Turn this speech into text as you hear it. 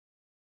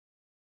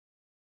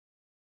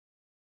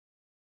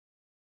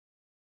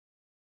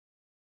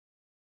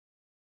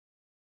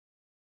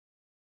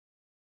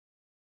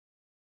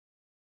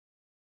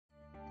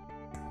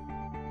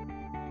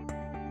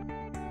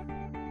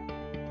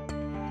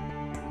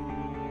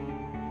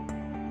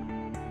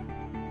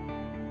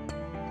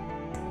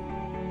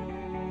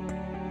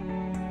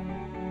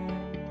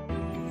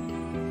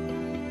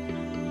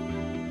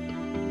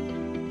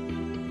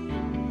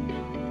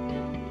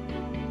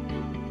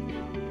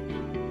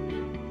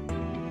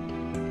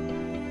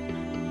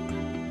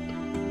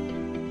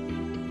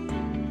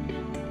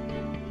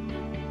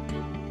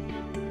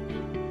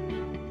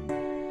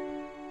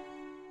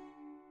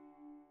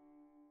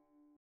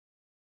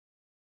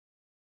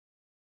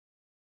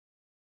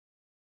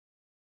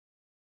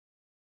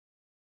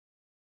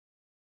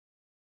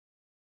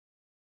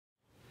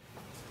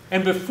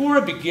And before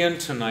I begin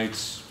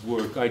tonight's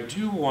work, I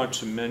do want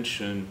to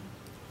mention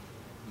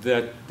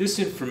that this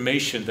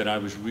information that I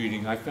was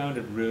reading, I found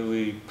it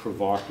really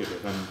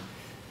provocative.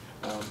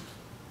 And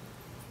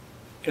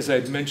as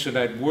I'd mentioned,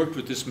 I'd worked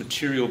with this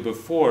material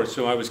before,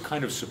 so I was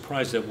kind of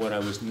surprised at what I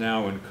was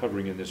now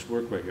uncovering in this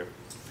work right here.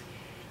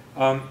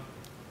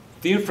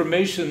 The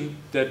information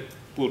that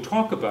we'll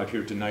talk about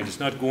here tonight is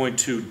not going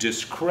to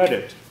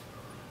discredit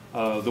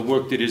the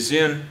work that is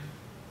in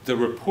the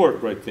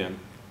report right then,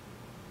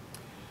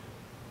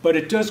 but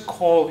it does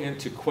call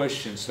into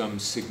question some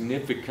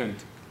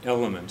significant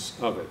elements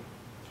of it.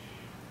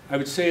 I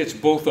would say it's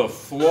both a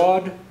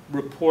flawed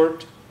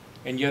report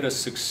and yet a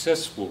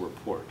successful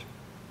report.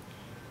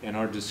 And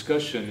our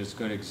discussion is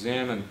going to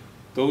examine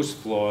those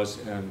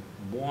flaws and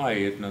why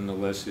it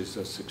nonetheless is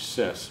a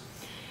success.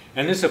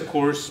 And this, of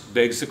course,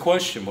 begs the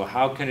question, well,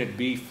 how can it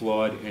be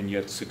flawed and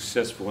yet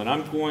successful? And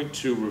I'm going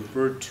to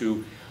refer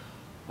to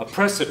a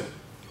precedent,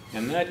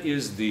 and that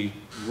is the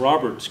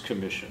Roberts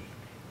Commission,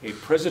 a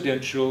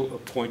presidential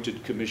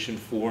appointed commission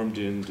formed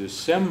in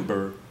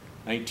December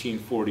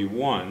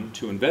 1941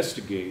 to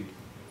investigate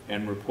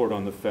and report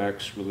on the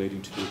facts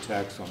relating to the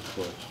attacks on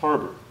Pearl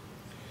Harbor.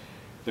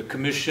 The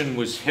commission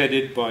was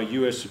headed by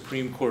U.S.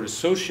 Supreme Court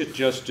Associate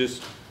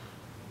Justice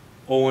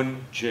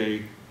Owen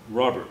J.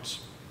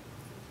 Roberts.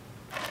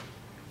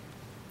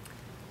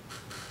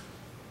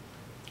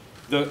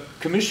 The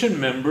commission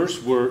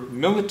members were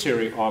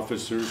military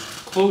officers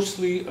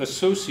closely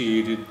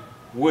associated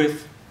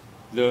with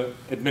the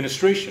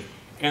administration,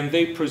 and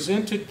they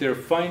presented their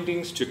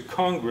findings to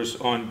Congress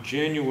on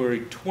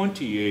January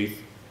 28,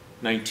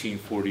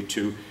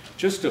 1942,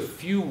 just a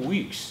few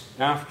weeks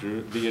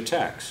after the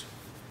attacks.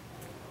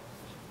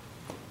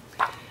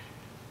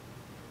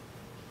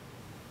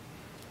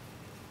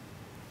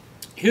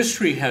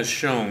 History has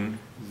shown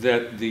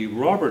that the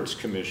Roberts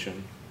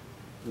Commission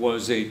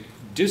was a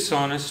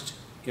dishonest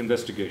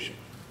investigation,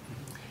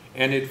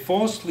 and it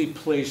falsely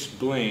placed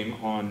blame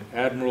on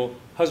Admiral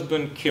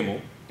Husband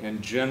Kimmel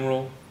and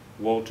General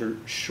Walter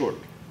Short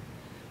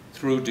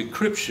through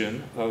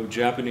decryption of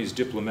Japanese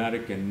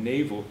diplomatic and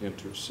naval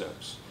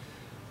intercepts.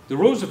 The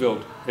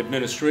Roosevelt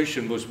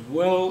administration was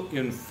well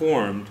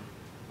informed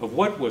of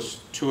what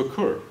was to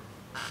occur.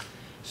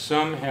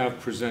 Some have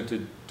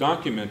presented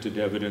documented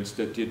evidence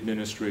that the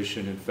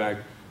administration, in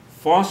fact,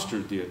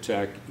 fostered the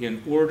attack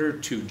in order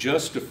to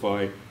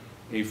justify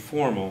a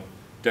formal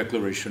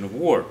declaration of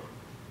war.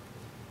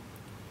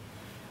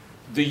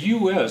 The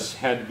U.S.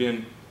 had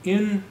been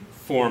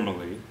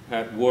informally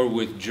at war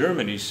with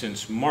Germany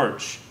since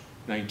March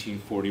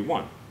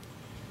 1941.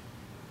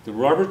 The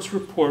Roberts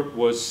report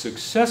was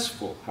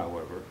successful,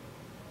 however,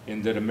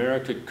 in that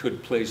America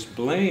could place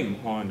blame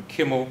on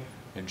Kimmel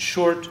and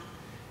Short.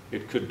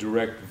 It could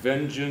direct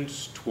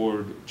vengeance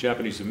toward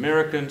Japanese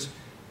Americans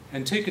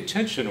and take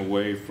attention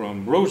away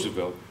from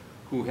Roosevelt,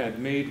 who had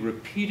made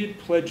repeated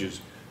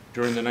pledges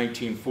during the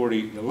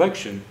 1940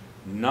 election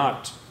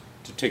not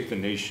to take the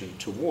nation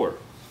to war.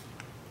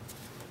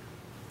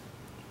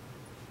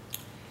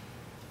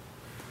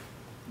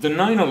 The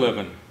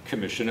 9/11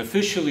 Commission,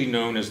 officially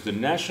known as the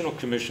National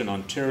Commission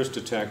on Terrorist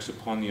Attacks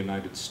upon the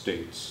United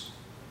States,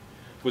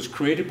 was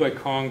created by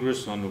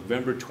Congress on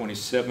November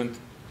 27,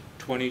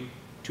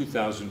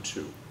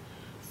 2002,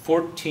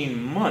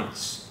 14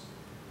 months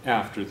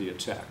after the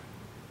attack.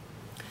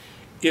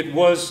 It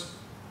was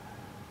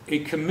a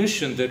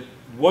commission that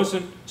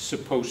wasn't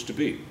supposed to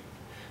be.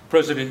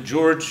 President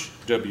George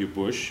W.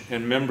 Bush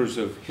and members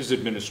of his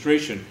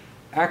administration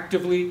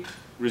actively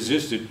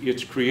resisted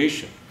its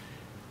creation.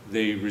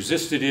 They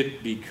resisted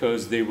it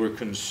because they were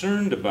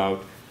concerned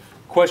about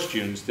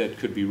questions that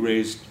could be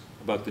raised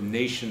about the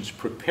nation's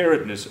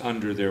preparedness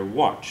under their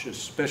watch,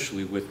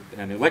 especially with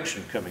an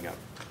election coming up.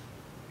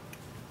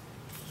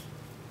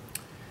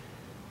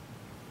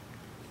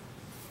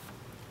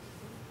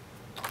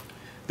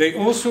 They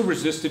also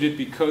resisted it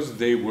because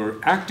they were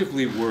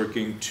actively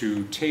working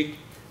to take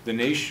the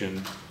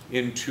nation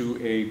into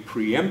a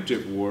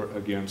preemptive war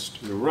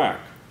against Iraq.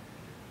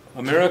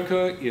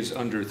 America is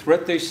under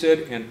threat, they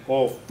said, and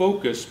all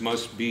focus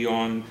must be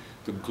on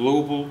the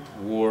global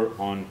war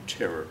on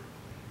terror.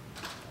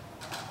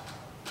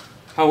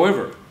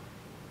 However,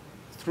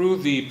 through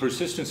the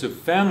persistence of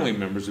family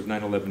members of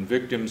 9/11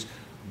 victims,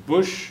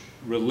 Bush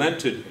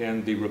relented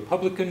and the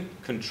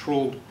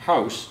Republican-controlled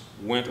House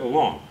went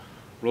along,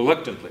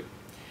 reluctantly.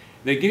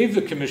 They gave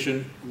the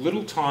commission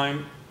little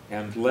time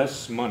and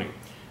less money.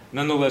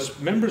 Nonetheless,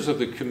 members of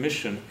the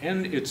commission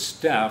and its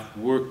staff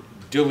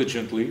worked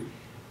diligently,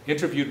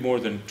 interviewed more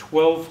than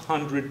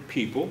 1,200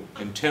 people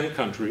in 10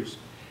 countries,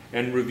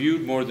 and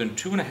reviewed more than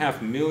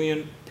 2.5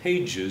 million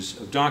pages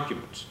of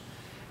documents.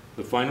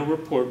 The final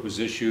report was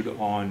issued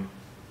on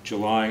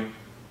July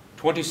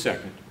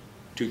 22nd,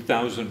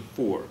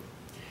 2004,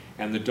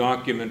 and the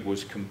document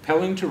was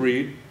compelling to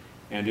read,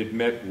 and it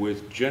met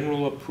with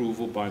general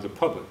approval by the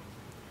public.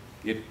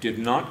 It did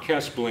not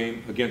cast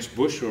blame against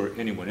Bush or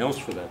anyone else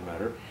for that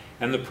matter,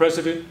 and the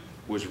president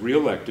was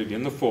reelected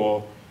in the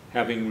fall,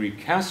 having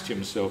recast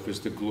himself as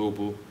the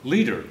global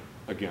leader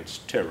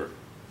against terror.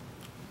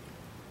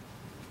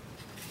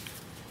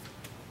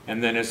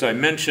 And then, as I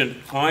mentioned,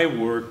 I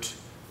worked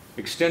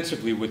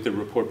extensively with the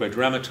report by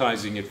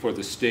dramatizing it for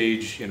the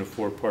stage in a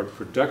 4-part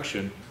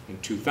production in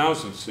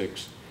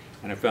 2006,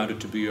 and I found it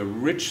to be a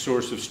rich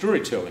source of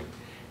storytelling.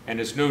 And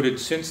as noted,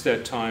 since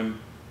that time,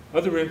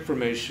 other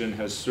information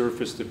has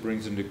surfaced that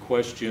brings into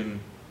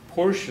question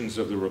portions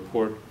of the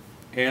report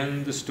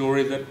and the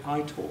story that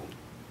I told.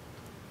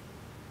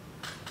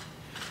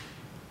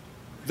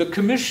 The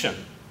commission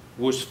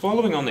was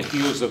following on the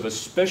heels of a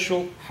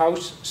special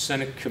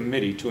House-Senate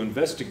committee to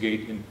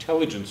investigate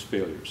intelligence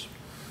failures.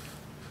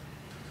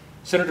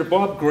 Senator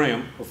Bob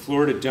Graham, a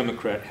Florida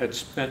Democrat, had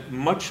spent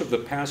much of the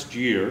past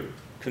year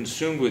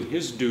consumed with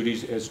his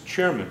duties as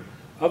chairman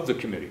of the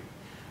committee.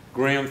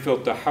 Graham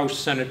felt the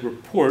House-Senate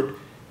report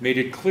made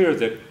it clear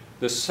that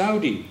the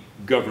Saudi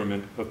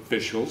government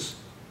officials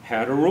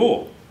had a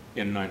role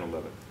in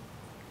 9/11.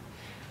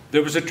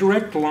 There was a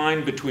direct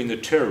line between the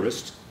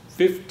terrorists,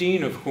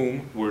 15 of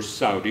whom were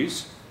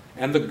Saudis,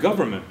 and the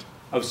government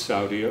of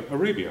Saudi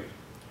Arabia.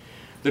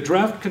 The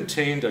draft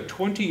contained a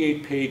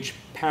 28-page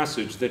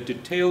passage that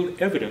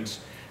detailed evidence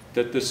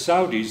that the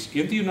Saudis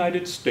in the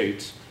United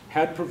States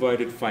had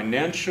provided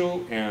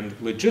financial and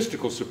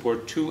logistical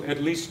support to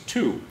at least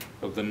 2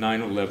 of the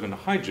 9/11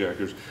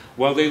 hijackers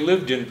while they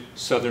lived in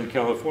Southern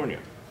California.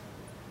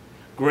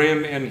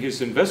 Graham and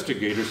his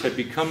investigators had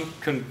become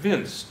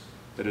convinced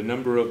that a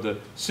number of the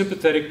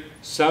sympathetic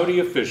Saudi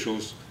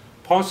officials,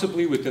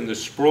 possibly within the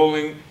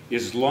sprawling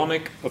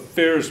Islamic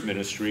Affairs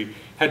Ministry,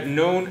 had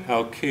known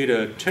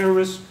al-Qaeda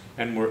terrorists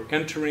and were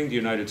entering the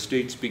United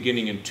States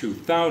beginning in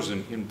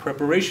 2000 in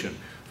preparation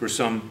for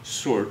some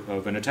sort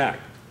of an attack.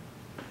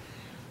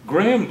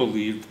 Graham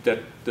believed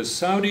that the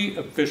Saudi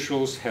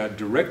officials had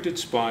directed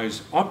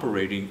spies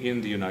operating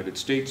in the United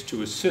States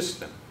to assist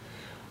them.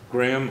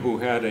 Graham, who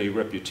had a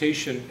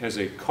reputation as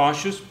a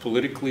cautious,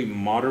 politically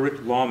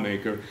moderate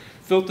lawmaker,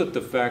 felt that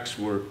the facts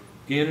were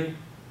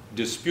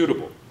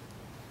indisputable.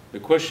 The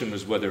question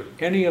was whether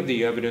any of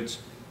the evidence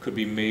could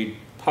be made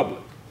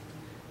public.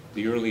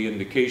 The early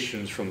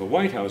indications from the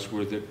White House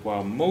were that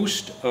while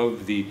most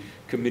of the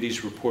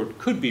committee's report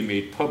could be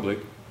made public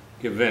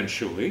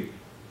eventually,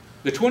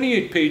 the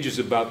 28 pages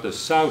about the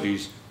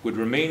Saudis would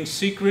remain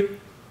secret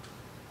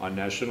on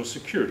national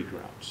security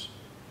grounds.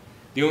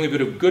 The only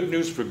bit of good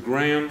news for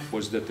Graham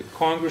was that the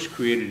Congress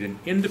created an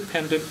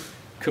independent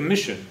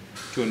commission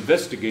to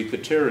investigate the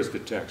terrorist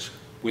attacks.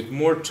 With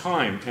more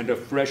time and a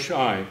fresh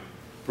eye,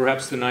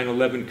 perhaps the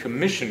 9/11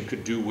 Commission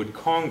could do what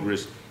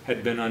Congress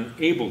had been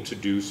unable to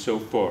do so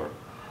far: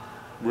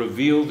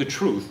 reveal the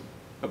truth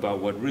about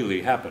what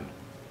really happened.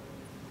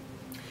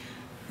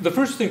 The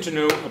first thing to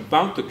know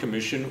about the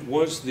Commission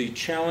was the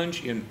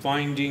challenge in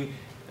finding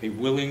a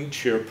willing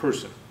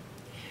chairperson.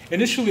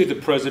 Initially, the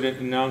President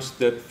announced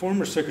that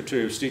former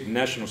Secretary of State and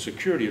National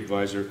Security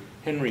Advisor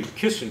Henry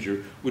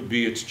Kissinger would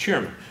be its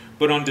chairman.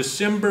 But on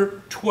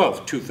December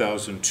 12,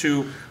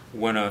 2002,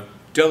 when a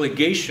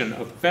delegation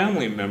of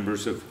family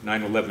members of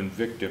 9/11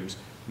 victims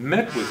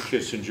met with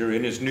Kissinger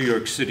in his New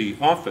York City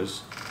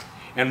office,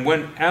 and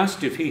when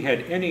asked if he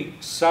had any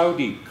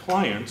Saudi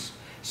clients,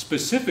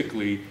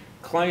 specifically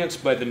clients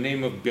by the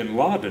name of bin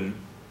Laden,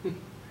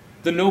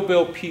 the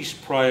Nobel Peace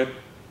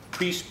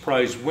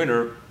Prize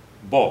winner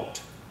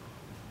balked.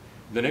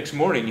 The next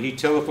morning, he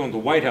telephoned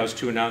the White House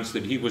to announce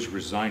that he was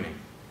resigning.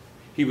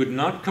 He would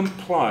not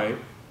comply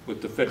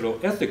with the federal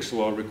ethics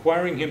law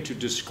requiring him to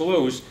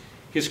disclose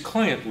his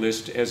client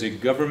list as a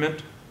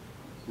government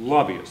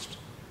lobbyist,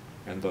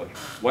 and the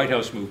White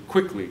House moved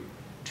quickly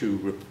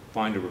to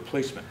find a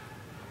replacement.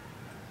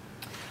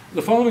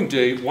 The following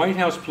day, White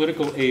House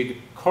political aide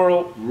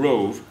Karl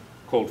Rove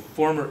called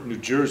former New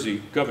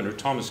Jersey Governor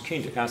Thomas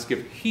Kean to ask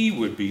if he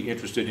would be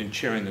interested in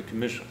chairing the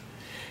commission.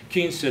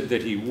 Kean said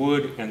that he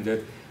would, and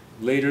that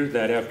later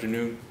that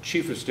afternoon,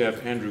 Chief of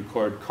Staff Andrew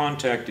Card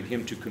contacted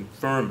him to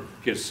confirm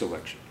his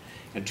selection.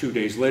 And 2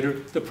 days later,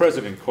 the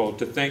President called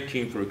to thank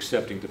Kean for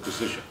accepting the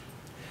position.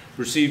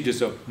 Perceived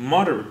as a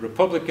moderate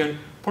Republican,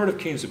 part of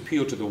Kean's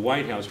appeal to the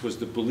White House was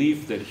the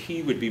belief that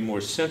he would be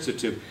more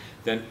sensitive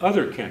than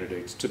other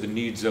candidates to the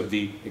needs of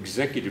the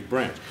executive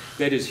branch.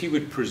 That is, he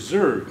would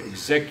preserve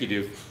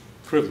executive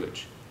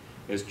privilege.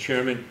 As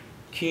chairman,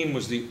 Kean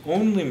was the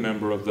only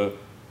member of the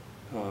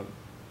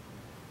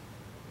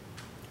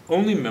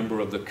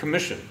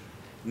commission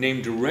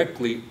named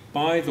directly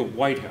by the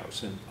White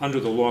House, and under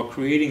the law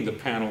creating the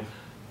panel,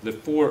 the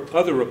 4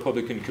 other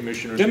Republican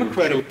commissioners,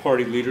 Democratic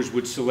Party leaders,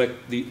 would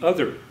select the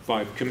other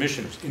 5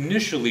 commissioners.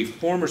 Initially,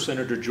 former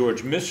Senator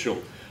George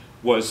Mitchell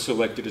was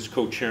selected as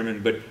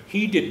co-chairman, but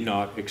he did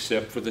not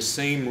accept for the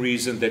same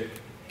reason that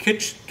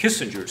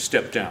Kissinger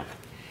stepped down.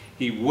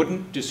 He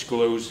wouldn't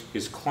disclose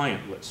his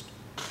client list.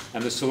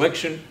 And the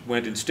selection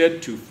went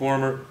instead to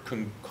former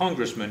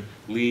Congressman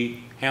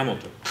Lee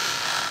Hamilton.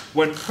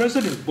 When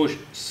President Bush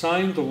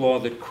signed the law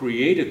that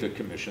created the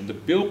commission, the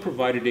bill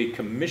provided a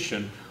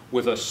commission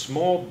with a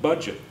small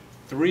budget,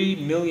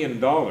 $3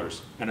 million,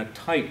 and a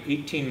tight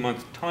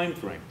 18-month time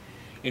frame.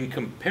 In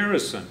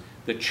comparison,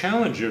 the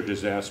Challenger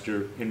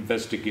disaster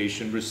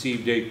investigation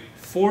received a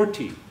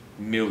 $40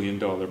 million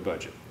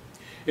budget.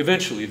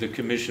 Eventually, the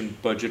commission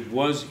budget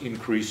was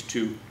increased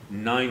to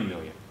 $9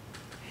 million.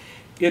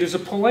 It is a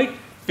polite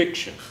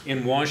fiction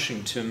in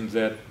Washington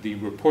that the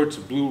reports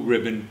of blue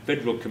ribbon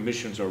federal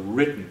commissions are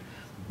written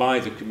by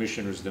the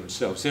commissioners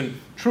themselves. In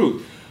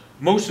truth,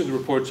 most of the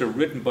reports are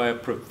written by a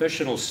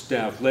professional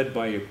staff led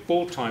by a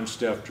full-time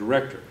staff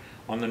director.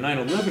 On the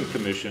 9/11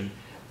 Commission,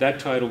 that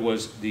title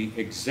was the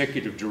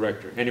executive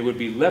director, and it would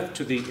be left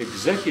to the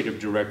executive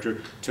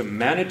director to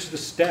manage the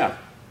staff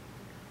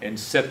and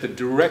set the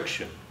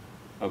direction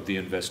of the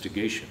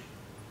investigation.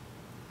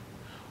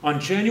 On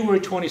January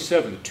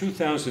 27,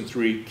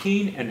 2003,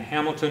 Keene and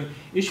Hamilton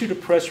issued a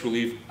press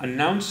release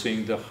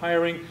announcing the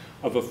hiring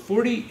of a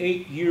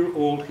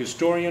 48-year-old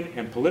historian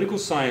and political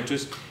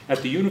scientist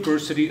at the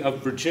University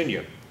of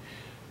Virginia,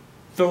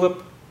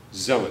 Philip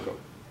Shenson.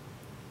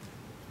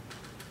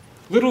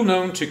 Little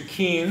known to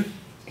Keene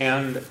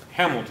and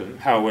Hamilton,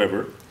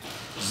 however,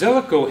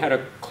 Shenson had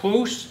a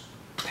close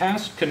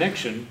past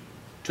connection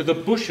to the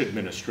Bush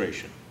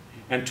administration,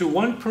 and to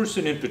one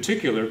person in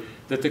particular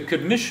that the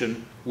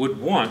commission would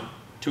want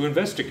to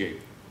investigate.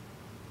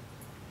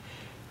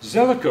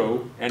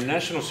 Shenson and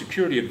National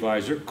Security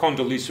Advisor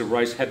Condoleezza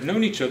Rice had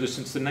known each other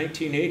since the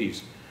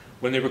 1980s,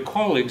 when they were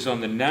colleagues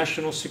on the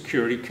National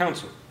Security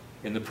Council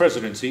in the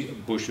presidency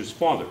of Bush's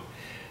father.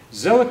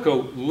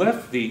 Shenson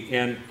left the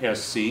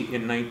NSC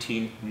in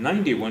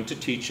 1991 to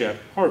teach at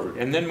Harvard,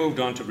 and then moved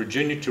on to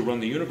Virginia to run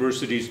the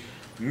university's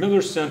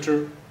Miller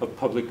Center of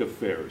Public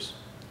Affairs.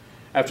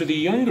 After the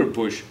younger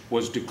Bush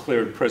was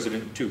declared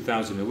president in the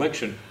 2000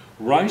 election,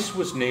 Rice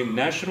was named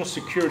National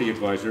Security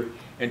Advisor,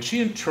 and she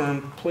in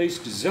turn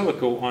placed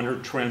Shenson on her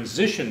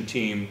transition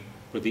team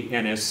for the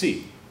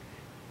NSC.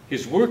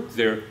 His work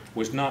there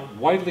was not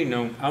widely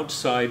known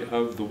outside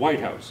of the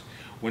White House.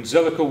 When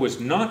Shenson was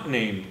not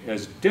named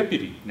as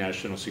Deputy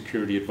National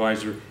Security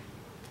Advisor,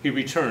 he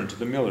returned to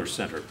the Miller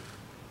Center.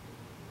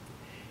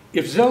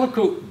 If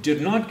Shenson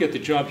did not get the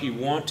job he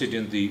wanted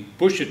in the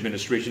Bush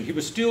administration, he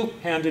was still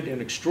handed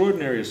an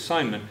extraordinary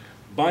assignment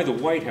by the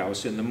White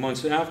House in the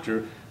months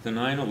after the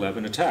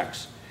 9/11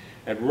 attacks.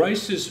 At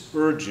Rice's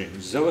urging,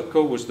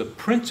 Shenson was the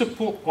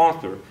principal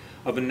author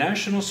of a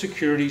national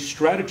security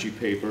strategy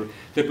paper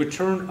that would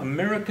turn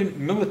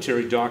American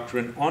military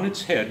doctrine on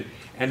its head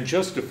and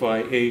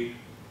justify a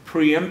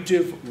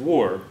preemptive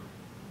war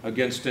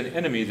against an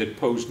enemy that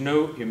posed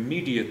no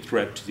immediate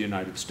threat to the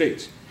United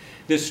States.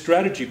 This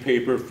strategy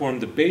paper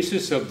formed the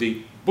basis of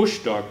the Bush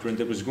doctrine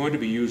that was going to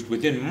be used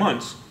within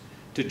months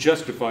to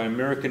justify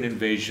American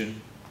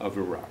invasion of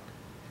Iraq.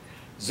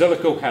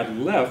 Shenson had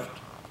left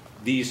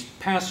these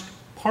past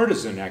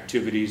partisan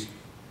activities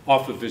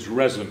off of his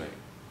resume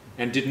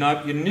and did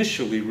not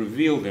initially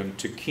reveal them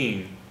to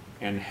Keene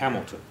and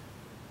Hamilton.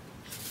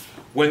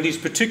 When these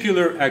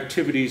particular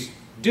activities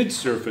did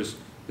surface,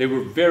 they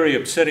were very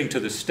upsetting to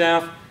the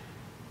staff,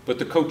 but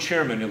the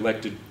co-chairman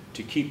elected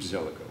to keep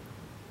Shenson.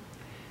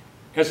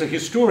 As a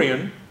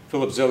historian,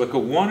 Philip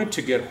Shenson wanted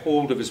to get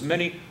hold of as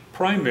many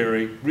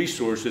primary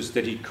resources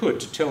that he could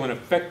to tell an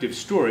effective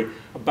story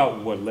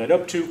about what led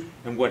up to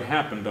and what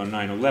happened on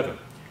 9/11.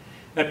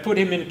 That put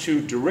him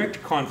into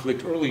direct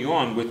conflict early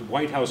on with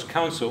White House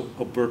counsel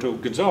Alberto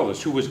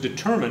Gonzales, who was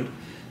determined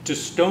to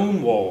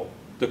stonewall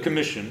the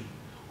commission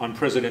on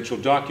presidential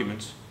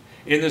documents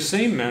in the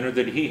same manner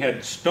that he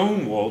had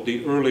stonewalled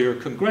the earlier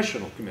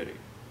congressional committee.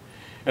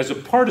 As a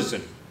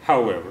partisan,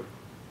 however,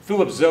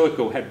 Philip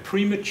Shenson had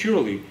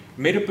prematurely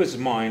made up his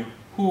mind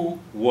who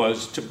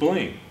was to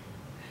blame.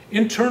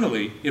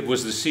 Internally, it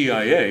was the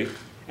CIA,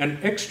 and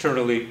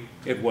externally,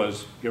 it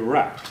was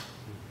Iraq.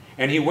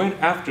 And he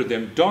went after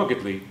them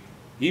doggedly,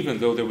 even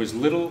though there was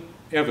little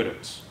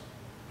evidence,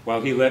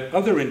 while he let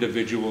other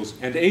individuals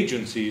and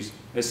agencies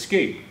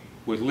escape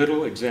with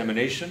little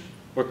examination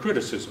or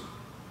criticism.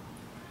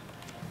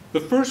 The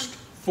first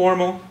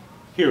formal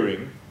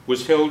hearing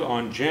was held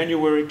on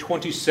January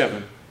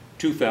 27,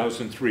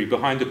 2003,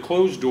 behind the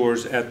closed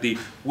doors at the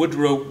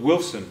Woodrow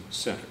Wilson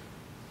Center.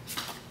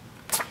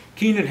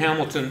 Keene and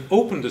Hamilton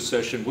opened the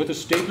session with a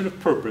statement of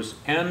purpose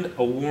and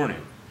a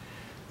warning.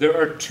 There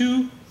are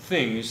two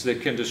things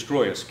that can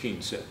destroy us,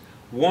 Keene said.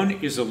 One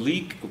is a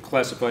leak of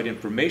classified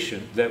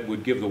information that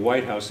would give the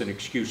White House an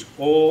excuse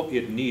all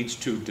it needs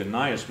to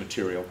deny us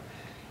material.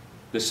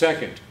 The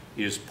second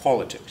is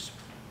politics.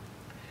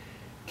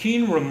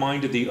 Keene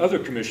reminded the other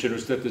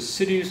commissioners that the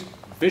city's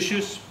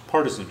vicious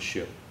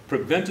partisanship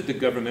prevented the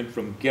government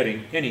from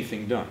getting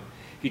anything done.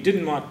 He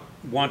didn't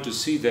want to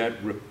see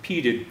that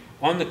repeated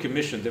on the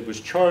commission that was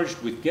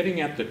charged with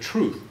getting at the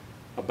truth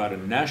about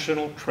a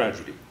national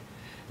tragedy.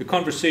 The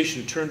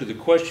conversation turned to the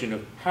question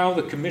of how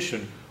the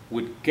commission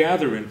would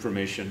gather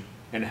information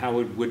and how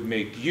it would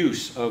make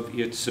use of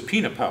its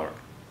subpoena power.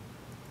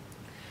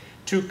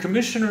 To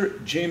Commissioner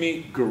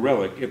Jamie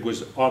Gorelick, it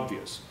was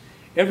obvious.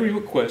 Every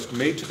request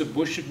made to the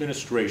Bush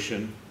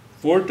administration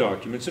for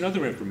documents and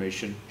other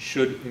information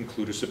should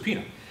include a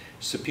subpoena.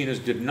 Subpoenas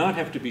did not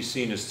have to be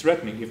seen as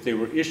threatening if they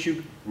were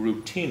issued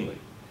routinely.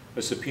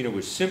 A subpoena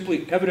was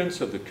simply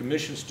evidence of the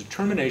commission's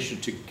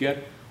determination to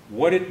get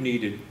what it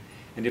needed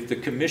and if the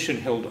commission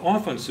held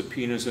off on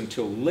subpoenas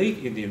until late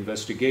in the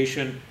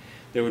investigation,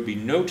 there would be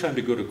no time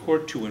to go to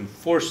court to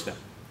enforce them.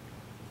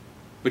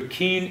 But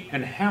Keene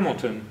and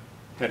Hamilton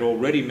had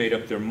already made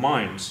up their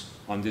minds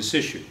on this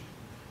issue.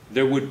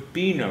 There would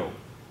be no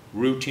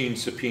routine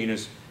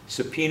subpoenas.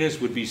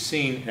 Subpoenas would be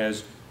seen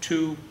as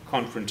too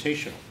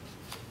confrontational.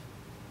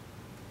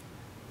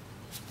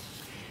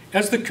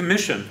 As the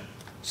commission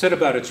set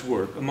about its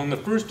work, among the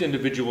first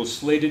individuals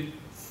slated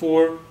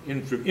for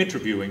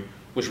interviewing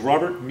was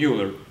Robert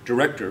Mueller,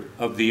 director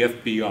of the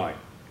FBI.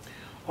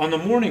 On the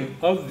morning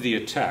of the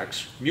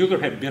attacks, Mueller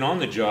had been on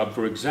the job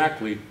for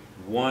exactly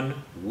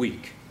 1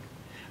 week.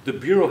 The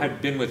Bureau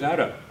had been without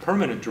a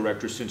permanent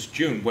director since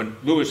June, when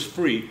Louis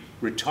Freeh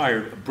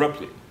retired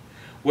abruptly.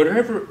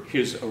 Whatever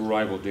his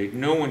arrival date,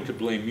 no one could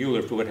blame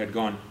Mueller for what had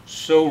gone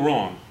so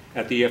wrong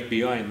at the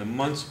FBI in the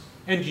months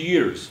and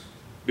years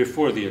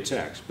before the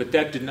attacks. But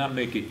that did not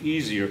make it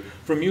easier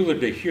for Mueller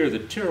to hear the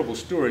terrible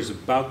stories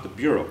about the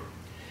Bureau,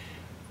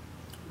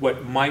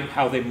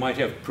 how they might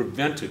have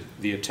prevented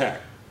the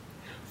attack.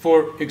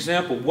 For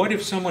example, what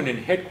if someone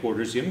in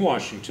headquarters in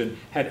Washington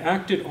had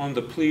acted on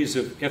the pleas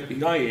of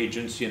FBI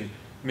agents in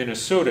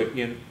Minnesota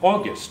in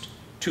August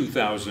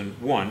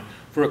 2001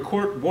 for a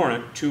court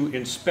warrant to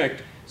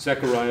inspect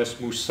Zacarias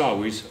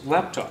Moussaoui's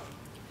laptop?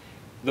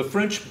 The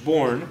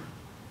French-born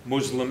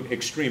Muslim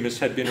extremist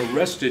had been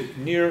arrested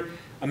near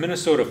a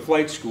Minnesota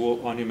flight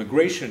school on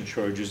immigration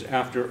charges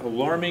after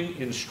alarming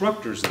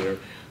instructors there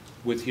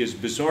with his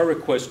bizarre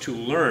request to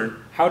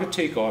learn how to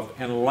take off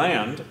and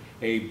land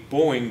a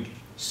Boeing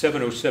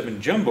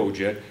 707 jumbo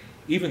jet,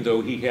 even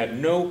though he had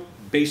no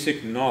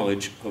basic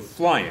knowledge of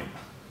flying.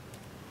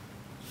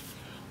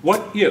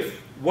 What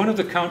if one of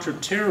the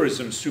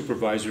counterterrorism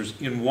supervisors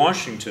in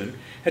Washington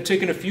had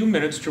taken a few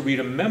minutes to read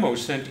a memo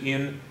sent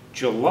in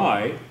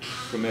July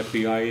from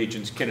FBI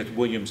agents Kenneth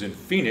Williams in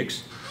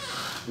Phoenix?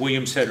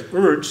 Williams had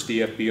urged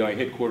the FBI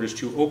headquarters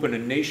to open a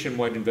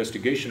nationwide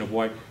investigation of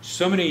why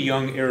so many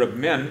young Arab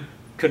men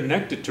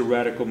connected to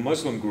radical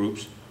Muslim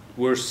groups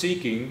were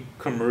seeking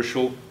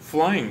commercial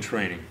flying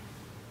training.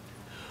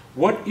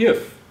 What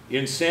if,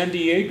 in San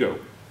Diego,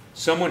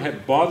 someone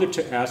had bothered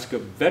to ask a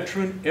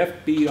veteran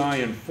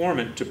FBI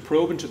informant to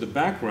probe into the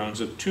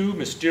backgrounds of 2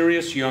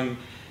 mysterious young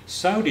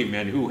Saudi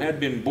men who had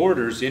been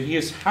boarders in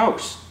his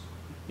house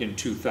in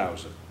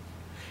 2000?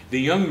 The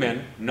young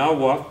men,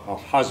 Nawaf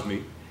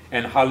al-Hazmi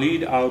and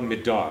Khalid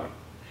al-Midar,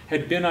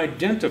 had been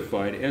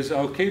identified as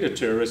al-Qaeda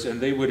terrorists,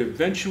 and they would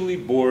eventually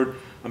board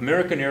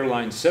American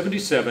Airlines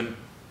 77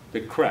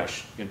 that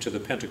crashed into the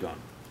Pentagon.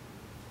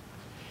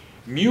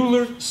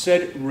 Mueller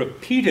said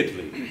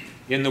repeatedly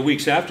in the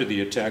weeks after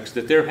the attacks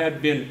that there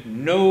had been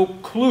no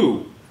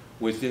clue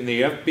within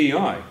the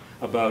FBI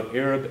about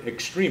Arab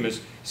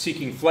extremists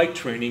seeking flight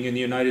training in the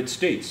United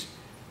States,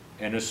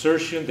 an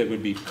assertion that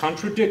would be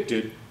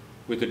contradicted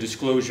with the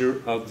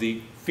disclosure of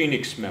the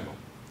Phoenix memo.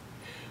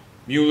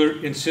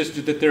 Mueller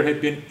insisted that there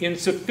had been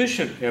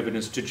insufficient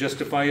evidence to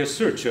justify a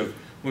search of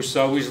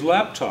Moussaoui's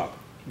laptop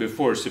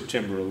before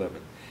September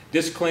 11th.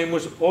 This claim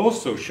was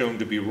also shown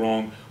to be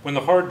wrong when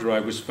the hard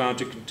drive was found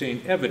to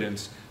contain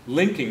evidence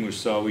linking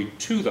Moussaoui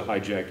to the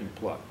hijacking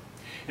plot.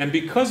 And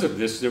because of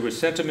this, there was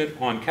sentiment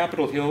on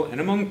Capitol Hill and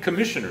among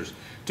commissioners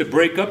to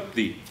break up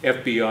the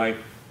FBI,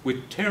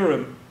 with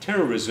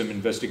terrorism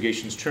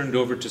investigations turned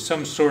over to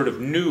some sort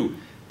of new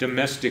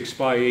domestic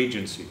spy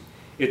agency.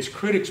 Its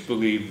critics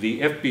believed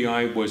the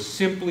FBI was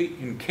simply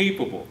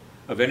incapable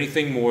of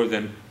anything more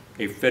than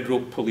a federal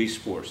police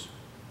force.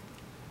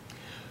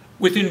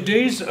 Within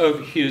days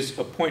of his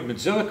appointment,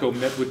 Zelikow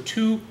met with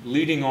 2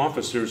 leading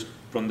officers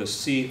from the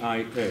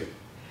CIA.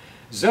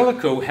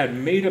 Zelikow had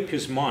made up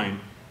his mind,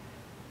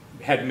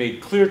 had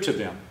made clear to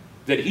them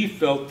that he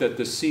felt that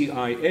the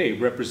CIA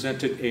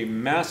represented a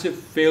massive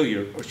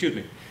failure,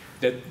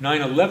 that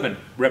 9/11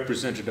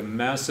 represented a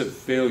massive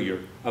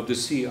failure of the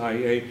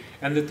CIA,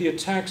 and that the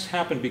attacks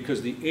happened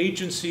because the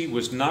agency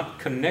was not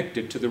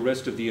connected to the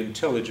rest of the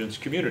intelligence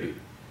community.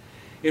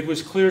 It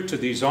was clear to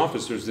these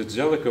officers that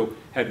Zelikow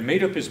had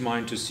made up his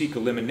mind to seek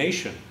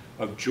elimination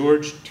of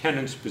George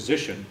Tenen's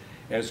position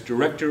as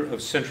Director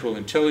of Central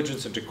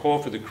Intelligence and to call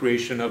for the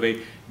creation of a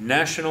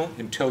National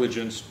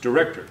Intelligence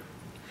Director.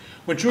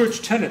 When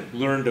George Tenet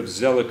learned of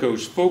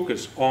Zelikow's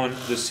focus on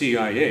the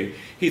CIA,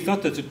 he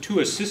thought that the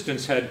 2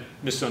 assistants had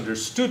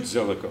misunderstood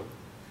Zelikow.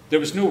 There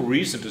was no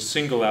reason to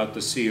single out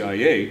the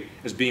CIA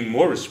as being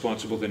more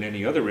responsible than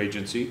any other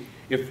agency.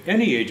 If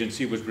any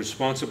agency was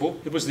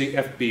responsible, it was the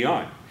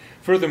FBI.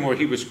 Furthermore,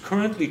 he was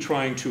currently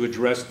trying to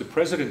address the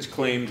president's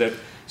claim that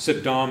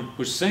Saddam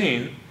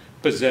Hussein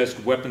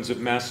possessed weapons of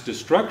mass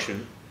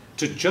destruction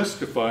to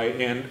justify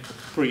an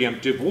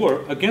preemptive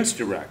war against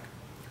Iraq.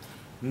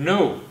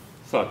 No,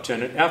 thought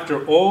Tenet,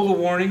 after all the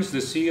warnings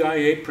the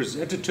CIA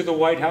presented to the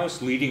White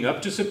House leading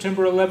up to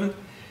September 11th,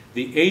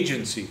 the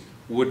agency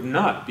would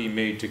not be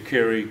made to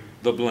carry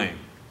the blame.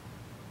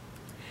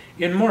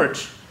 In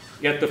March,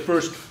 at the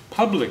first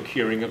public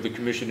hearing of the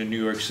commission in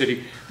New York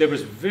City, there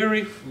was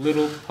very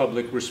little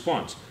public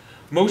response.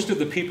 Most of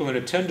the people in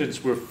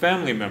attendance were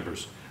family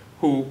members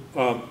who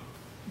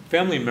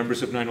family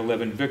members of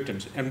 9/11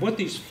 victims, and what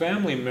these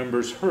family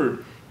members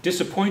heard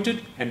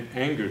disappointed and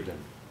angered them.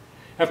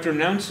 After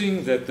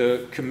announcing what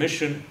the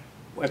commission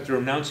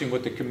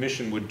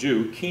would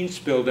do, Keene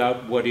spelled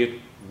out what it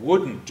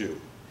wouldn't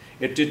do.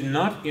 It did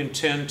not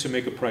intend to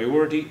make a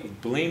priority of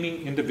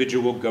blaming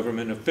individual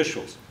government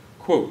officials.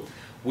 Quote,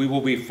 "We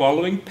will be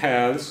following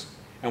paths,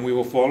 and we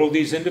will follow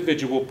these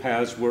individual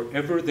paths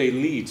wherever they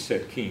lead,"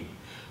 said Keene.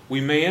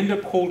 "We may end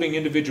up holding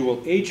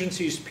individual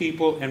agencies,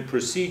 people, and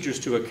procedures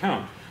to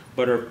account,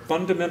 but our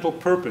fundamental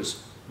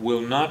purpose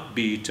will not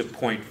be to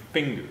point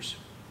fingers."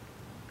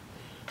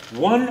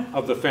 One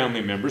of the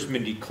family members,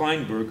 Mindy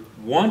Kleinberg,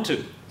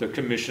 wanted the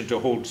commission to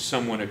hold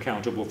someone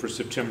accountable for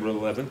September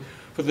 11th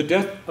for the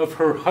death of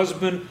her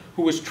husband,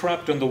 who was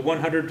trapped on the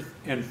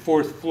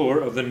 104th floor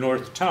of the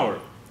North Tower.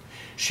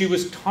 She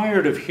was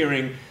tired of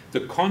hearing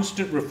the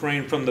constant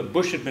refrain from the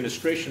Bush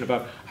administration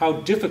about how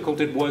difficult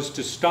it was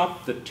to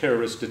stop the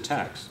terrorist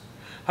attacks.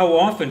 How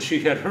often she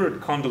had heard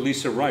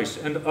Condoleezza Rice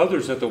and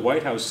others at the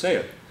White House say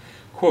it.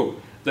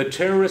 Quote, "The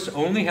terrorists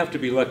only have to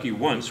be lucky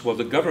once, while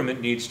the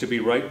government needs to be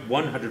right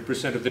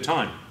 100% of the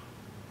time."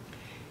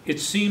 It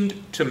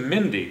seemed to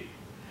Mindy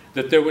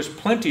that there was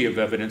plenty of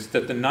evidence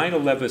that the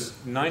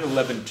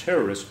 9/11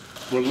 terrorists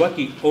were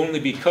lucky only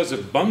because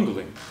of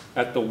bungling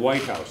at the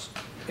White House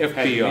had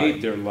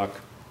made their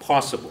luck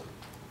possible.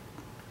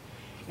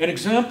 An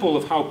example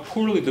of how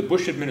poorly the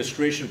Bush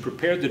administration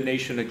prepared the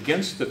nation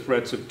against the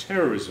threats of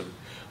terrorism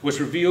was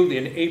revealed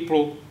in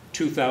April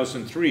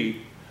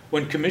 2003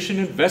 when commission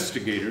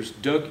investigators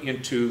dug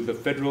into the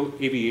Federal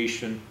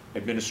Aviation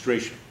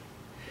Administration.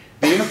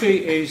 The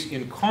FAA's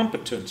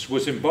incompetence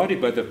was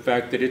embodied by the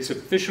fact that its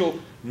official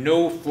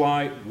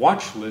no-fly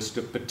watch list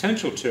of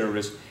potential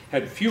terrorists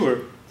had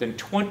fewer than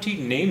 20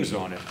 names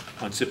on it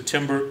on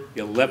September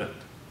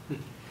 11th.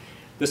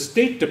 The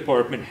State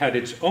Department had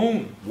its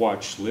own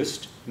watch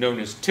list, known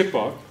as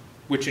Tip-Off,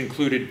 which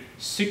included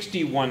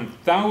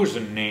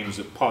 61,000 names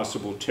of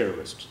possible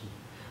terrorists.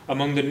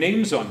 Among the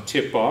names on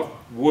Tip-Off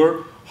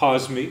were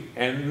Hazmi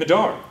and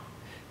Medar.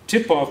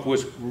 Tip-Off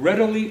was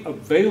readily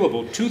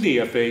available to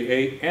the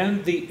FAA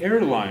and the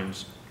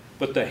airlines,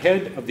 but the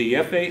head of the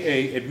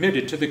FAA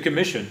admitted to the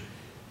commission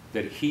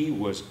that he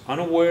was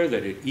unaware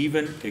that it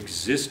even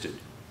existed.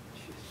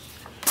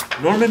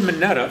 Norman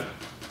Mineta,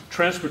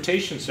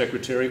 Transportation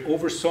Secretary,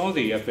 oversaw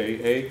the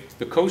FAA,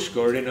 the Coast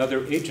Guard, and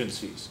other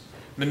agencies.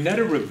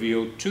 Mineta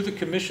revealed to the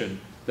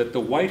commission that the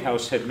White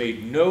House had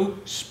made no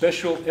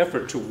special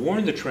effort to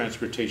warn the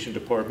Transportation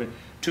Department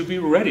to be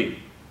ready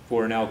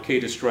for an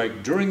al-Qaeda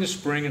strike during the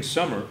spring and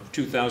summer of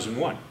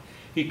 2001.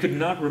 He could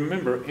not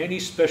remember any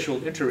special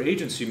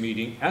interagency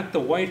meeting at the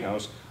White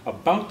House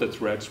about the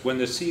threats when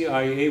the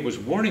CIA was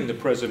warning the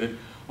president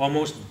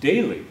almost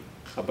daily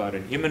about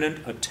an imminent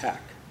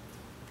attack.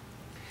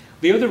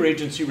 The other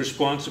agency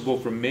responsible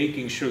for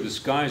making sure the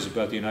skies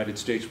about the United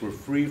States were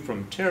free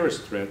from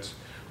terrorist threats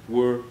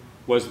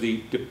was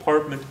the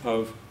Department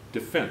of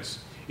Defense.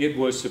 It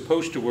was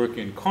supposed to work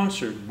in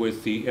concert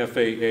with the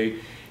FAA,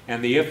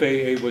 and the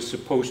FAA was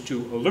supposed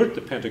to alert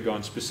the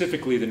Pentagon,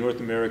 specifically the North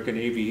American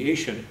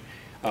Aviation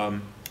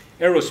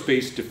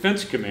Aerospace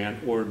Defense Command,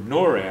 or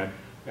NORAD,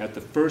 at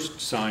the first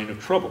sign of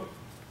trouble.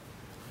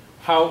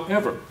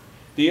 However,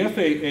 the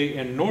FAA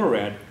and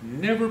NORAD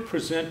never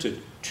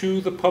presented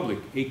to the public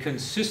a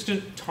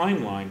consistent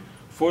timeline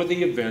for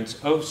the events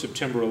of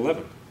September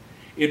 11th.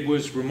 It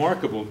was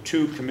remarkable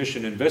to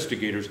commission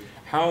investigators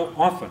how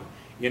often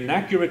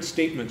inaccurate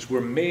statements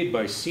were made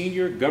by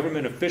senior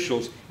government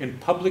officials in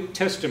public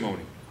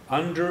testimony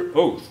under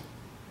oath.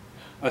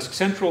 A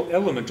central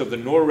element of the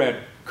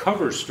NORAD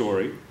cover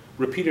story,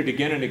 repeated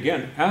again and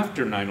again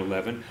after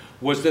 9/11,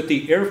 was that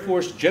the Air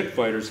Force jet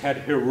fighters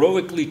had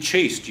heroically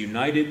chased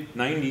United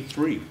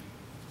 93.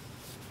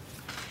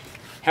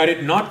 Had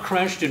it not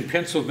crashed in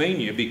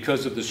Pennsylvania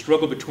because of the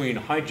struggle between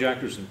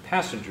hijackers and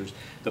passengers,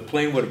 the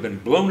plane would have been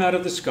blown out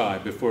of the sky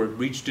before it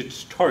reached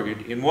its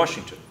target in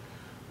Washington.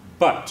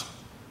 But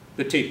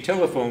the taped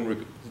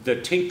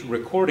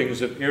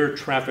recordings of air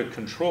traffic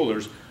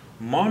controllers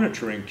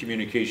monitoring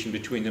communication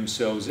between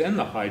themselves and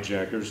the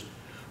hijackers,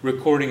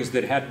 recordings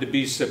that had to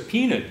be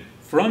subpoenaed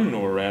from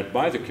NORAD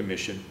by the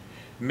commission,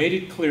 made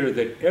it clear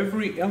that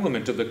every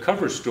element of the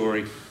cover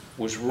story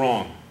was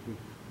wrong.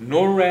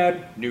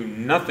 NORAD knew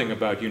nothing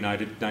about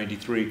United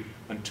 93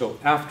 until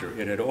after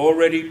it had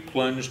already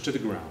plunged to the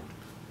ground.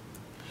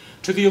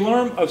 To the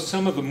alarm of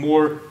some of the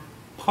more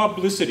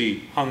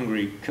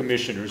publicity-hungry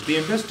commissioners, the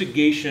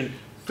investigation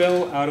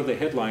fell out of the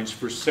headlines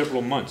for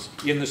several months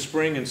in the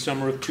spring and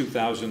summer of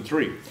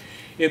 2003.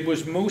 It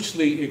was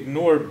mostly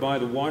ignored by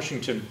the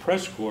Washington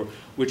Press Corps,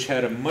 which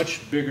had a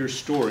much bigger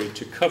story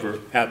to cover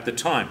at the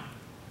time.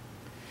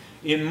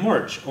 In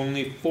March,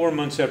 only 4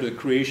 months after the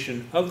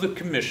creation of the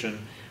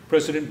commission,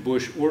 President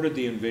Bush ordered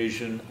the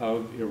invasion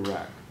of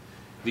Iraq.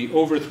 The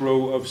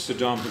overthrow of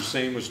Saddam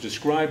Hussein was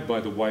described by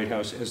the White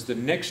House as the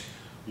next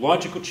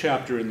logical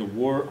chapter in the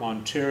war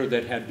on terror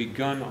that had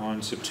begun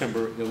on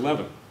September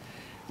 11th.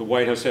 The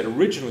White House had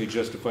originally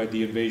justified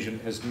the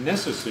invasion as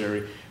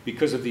necessary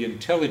because of the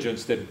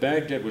intelligence that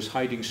Baghdad was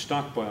hiding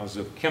stockpiles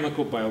of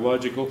chemical,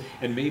 biological,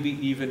 and maybe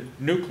even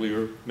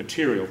nuclear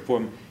material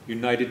from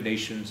United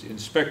Nations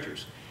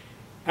inspectors.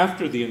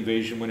 After the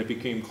invasion, when it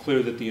became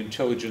clear that the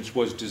intelligence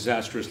was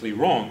disastrously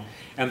wrong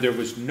and there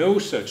was no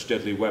such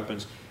deadly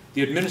weapons,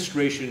 the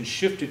administration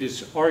shifted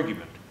its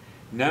argument.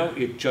 Now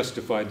it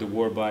justified the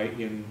war by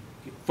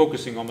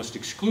focusing almost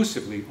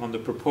exclusively on the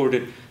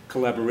purported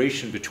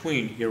collaboration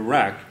between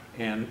Iraq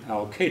and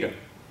al-Qaeda.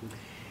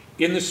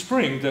 In the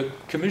spring, the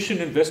commission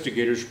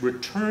investigators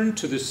returned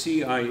to the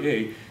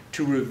CIA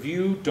to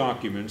review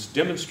documents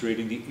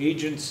demonstrating the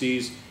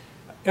agency's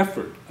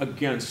effort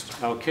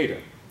against al-Qaeda.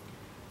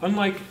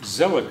 Unlike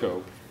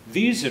Zelikow,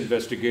 these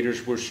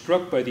investigators were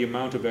struck by the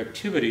amount of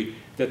activity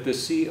that the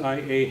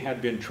CIA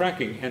had been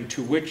tracking and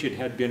to which it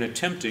had been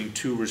attempting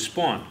to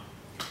respond.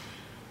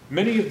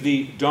 Many of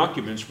the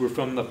documents were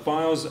from the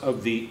files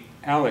of the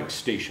Alex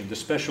Station, the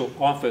special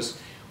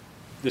office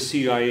the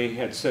CIA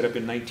had set up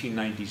in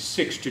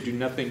 1996 to do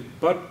nothing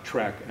but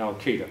track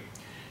al-Qaeda.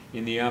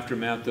 In the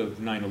aftermath of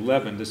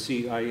 9/11, the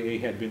CIA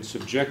had been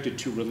subjected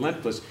to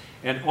relentless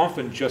and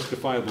often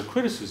justifiable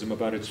criticism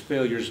about its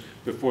failures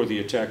before the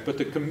attack, but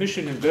the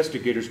commission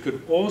investigators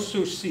could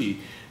also see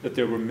that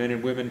there were men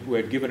and women who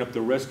had given up the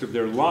rest of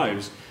their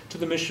lives to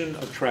the mission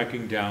of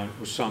tracking down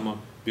Osama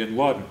bin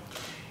Laden.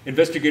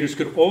 Investigators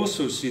could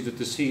also see that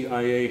the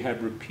CIA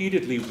had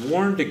repeatedly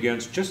warned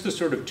against just the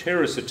sort of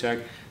terrorist attack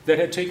that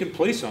had taken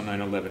place on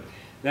 9/11,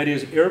 that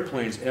is,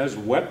 airplanes as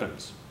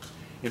weapons.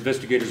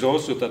 Investigators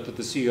also thought that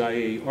the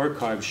CIA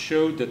archives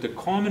showed that the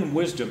common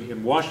wisdom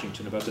in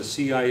Washington about the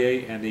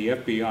CIA and the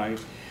FBI,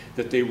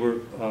 that they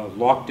were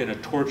locked in a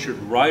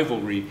tortured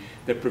rivalry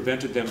that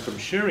prevented them from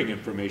sharing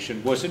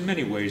information, was in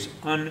many ways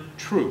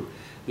untrue.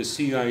 The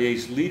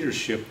CIA's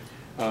leadership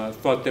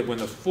thought that when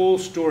the full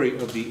story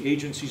of the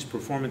agency's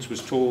performance was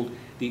told,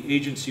 the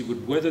agency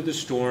would weather the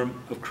storm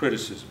of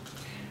criticism.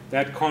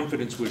 That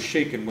confidence was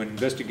shaken when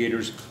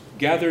investigators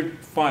gathered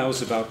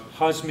files about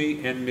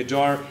Hazmi and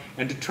Midar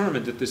and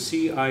determined that the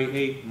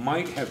CIA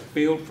might have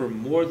failed for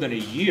more than a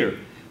year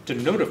to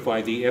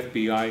notify the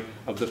FBI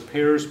of the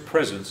pair's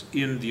presence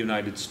in the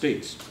United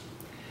States.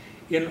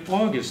 In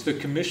August, the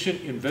commission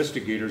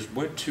investigators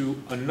went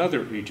to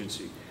another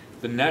agency,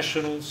 the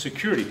National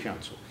Security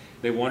Council.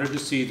 They wanted to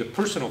see the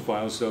personal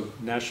files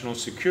of National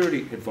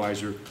Security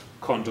Advisor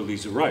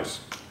Condoleezza Rice.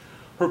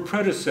 Her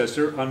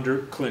predecessor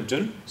under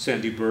Clinton,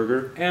 Sandy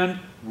Berger, and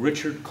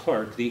Richard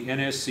Clark, the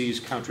NSC's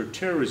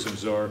counterterrorism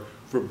czar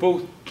for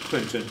both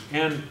Clinton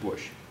and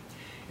Bush.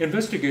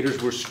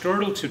 Investigators were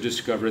startled to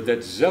discover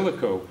that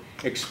Zelikow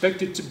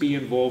expected to be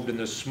involved in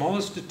the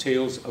smallest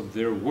details of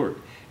their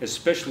work,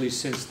 especially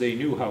since they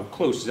knew how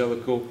close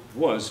Zelikow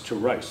was to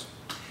Rice.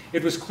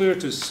 It was clear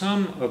to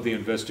some of the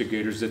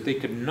investigators that they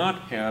could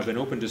not have an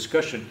open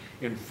discussion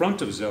in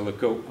front of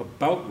Zelikow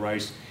about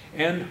Rice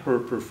and her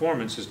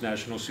performance as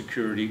National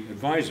Security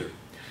Advisor.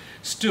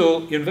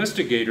 Still,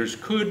 investigators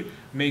could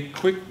make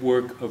quick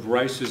work of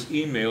Rice's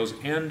emails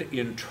and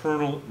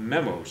internal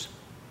memos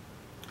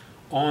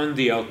on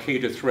the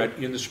al-Qaeda threat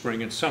in the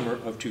spring and summer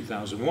of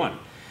 2001.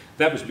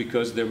 That was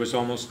because there was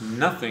almost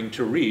nothing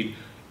to read,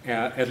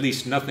 at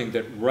least nothing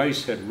that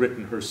Rice had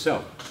written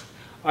herself.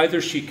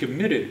 Either she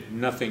committed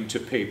nothing to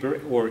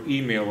paper or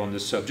email on the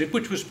subject,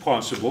 which was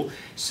possible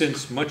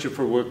since much of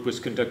her work was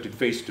conducted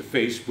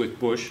face-to-face with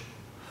Bush,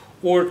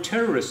 or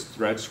terrorist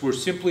threats were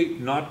simply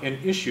not an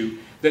issue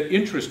that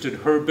interested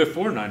her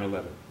before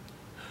 9/11.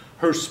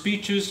 Her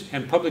speeches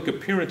and public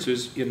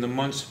appearances in the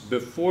months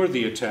before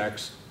the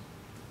attacks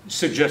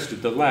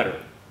suggested the latter.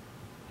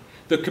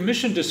 The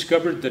commission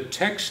discovered the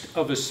text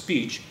of a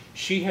speech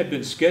she had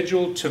been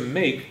scheduled to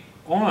make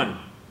on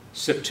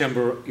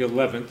September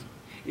 11th,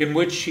 in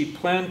which she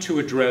planned to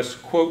address,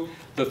 quote,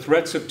 the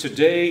threats of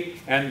today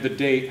and the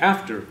day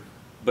after,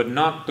 but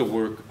not the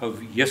work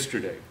of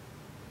yesterday.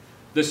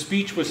 The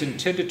speech was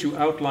intended to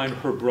outline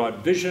her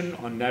broad vision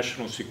on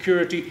national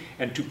security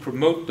and to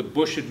promote the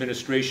Bush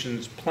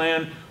administration's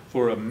plan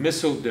for a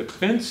missile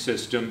defense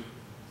system,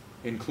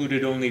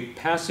 included only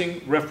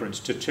passing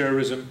reference to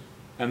terrorism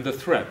and the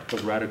threat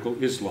of radical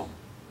Islam.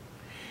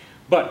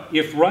 But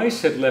if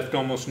Rice had left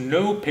almost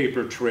no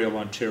paper trail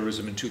on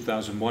terrorism in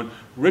 2001,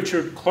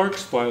 Richard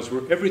Clark's files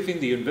were everything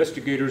the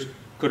investigators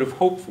could have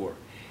hoped for.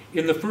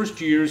 In the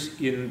first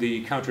years in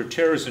the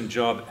counterterrorism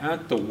job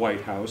at the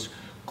White House,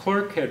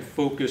 Clark had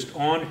focused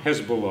on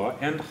Hezbollah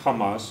and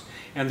Hamas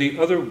and the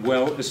other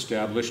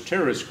well-established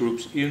terrorist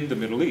groups in the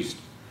Middle East.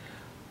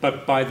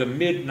 But by the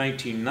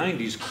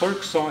mid-1990s,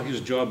 Clark saw his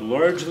job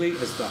largely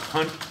as the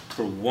hunt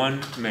for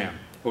one man,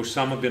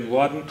 Osama bin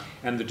Laden,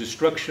 and the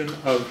destruction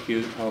of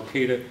his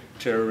al-Qaeda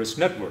terrorist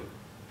network.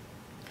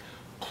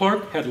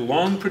 Clark had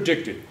long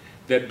predicted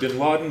that bin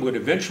Laden would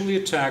eventually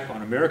attack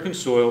on American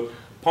soil,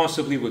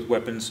 possibly with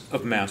weapons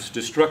of mass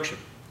destruction.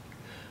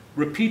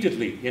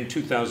 Repeatedly in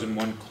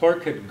 2001,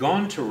 Clark had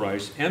gone to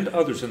Rice and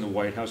others in the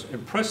White House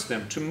and pressed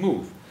them to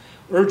move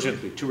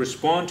urgently to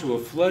respond to a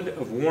flood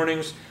of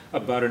warnings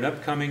about an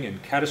upcoming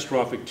and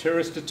catastrophic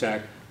terrorist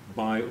attack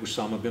by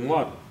Osama bin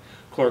Laden.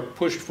 Clark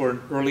pushed for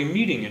an early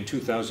meeting in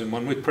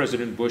 2001 with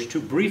President Bush to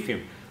brief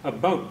him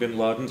about bin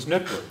Laden's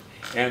network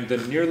and the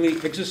nearly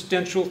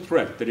existential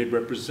threat that it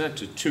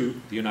represented to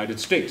the United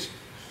States.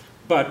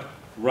 But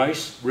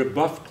Rice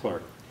rebuffed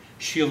Clark.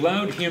 She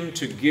allowed him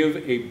to give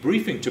a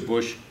briefing to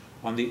Bush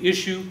on the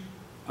issue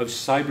of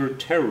cyber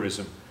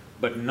terrorism,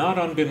 but not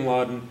on bin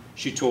Laden.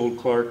 She told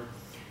Clark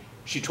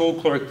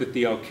that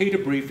the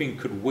al-Qaeda briefing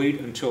could wait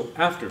until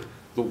after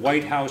the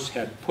White House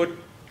had put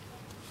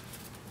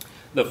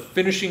the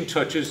finishing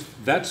touches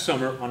that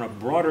summer on a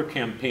broader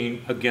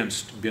campaign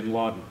against bin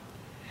Laden.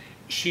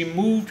 She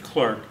moved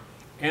Clark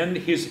and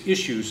his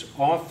issues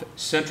off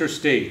center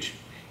stage,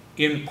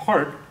 in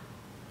part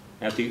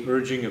at the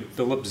urging of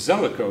Philip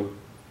Zelikow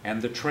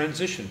and the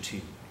transition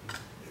team.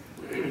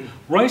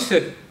 Rice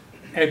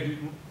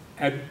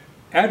had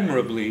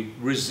admirably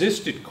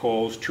resisted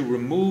calls to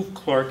remove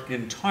Clark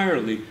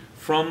entirely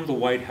from the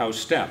White House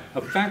staff,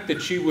 a fact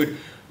that she would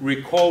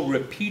recall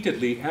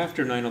repeatedly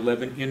after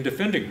 9/11 in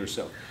defending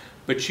herself.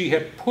 But she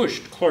had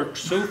pushed Clark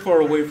so far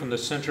away from the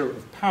center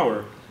of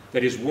power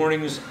that his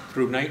warnings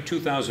through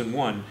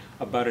 2001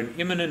 about an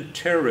imminent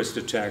terrorist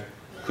attack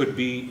could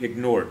be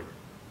ignored.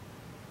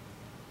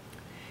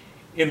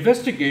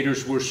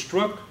 Investigators were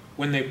struck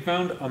when they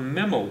found a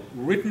memo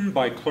written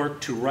by Clark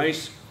to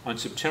Rice on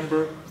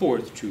September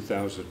 4th,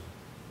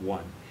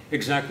 2001,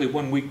 exactly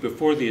 1 week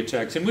before the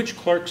attacks, in which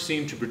Clark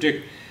seemed to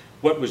predict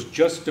what was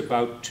just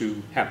about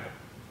to happen.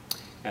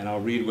 And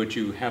I'll read what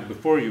you have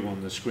before you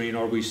on the screen.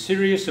 Are we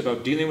serious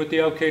about dealing with the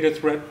al-Qaeda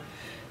threat?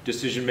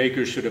 Decision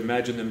makers should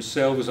imagine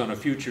themselves on a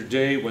future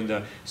day when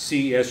the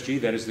CSG,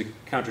 that is the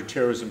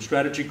Counterterrorism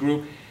Strategy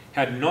Group,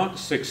 had not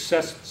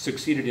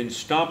succeeded in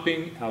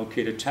stopping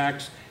al-Qaeda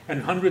attacks,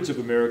 and hundreds of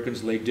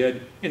Americans lay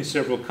dead in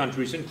several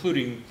countries,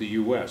 including the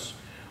US.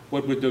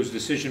 What would those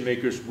decision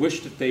makers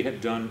wish that they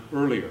had done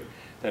earlier?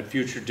 That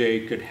future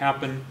day could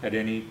happen at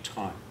any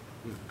time.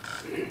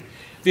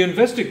 The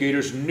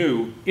investigators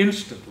knew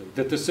instantly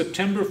that the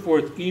September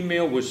 4th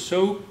email was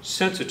so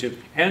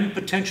sensitive and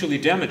potentially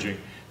damaging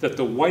that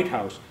the White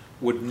House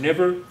would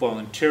never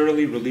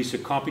voluntarily release a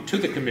copy to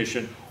the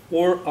commission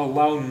or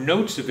allow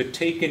notes of it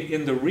taken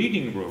in the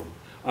reading room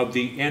of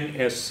the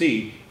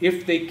NSC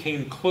if they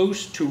came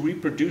close to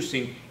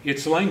reproducing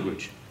its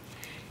language.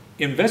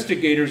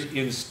 Investigators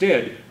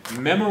instead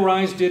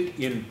memorized it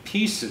in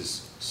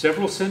pieces,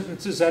 several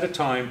sentences at a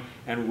time,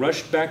 and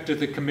rushed back to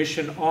the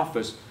commission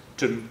office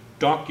to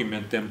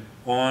document them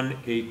on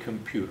a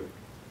computer.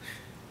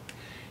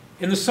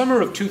 In the summer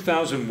of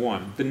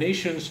 2001, the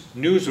nation's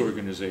news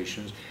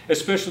organizations,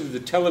 especially the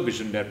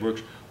television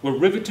networks, were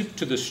riveted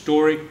to the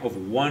story of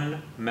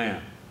one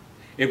man.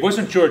 It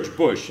wasn't George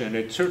Bush, and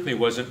it certainly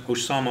wasn't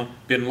Osama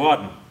bin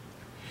Laden.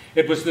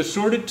 It was the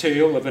sordid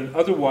tale of an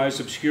otherwise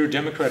obscure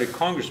Democratic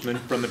congressman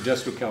from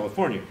Modesto,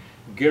 California,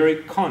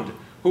 Gary Condon,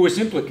 who was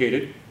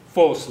implicated,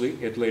 falsely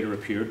it later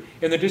appeared,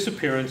 in the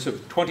disappearance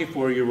of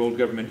 24-year-old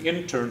government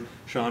intern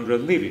Chandra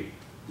Levy,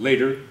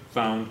 later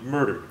found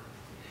murdered.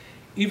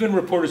 Even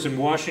reporters in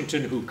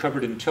Washington who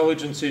covered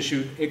intelligence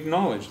issues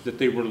acknowledged that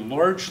they were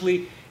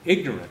largely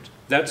ignorant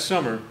that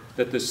summer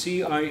that the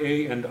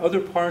CIA and other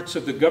parts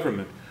of the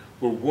government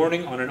were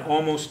warning on an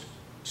almost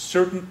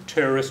certain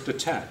terrorist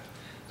attack.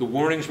 The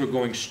warnings were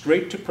going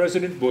straight to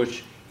President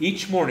Bush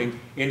each morning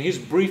in his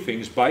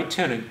briefings by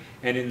tenant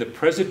and in the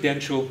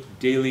presidential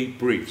daily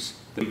briefs,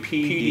 the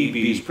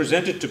PDBs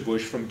presented to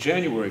Bush from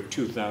January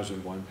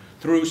 2001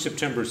 through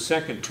September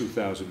 2nd,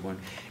 2001,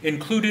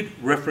 included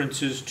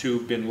references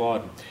to bin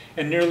Laden,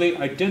 and nearly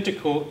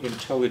identical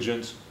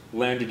intelligence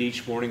landed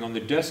each morning on the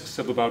desks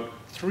of about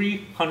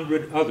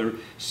 300 other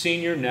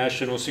senior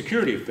national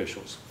security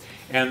officials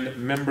and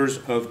members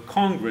of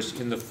Congress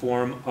in the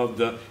form of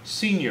the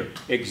Senior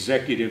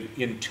Executive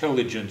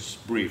Intelligence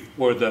Brief,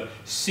 or the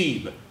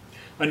SEB,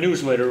 a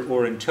newsletter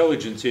or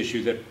intelligence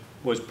issue that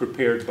was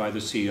prepared by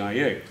the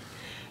CIA.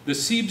 The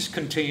SEBs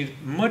contained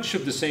much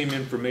of the same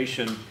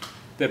information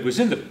that was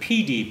in the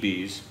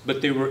PDBs,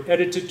 but they were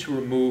edited to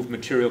remove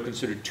material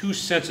considered too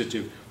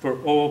sensitive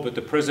for all but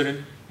the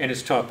president and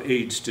his top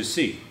aides to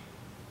see.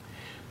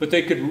 But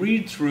they could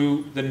read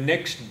through the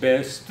next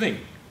best thing,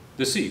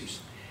 the SEBs.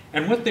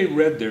 And what they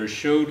read there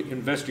showed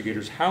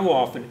investigators how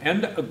often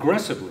and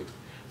aggressively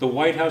the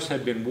White House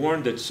had been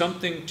warned that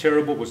something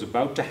terrible was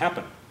about to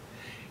happen.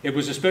 It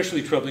was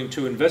especially troubling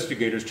to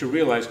investigators to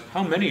realize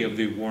how many of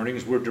the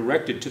warnings were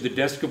directed to the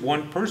desk of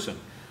one person,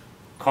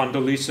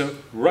 Condoleezza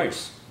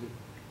Rice.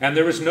 And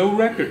there is no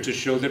record to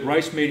show that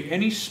Rice made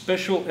any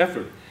special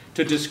effort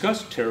to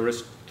discuss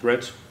terrorist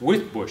threats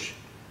with Bush.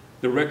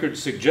 The record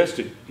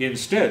suggested,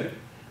 instead,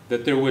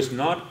 that it was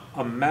not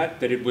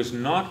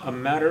a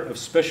matter of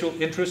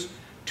special interest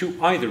to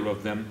either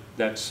of them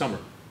that summer.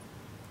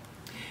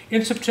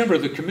 In September,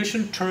 the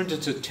commission turned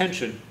its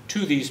attention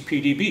to these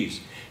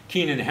PDBs.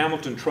 Keene and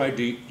Hamilton tried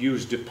to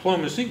use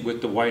diplomacy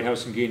with the White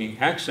House in gaining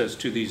access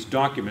to these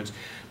documents,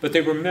 but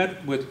they were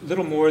met with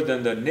little more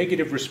than the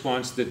negative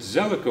response that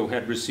Zelikow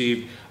had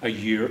received a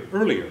year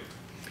earlier.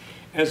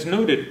 As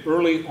noted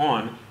early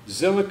on,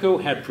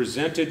 Zellico had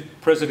presented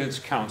President's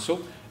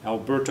counsel,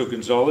 Alberto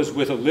Gonzalez,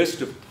 with a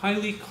list of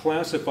highly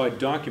classified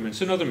documents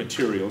and other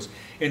materials,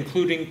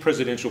 including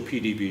presidential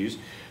PDBs,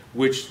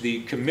 which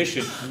the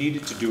commission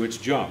needed to do its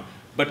job.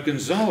 But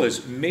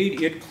Gonzalez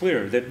made it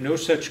clear that no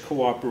such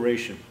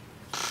cooperation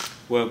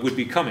would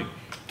be coming.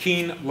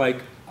 Keene,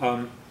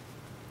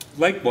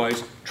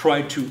 likewise,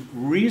 tried to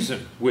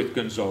reason with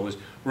Gonzalez,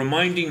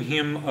 reminding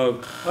him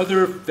of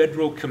other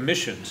federal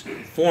commissions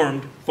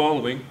formed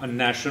following a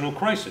national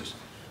crisis.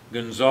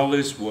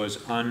 Gonzalez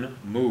was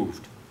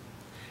unmoved.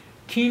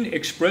 Keene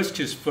expressed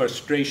his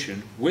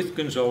frustration with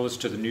Gonzalez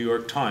to the New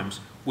York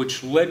Times,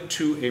 which led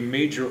to a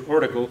major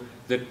article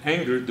that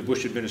angered the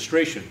Bush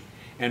administration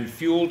and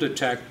fueled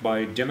attack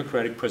by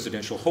Democratic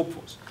presidential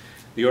hopefuls.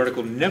 The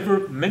article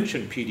never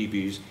mentioned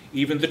PDBs,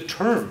 even the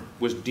term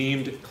was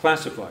deemed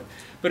classified,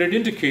 but it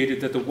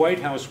indicated that the White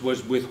House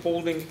was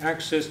withholding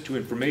access to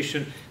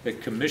information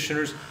that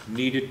commissioners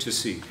needed to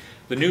see.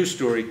 The news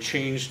story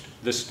changed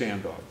the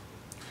standoff.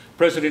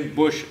 President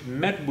Bush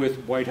met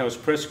with White House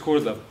press corps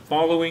the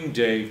following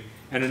day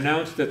and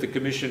announced that the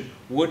commission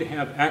would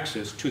have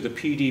access to the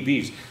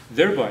PDBs,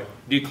 thereby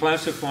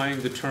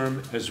declassifying the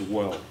term as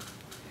well.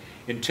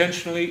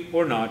 Intentionally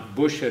or not,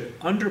 Bush had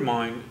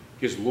undermined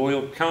his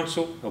loyal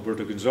counsel,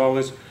 Alberto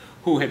Gonzalez,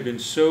 who had been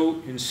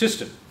so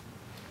insistent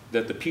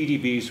that the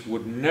PDBs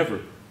would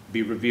never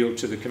be revealed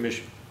to the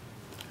commission.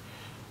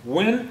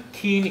 When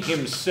Keene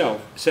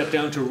himself sat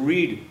down to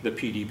read the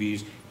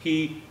PDBs,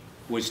 he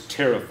was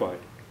terrified.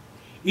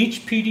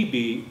 Each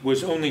PDB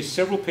was only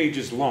several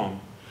pages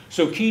long,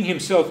 so Keene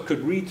himself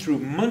could read through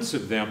months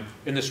of them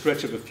in the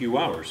stretch of a few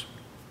hours.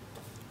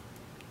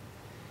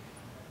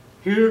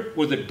 Here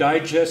were the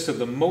digests of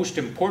the most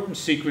important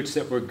secrets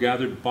that were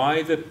gathered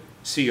by the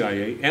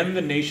CIA and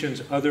the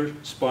nation's other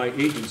spy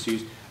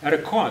agencies at a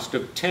cost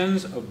of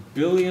tens of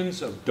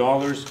billions of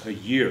dollars a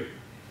year.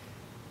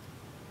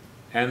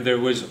 And there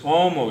was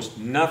almost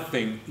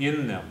nothing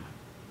in them.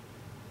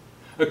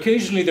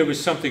 Occasionally there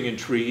was something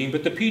intriguing,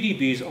 but the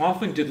PDBs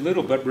often did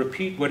little but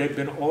repeat what had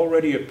been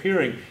already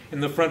appearing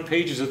in the front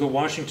pages of the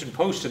Washington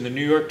Post and the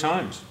New York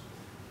Times.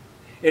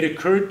 It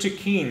occurred to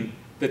Keene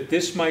that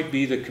this might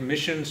be the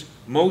commission's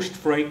most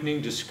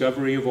frightening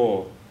discovery of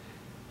all.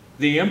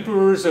 The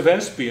emperors of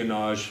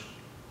espionage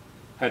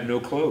had no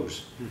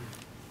clothes.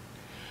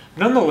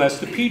 Nonetheless,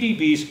 the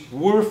PDBs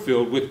were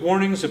filled with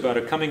warnings about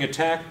a coming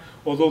attack,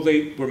 although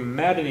they were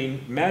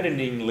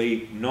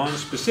maddeningly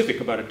non-specific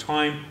about a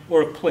time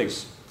or a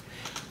place.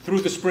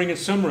 Through the spring and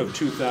summer of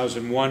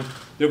 2001,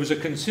 there was a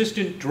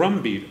consistent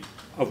drumbeat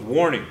of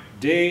warning,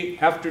 day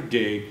after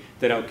day,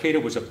 that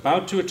Al-Qaeda was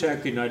about to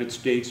attack the United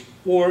States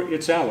or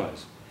its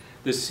allies.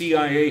 The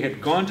CIA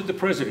had gone to the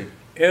president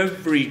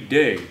every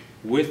day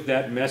with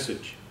that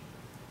message.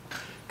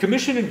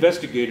 Commission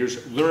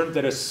investigators learned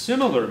that a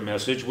similar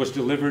message was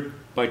delivered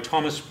by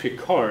Thomas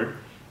Picard,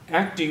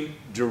 acting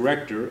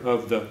director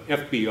of the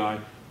FBI,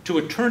 to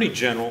Attorney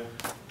General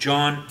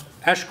John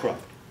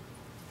Ashcroft.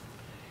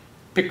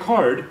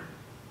 Picard,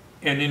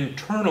 an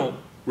internal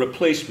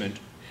replacement,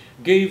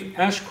 gave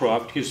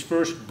Ashcroft his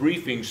first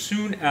briefing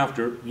soon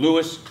after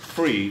Louis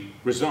Freeh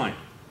resigned.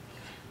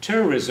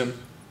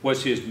 Terrorism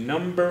was his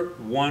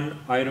 #1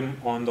 item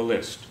on the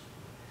list.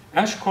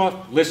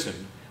 Ashcroft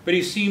listened, but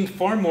he seemed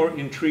far more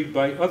intrigued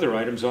by other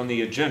items on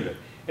the agenda,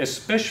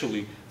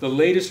 especially the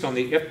latest on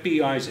the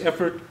FBI's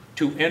effort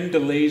to end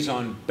delays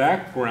on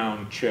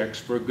background checks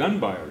for gun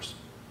buyers.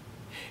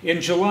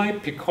 In July,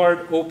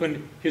 Picard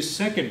opened his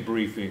second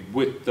briefing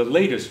with the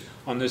latest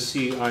on the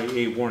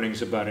CIA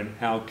warnings about an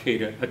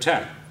Al-Qaeda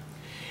attack.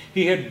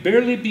 He had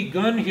barely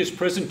begun his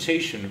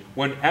presentation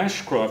when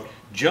Ashcroft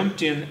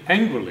jumped in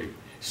angrily,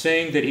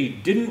 saying that he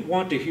didn't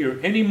want to hear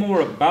any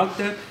more about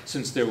that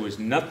since there was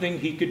nothing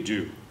he could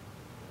do.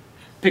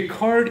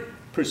 Picard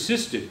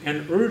persisted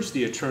and urged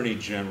the Attorney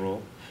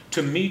General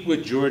to meet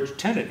with George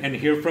Tenet and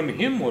hear from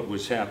him what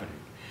was happening.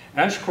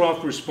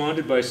 Ashcroft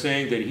responded by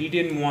saying that he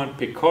didn't want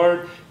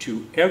Picard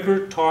to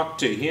ever talk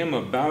to him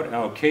about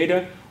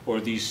Al-Qaeda or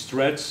these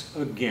threats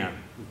again.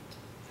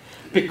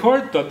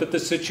 Picard thought that the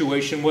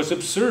situation was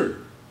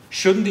absurd.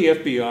 Shouldn't the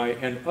FBI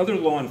and other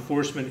law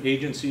enforcement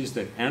agencies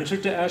that answer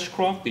to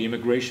Ashcroft, the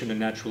Immigration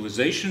and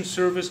Naturalization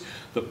Service,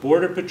 the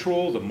Border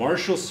Patrol, the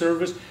Marshal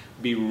Service,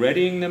 be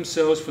readying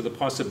themselves for the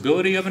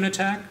possibility of an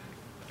attack?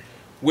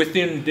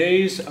 Within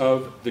days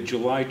of the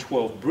July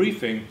 12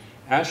 briefing,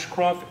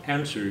 Ashcroft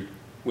answered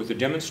with a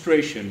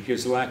demonstration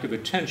his lack of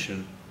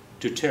attention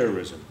to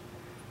terrorism.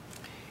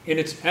 In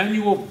its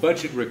annual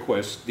budget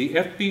request, the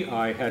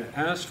FBI had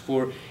asked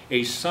for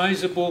a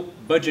sizable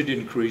budget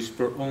increase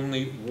for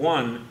only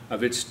one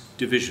of its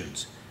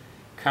divisions,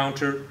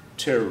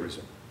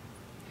 counterterrorism.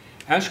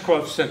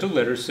 Ashcroft sent a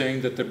letter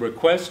saying that the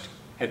request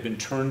had been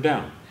turned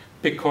down.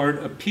 Picard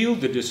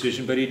appealed the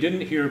decision, but he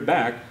didn't hear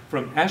back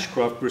from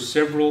Ashcroft for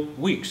several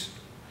weeks.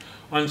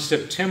 On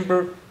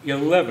September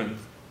 11th,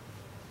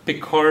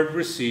 Picard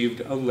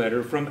received a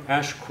letter from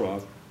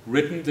Ashcroft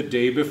written the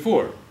day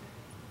before.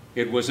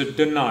 It was a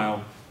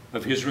denial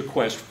of his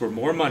request for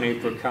more money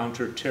for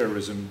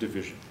counterterrorism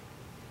division.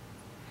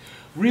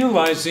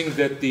 Realizing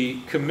that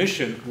the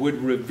commission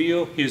would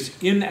reveal his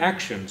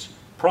inactions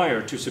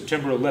prior to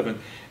September 11th,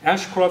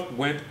 Ashcroft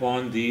went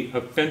on the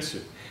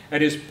offensive.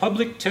 At his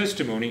public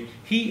testimony,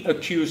 he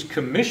accused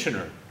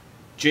Commissioner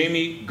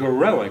Jamie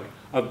Gorelick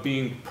of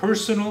being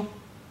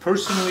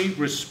personally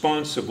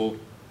responsible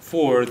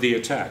for the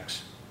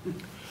attacks.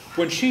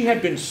 When she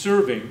had been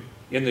serving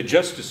in the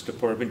Justice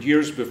Department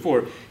years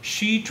before,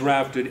 she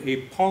drafted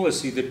a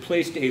policy that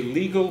placed a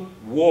legal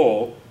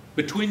wall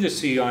between the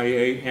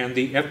CIA and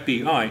the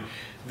FBI,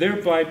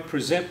 thereby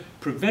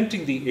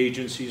preventing the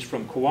agencies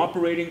from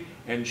cooperating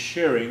and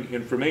sharing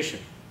information.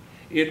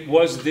 It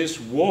was this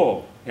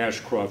wall,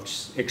 Ashcroft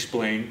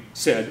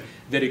said,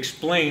 that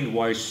explained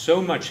why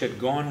so much had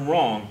gone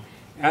wrong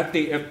at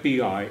the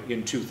FBI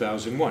in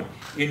 2001,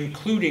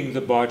 including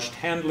the botched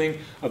handling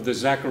of the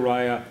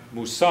Zachariah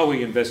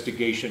Moussaoui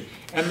investigation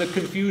and the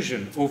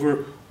confusion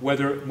over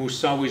whether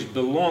Moussaoui's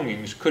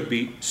belongings could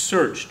be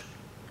searched.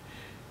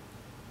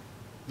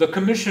 The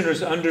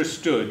commissioners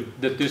understood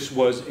that this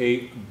was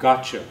a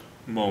gotcha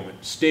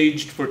moment,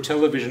 staged for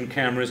television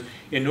cameras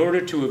in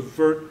order to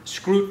avert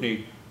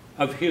scrutiny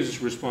of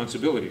his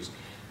responsibilities.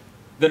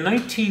 The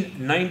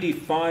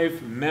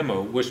 1995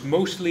 memo was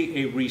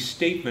mostly a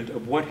restatement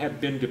of what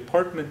had been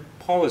department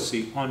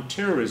policy on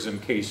terrorism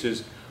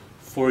cases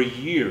for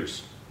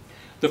years.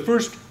 The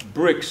first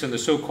bricks in the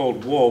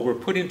so-called wall were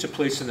put into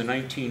place in the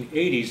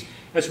 1980s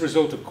as a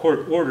result of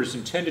court orders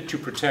intended to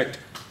protect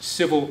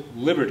civil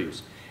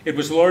liberties. It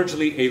was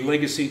largely a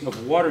legacy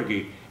of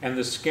Watergate and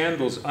the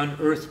scandals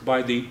unearthed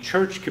by the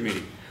Church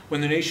Committee, when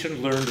the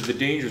nation learned of the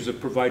dangers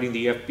of providing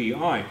the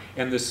FBI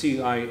and the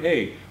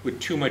CIA with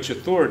too much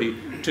authority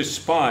to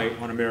spy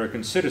on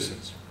American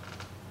citizens.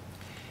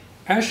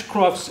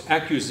 Ashcroft's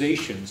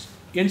accusations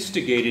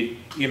instigated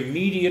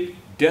immediate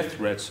death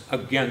threats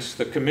against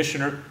the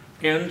commissioner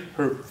and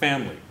her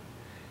family.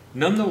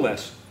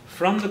 Nonetheless,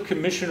 from the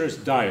commissioner's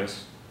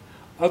dais,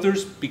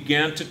 others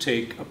began to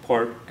take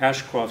apart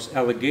Ashcroft's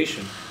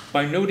allegation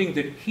by noting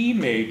that he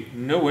made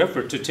no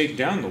effort to take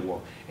down the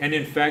wall, and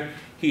in fact,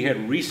 he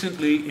had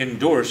recently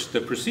endorsed the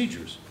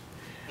procedures.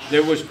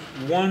 There was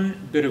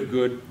one bit of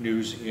good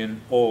news in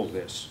all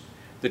this.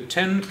 The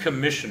 10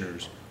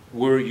 commissioners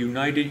were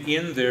united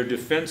in their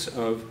defense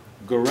of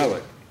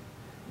Gorelick,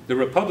 the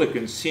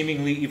Republicans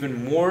seemingly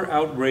even more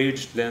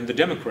outraged than the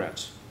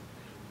Democrats.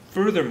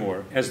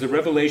 Furthermore, as the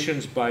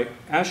revelations by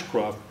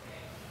Ashcroft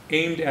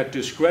aimed at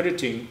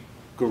discrediting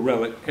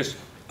Gorelick, as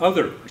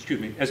other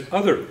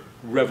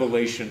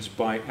revelations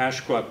by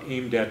Ashcroft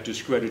aimed at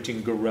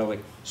discrediting Gorelick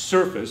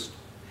surfaced,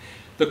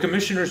 the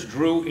commissioners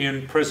drew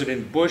in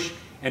President Bush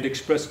and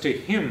expressed to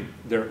him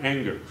their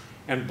anger,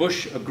 and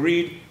Bush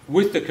agreed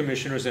with the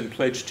commissioners and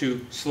pledged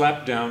to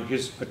slap down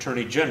his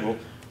Attorney General,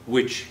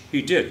 which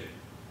he did.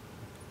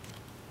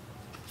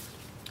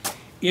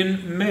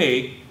 In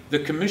May, the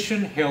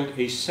commission held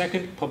a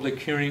second public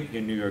hearing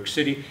in New York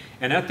City,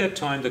 and at that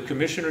time the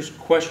commissioners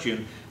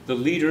questioned the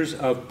leaders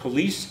of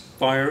police,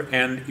 fire,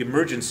 and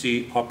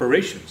emergency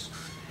operations.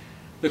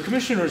 The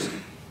commissioners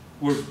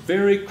were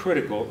very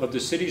critical of the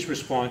city's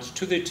response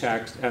to the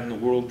attacks at the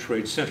World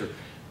Trade Center,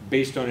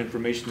 based on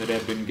information that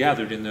had been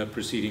gathered in the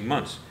preceding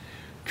months.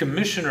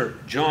 Commissioner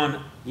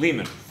John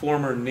Lehman,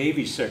 former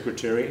Navy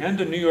Secretary and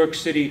a New York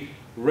City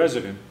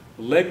resident,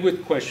 led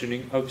with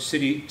questioning of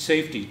city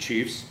safety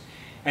chiefs,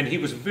 and he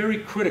was very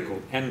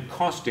critical and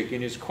caustic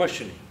in his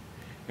questioning.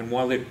 And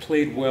while it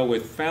played well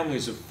with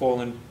families of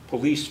fallen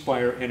police,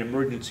 fire, and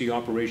emergency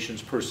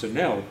operations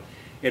personnel,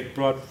 it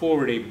brought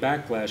forward a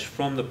backlash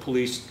from the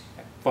police,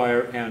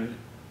 fire, and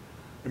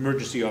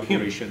emergency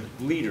operation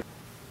leader.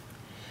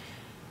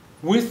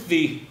 With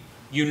the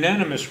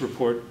unanimous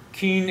report,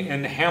 Keene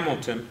and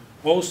Hamilton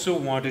also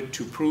wanted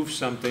to prove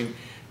something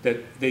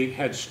that they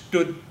had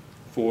stood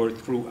for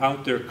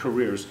throughout their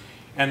careers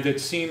and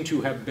that seemed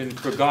to have been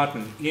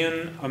forgotten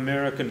in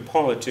American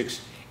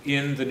politics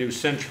in the new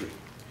century.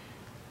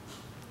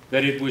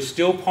 That it was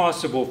still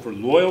possible for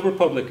loyal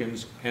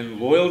Republicans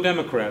and loyal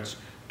Democrats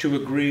to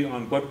agree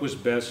on what was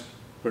best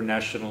for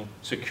national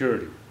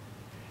security.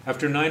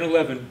 After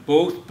 9/11,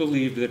 both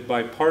believed that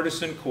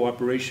bipartisan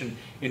cooperation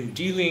in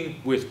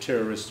dealing with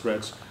terrorist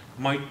threats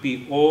might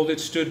be all that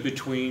stood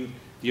between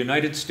the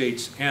United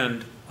States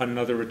and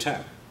another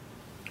attack.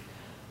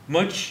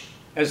 Much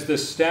as the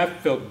staff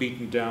felt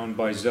beaten down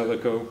by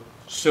Zelikow,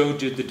 so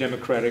did the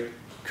Democratic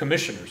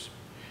commissioners.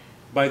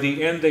 By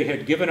the end, they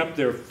had given up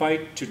their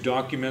fight to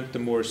document the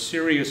more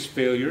serious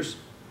failures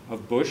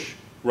of Bush,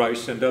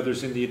 Rice, and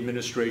others in the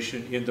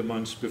administration in the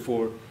months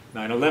before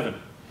 9/11.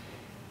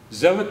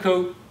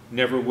 Zelikow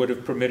never would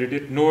have permitted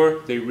it, nor,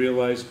 they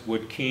realized,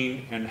 would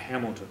Keene and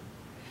Hamilton.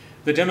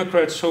 The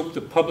Democrats hoped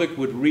the public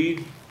would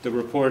read the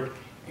report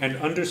and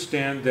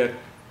understand that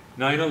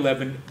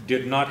 9/11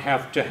 did not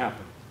have to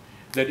happen,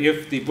 that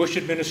if the Bush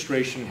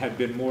administration had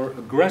been more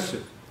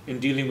aggressive in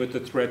dealing with the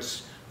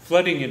threats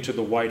flooding into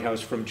the White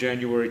House from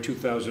January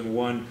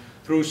 2001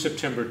 through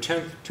September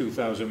 10th,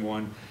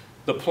 2001,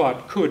 the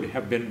plot could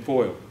have been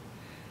foiled.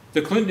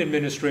 The Clinton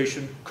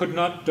administration could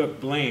not duck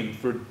blame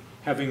for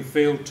having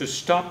failed to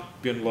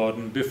stop bin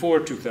Laden before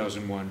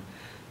 2001.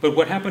 But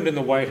what happened in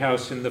the White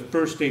House in the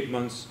first 8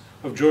 months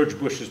of George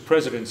Bush's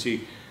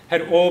presidency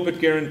had all but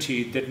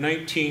guaranteed that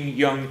 19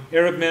 young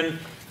Arab men,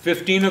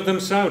 15 of them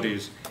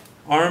Saudis,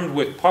 armed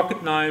with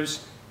pocket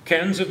knives,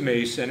 cans of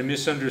mace, and a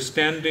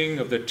misunderstanding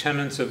of the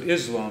tenets of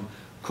Islam,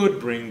 could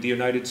bring the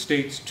United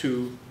States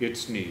to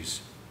its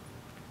knees.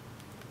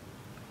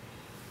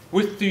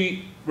 With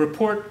the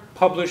report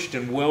published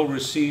and well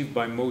received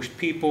by most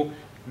people,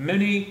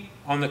 many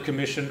on the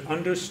commission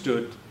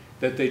understood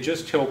that they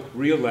just helped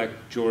re-elect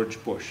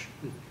George Bush.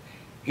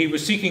 He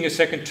was seeking a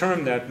second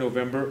term that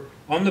November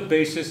on the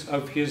basis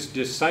of his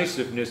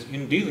decisiveness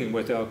in dealing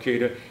with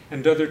al-Qaeda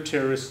and other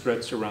terrorist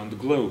threats around the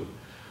globe.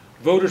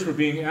 Voters were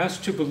being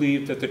asked to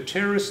believe that the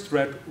terrorist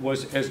threat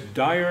was as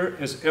dire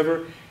as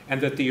ever and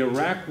that the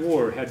Iraq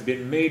War had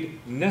been made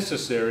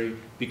necessary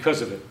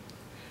because of it.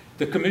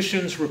 The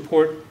Commission's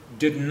report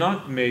did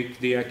not make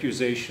the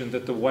accusation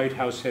that the White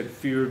House had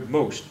feared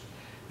most,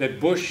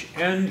 that Bush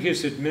and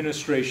his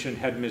administration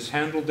had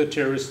mishandled the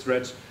terrorist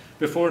threats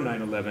before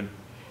 9/11,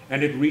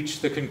 and it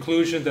reached the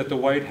conclusion that the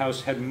White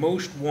House had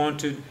most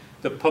wanted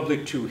the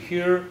public to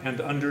hear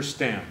and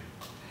understand,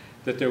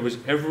 that there was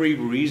every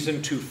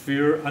reason to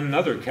fear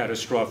another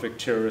catastrophic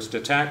terrorist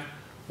attack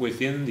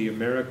within the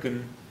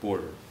American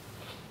border.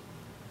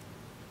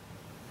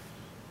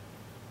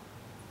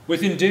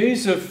 Within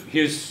days of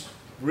his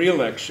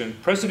re-election,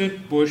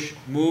 President Bush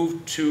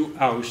moved to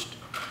oust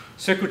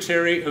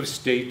Secretary of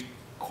State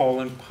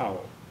Colin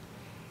Powell.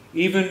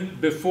 Even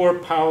before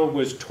Powell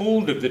was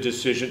told of the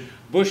decision,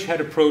 Bush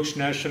had approached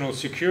National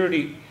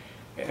Security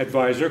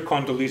Advisor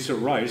Condoleezza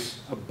Rice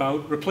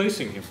about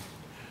replacing him.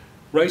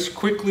 Rice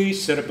quickly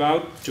set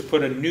about to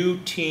put a new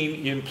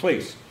team in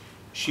place.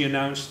 She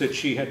announced that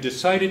she had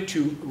decided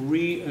to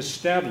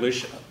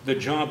re-establish the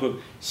job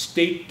of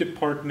State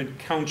Department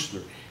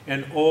counselor,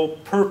 an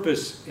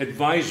all-purpose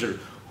advisor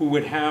who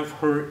would have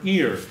her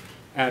ear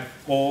at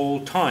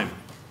all times.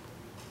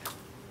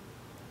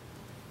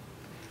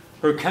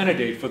 Her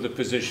candidate for the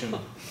position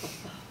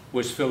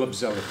was Philip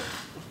Shenson.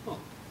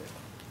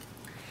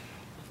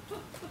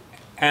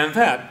 And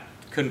that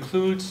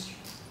concludes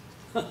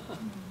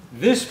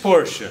this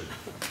portion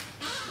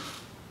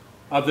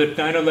of the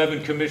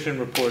 9/11 Commission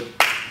report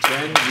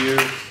 10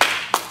 years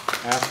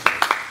after.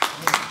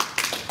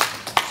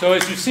 So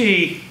as you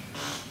see,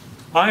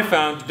 I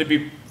found it to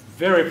be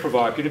very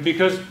provocative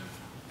because,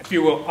 if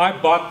you will, I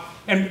bought,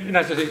 and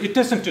as I say, it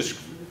doesn't just,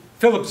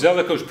 Philip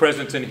Zeliko's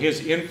presence and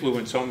his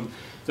influence on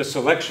the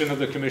selection of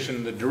the commission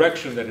and the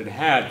direction that it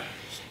had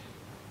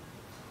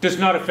does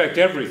not affect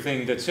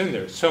everything that's in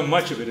there. So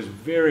much of it is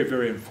very,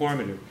 very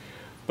informative.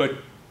 But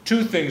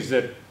two things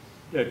that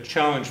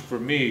challenge for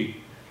me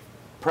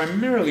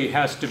primarily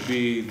has to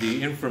be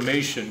the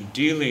information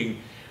dealing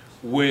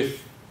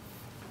with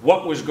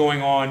what was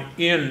going on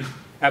in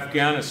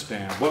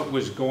Afghanistan, what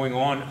was going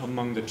on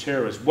among the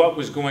terrorists, what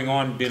was going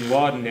on bin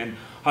Laden and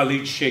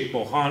Khalid Sheikh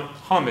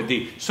Mohammed,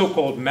 the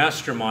so-called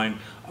mastermind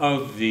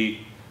of the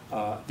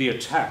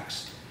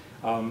attacks.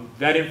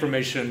 That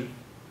information,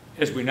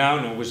 as we now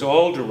know, was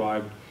all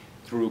derived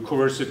through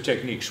coercive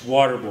techniques,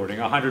 waterboarding,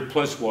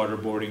 100+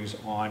 waterboardings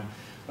on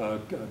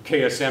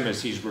KSM,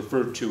 as he's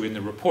referred to in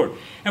the report.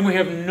 And we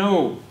have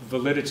no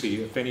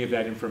validity if any of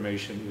that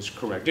information is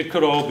correct. It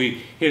could all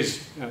be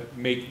his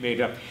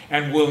made up.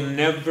 And we'll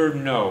never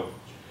know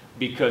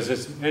because,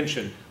 as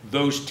mentioned,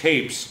 those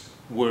tapes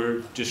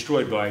were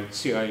destroyed by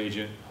CIA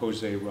agent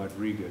Jose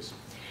Rodriguez.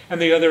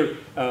 And the other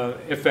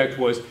effect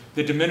was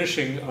the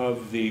diminishing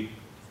of the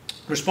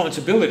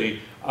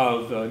responsibility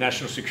of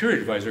National Security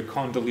Advisor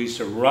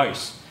Condoleezza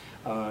Rice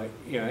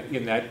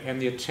in that,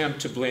 and the attempt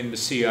to blame the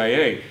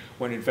CIA,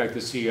 when in fact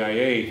the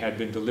CIA had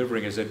been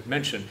delivering, as I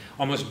mentioned,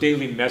 almost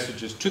daily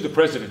messages to the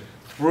president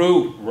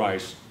through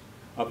Rice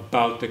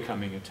about the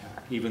coming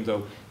attack, even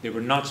though they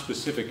were not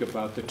specific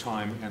about the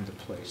time and the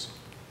place.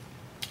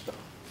 So,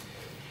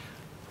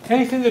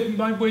 anything that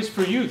might ways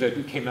for you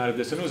that came out of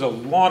this? And there was a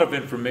lot of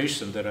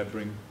information that I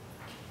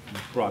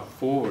brought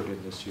forward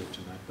in this here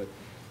tonight, but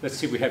let's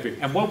see what we have here.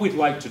 And what we'd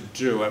like to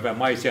do, I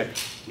might say,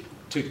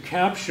 to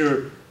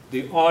capture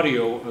the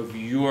audio of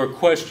your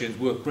questions,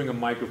 we'll bring a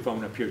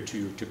microphone up here to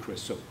you, to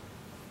Chris. So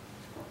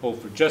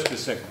hold for just a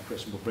second,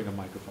 Chris, and we'll bring a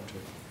microphone to you.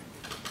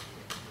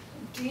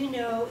 Do you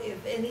know if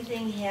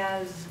anything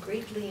has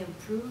greatly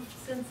improved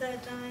since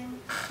that time?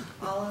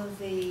 All of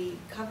the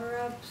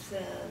cover-ups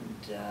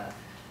and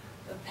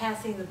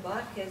passing the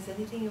buck, has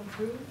anything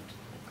improved?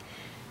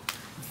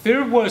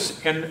 There was,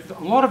 and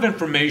a lot of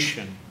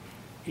information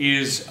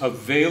is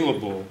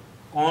available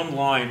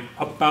online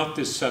about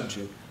this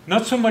subject.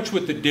 Not so much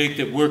with the date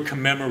that we're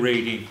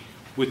commemorating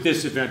with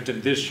this event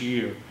in this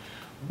year,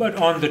 but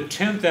on the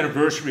 10th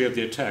anniversary of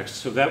the attacks,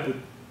 so that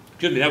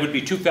would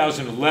be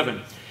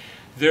 2011,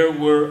 there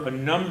were a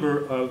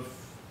number of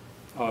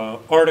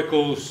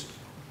articles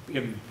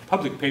in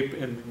public paper,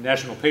 in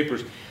national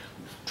papers,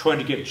 trying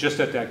to get just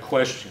at that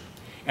question,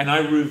 and I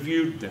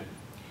reviewed them.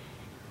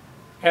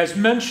 As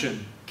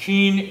mentioned,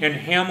 Keene and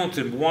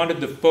Hamilton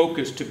wanted the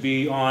focus to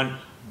be on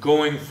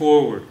going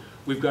forward.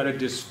 We've got a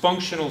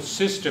dysfunctional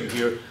system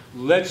here.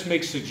 Let's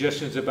make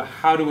suggestions about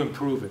how to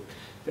improve it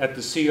at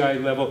the CI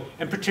level,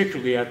 and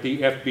particularly at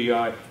the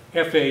FBI,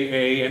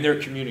 FAA, and their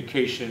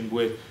communication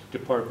with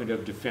Department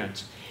of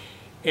Defense.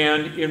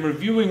 And in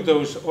reviewing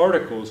those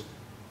articles,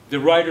 the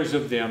writers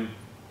of them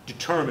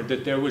determined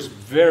that there was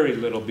very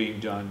little being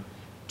done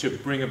to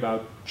bring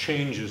about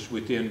changes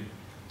within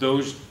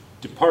those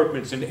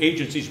departments and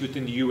agencies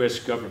within the US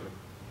government.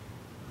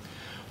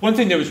 One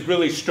thing that was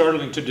really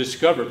startling to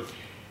discover,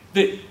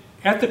 that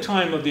at the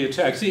time of the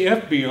attacks, the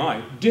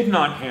FBI did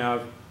not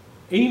have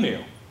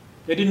email.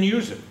 They didn't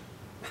use it.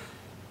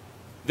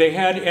 They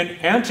had an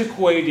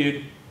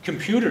antiquated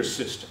computer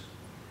system.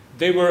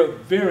 They were a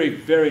very,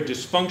 very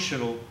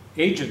dysfunctional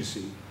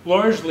agency,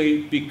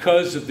 largely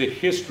because of the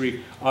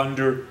history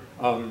under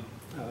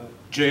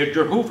J.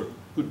 Edgar Hoover,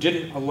 who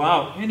didn't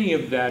allow any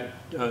of that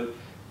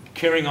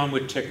carrying on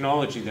with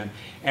technology then.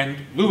 And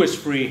Louis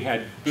Freeh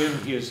had been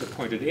his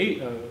appointed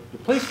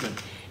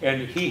replacement,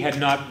 and he had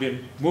not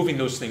been moving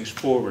those things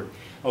forward.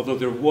 Although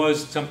there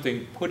was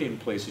something put in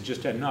place, it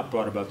just had not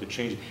brought about the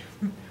change.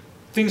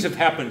 Things have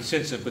happened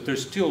since then, but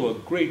there's still a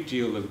great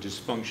deal of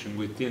dysfunction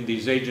within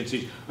these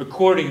agencies,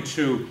 according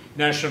to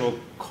national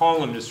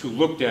columnists who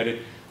looked at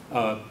it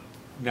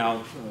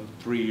now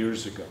 3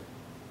 years ago.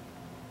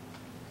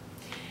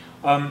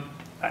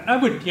 I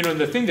would, you know,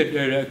 the thing that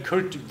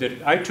occurred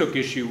that I took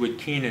issue with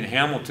Keene and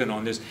Hamilton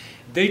on this,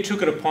 they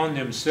took it upon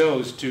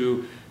themselves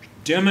to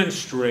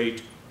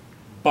demonstrate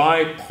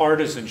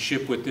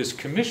bipartisanship with this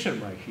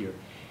commission right here.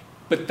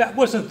 But that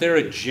wasn't their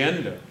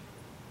agenda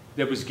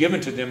that was given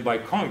to them by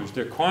Congress.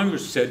 Their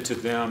Congress said to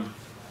them,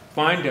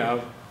 find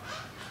out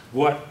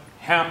what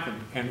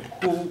happened and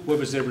what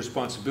was their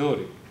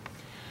responsibility.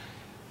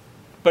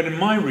 But in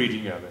my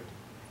reading of it,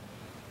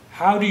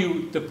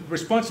 the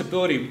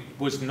responsibility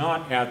was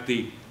not at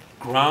the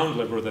ground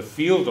level or the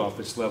field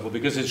office level,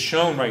 because it's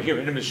shown right here,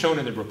 and it was shown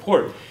in the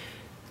report.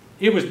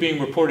 It was being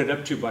reported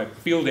up to by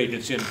field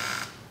agents in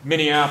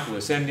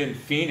Minneapolis and in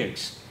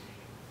Phoenix.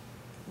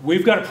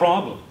 We've got a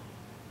problem.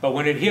 But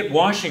when it hit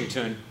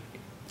Washington,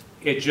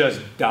 it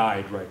just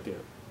died right there.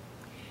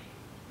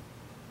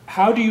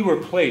 How do you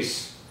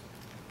replace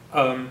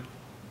John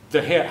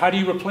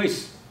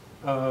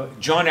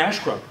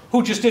Ashcroft,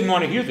 who just didn't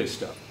want to hear this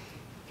stuff?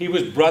 He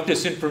was brought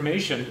this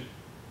information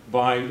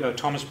by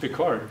Thomas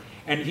Picard,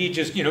 and he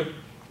just, you know,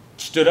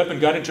 stood up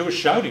and got into a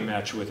shouting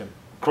match with him,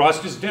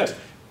 crossed his desk.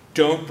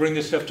 Don't bring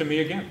this stuff to me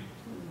again.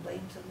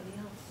 Blame somebody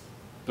else.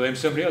 Blame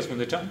somebody else when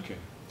the time came.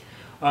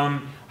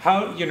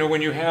 How, you know,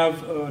 when you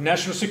have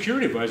National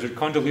Security Advisor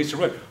Condoleezza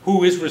Rice,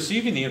 who is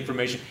receiving the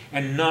information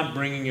and not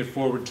bringing it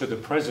forward to the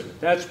president.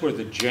 That's where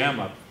the jam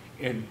up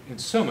in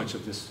so much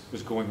of this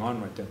was going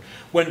on right then.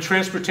 When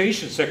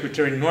Transportation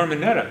Secretary Norman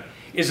Netta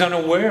is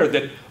unaware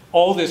that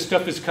all this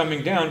stuff is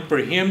coming down, for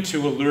him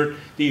to alert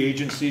the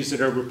agencies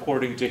that are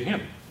reporting to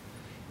him.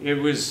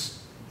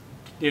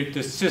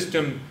 The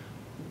system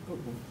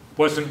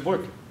wasn't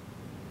working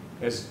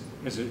as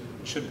it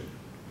should have.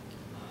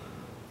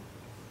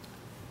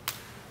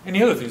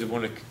 Any other things that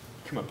want to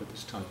come up at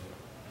this time?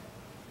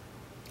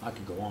 I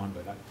could go on,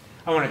 but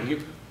I want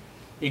to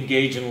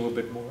engage in a little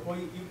bit more. Well,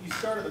 you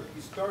started.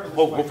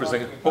 Hold for a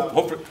second.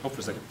 Hold for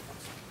a second.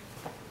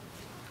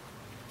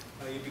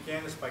 You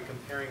began this by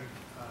comparing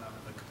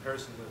a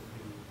comparison with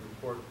the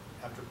report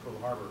after Pearl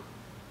Harbor.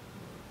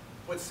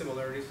 What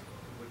similarities,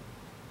 what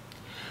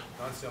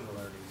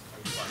non-similarities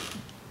are you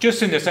finding?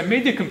 Just in this, I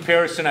made the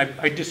comparison.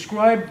 I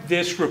described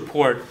this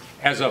report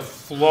as a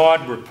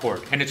flawed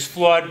report, and it's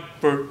flawed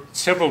for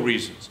several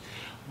reasons.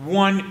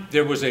 One,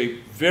 there was a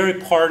very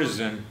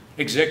partisan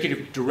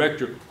executive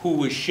director who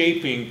was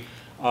shaping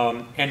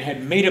and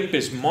had made up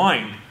his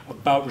mind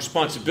about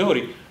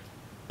responsibility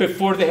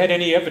before they had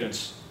any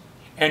evidence,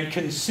 and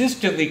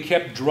consistently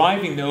kept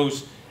driving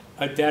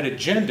that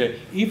agenda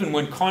even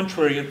when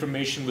contrary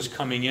information was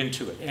coming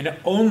into it. And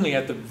only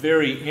at the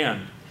very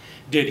end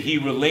did he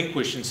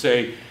relinquish and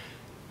say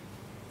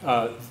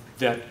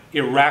that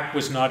Iraq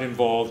was not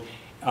involved,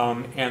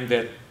 and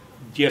that,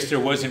 yes, there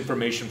was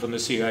information from the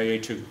CIA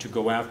to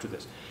go after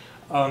this.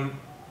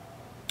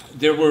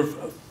 There were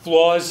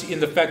flaws in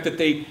the fact that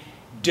they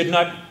did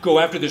not go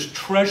after this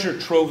treasure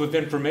trove of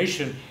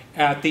information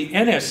at the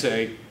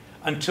NSA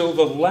until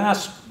the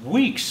last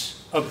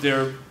weeks of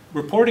their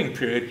reporting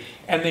period,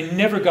 and they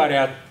never got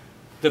at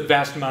the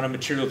vast amount of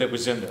material that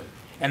was in there.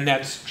 And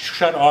that's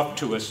shut off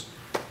to us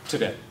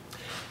today.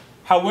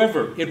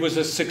 However, it was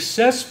a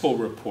successful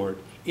report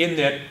in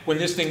that when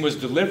this thing was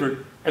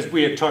delivered, as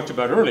we had talked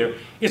about earlier,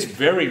 it's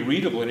very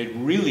readable and it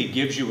really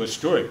gives you a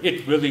story.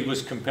 It really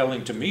was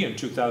compelling to me in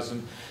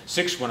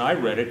 2006 when I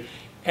read it,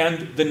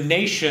 and the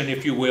nation,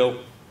 if you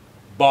will,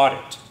 bought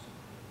it.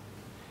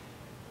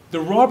 The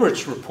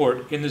Roberts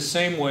report, in the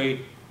same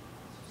way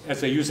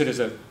as I use it as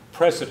a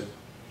precedent,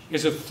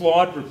 is a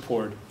flawed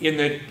report in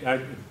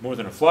that, more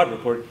than a flawed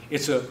report,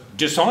 it's a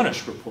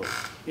dishonest report.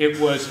 It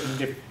was,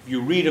 and if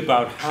you read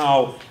about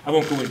how, I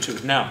won't go into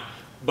it now,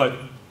 but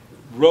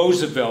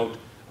Roosevelt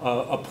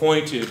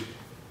appointed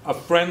a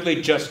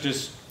friendly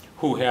justice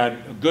who had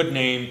a good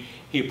name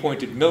He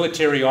appointed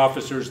military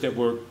officers that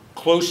were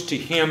close to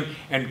him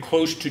and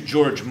close to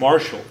George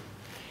Marshall.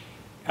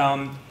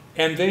 And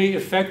they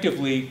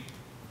effectively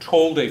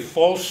told a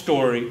false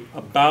story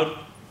about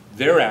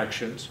their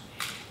actions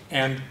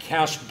and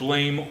cast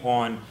blame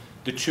on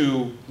the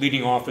two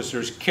leading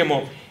officers,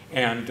 Kimmel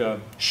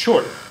and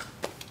Short,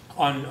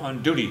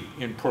 on duty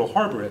in Pearl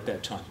Harbor at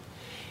that time,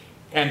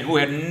 and who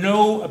had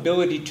no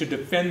ability to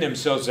defend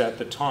themselves at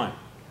the time.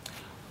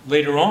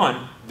 Later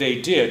on,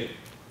 they did,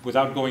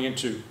 without going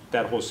into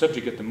that whole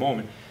subject at the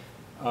moment.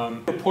 A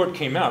report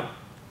came out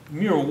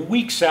mere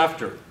weeks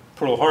after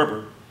Pearl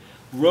Harbor.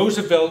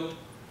 Roosevelt,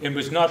 it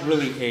was not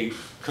really a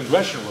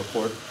congressional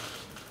report,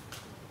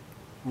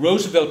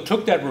 Roosevelt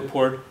took that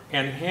report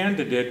and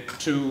handed it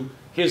to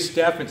his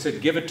staff and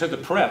said, give it to the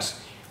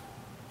press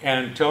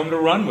and tell them to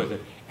run with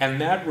it. And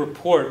that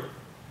report,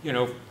 you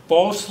know,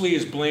 falsely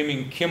is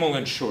blaming Kimmel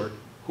and Short,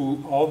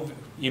 who all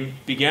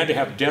began to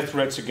have death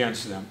threats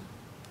against them,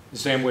 the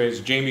same way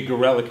as Jamie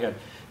Gorelick had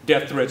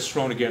death threats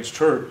thrown against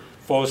her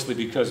falsely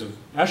because of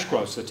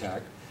Ashcroft's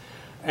attack.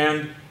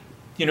 And,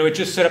 you know, it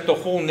just set up the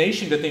whole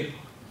nation to think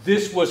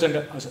this was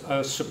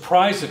a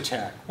surprise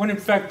attack, when in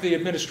fact the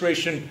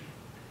administration,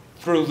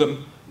 through the,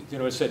 you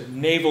know, it said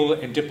naval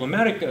and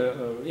diplomatic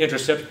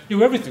intercepts,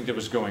 knew everything that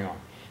was going on,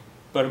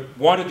 but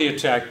wanted the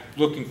attack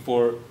looking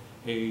for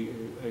a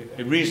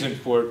reason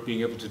for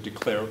being able to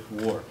declare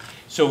war.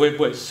 So it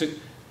was,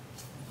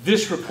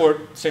 this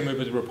report, same way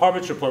with the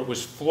Roberts report,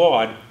 was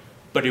flawed,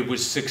 but it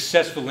was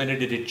successful in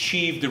it. It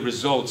achieved the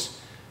results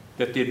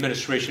that the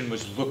administration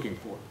was looking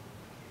for.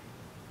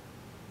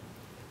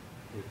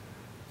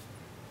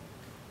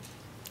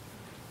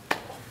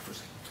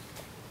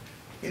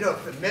 You know,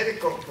 if the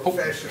medical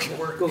profession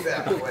worked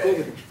that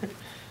way,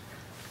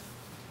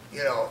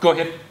 you know, Go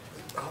ahead.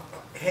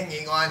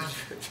 hanging on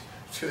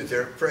to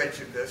their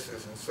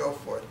prejudices and so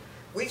forth,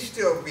 we'd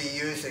still be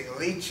using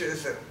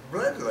leeches and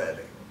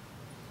bloodletting.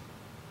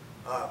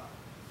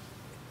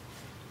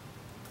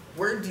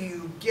 Where do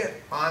you get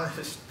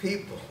honest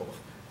people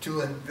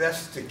to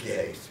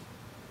investigate?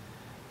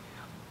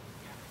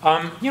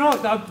 You know,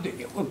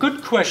 a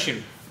good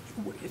question.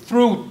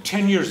 Through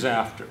 10 years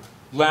after,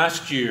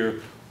 last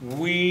year,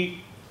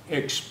 we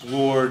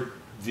explored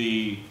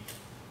the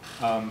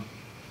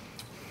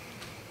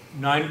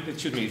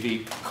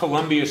the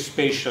Columbia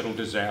Space Shuttle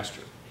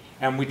disaster.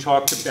 And we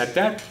talked at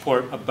that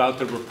point about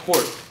the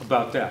report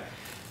about that.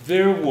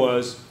 There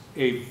was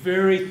a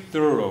very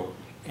thorough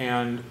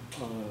and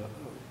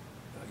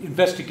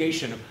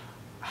investigation of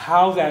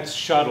how that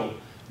shuttle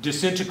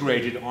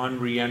disintegrated on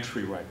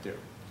re-entry right there.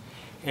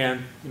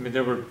 And I mean,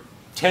 there were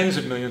tens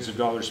of millions of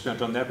dollars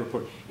spent on that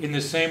report. In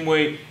the same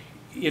way,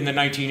 in the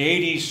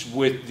 1980s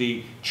with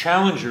the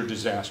Challenger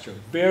disaster,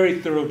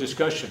 very thorough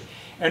discussion.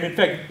 And in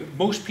fact,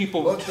 most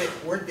people...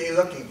 Weren't they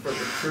looking for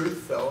the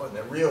truth, though, and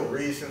the real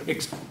reason?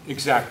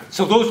 Exactly.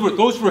 So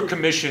those were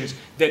commissions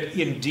that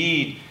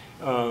indeed,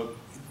 you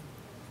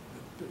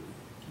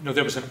know,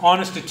 there was an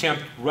honest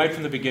attempt right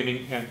from the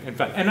beginning. And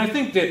I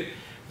think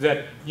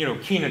that you know,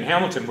 Keene and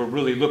Hamilton were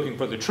really looking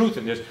for the truth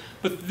in this,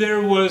 but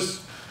there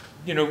was,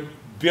 you know,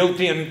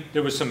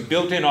 there was some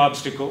built-in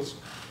obstacles,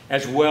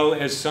 as well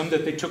as some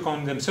that they took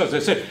on themselves.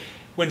 As I said,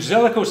 when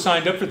Zelikow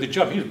signed up for the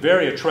job, he was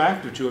very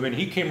attractive to him, and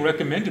he came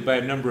recommended by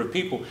a number of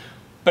people,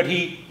 but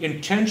he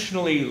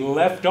intentionally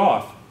left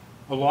off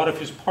a lot of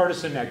his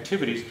partisan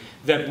activities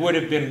that would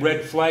have been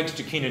red flags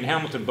to Keene and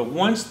Hamilton. But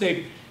once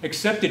they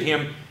accepted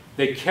him,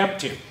 they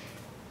kept him.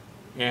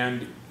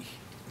 And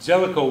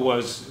Zelikow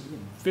was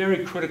a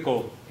very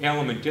critical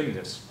element in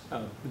this,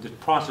 the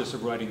process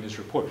of writing this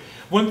report.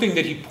 One thing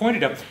that he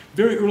pointed out,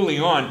 very early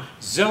on,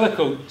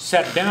 Zelikow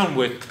sat down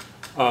with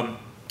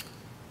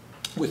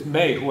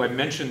May, who I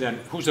mentioned then,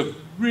 who's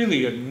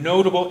really a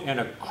notable and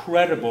a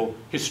credible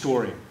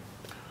historian.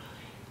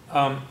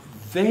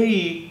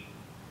 They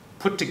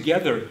put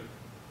together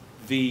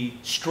the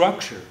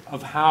structure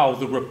of how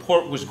the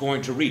report was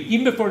going to read.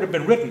 Even before it had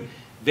been written,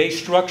 they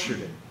structured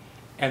it,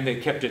 and they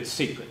kept it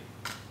secret.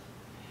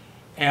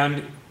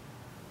 And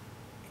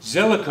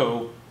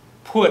Zelikow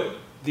put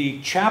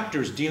the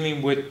chapters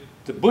dealing with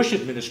the Bush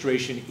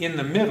administration in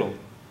the middle,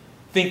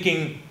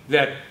 thinking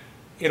that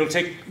it'll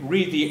take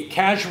the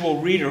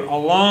casual reader a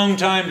long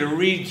time to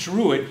read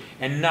through it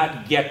and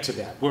not get to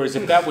that. Whereas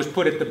if that was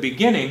put at the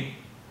beginning,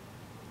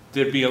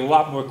 there'd be a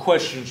lot more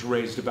questions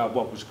raised about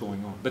what was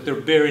going on. But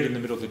they're buried in the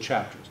middle of the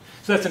chapters.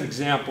 So that's an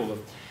example of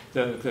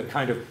the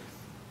kind of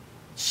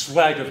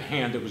sleight of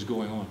hand that was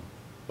going on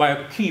by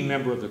a key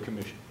member of the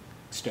commission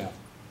staff.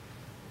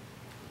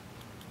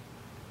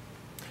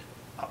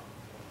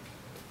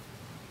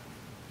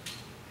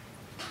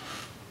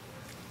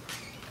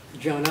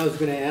 John, I was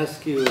going to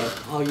ask you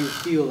how you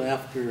feel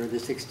after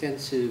this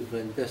extensive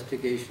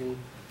investigation.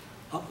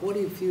 What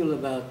do you feel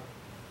about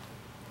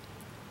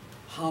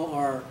how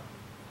our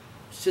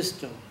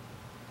system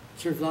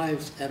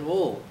survives at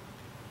all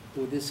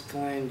with this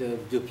kind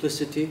of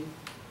duplicity,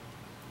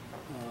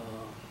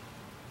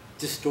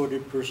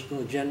 distorted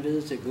personal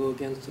agendas that go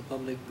against the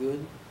public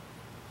good?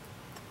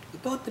 The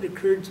thought that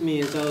occurred to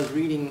me as I was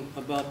reading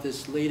about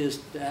this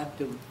latest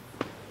act of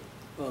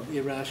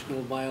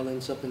irrational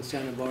violence up in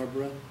Santa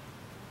Barbara,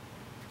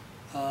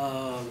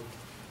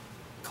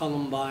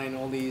 Columbine,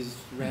 all these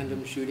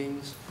random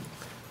shootings,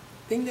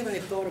 the thing that I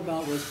thought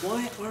about was,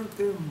 why aren't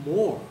there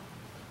more?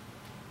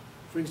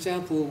 For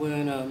example,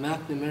 when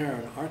McNamara,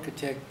 an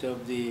architect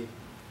of the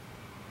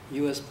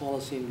U.S.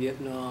 policy in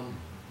Vietnam,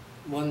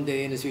 one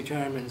day in his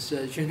retirement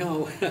says, you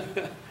know,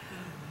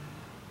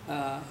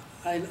 I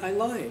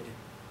lied.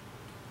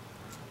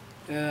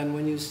 And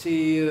when you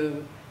see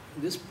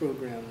this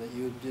program that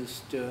you've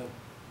just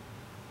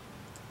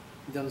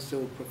done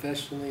so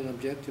professionally and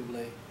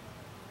objectively,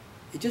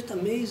 it just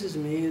amazes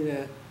me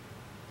that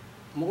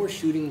more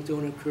shootings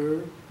don't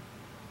occur.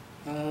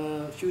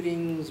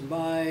 Shootings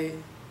by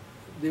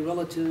the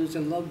relatives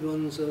and loved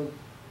ones of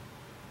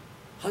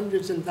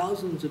hundreds and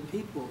thousands of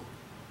people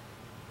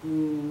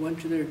who went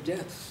to their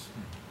deaths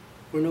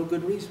for no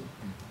good reason.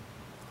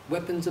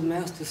 Weapons of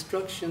mass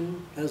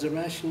destruction as a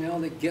rationale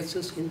that gets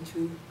us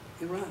into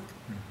Iraq.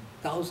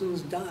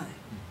 Thousands die.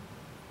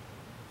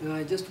 And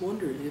I just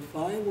wondered, if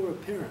I were a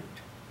parent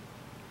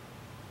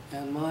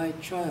and my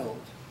child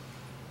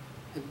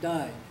had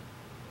died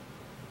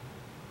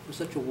for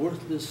such a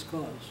worthless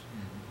cause,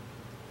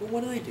 what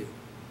would I do?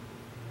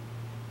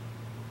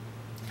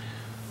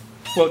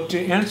 Well,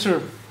 to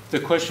answer the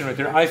question right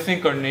there, I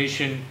think our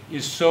nation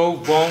is so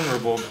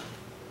vulnerable,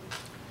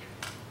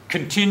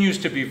 continues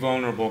to be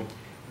vulnerable,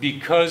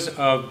 because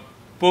of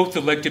both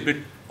elected but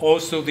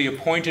also the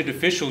appointed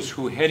officials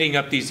who are heading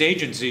up these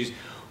agencies,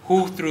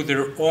 who through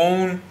their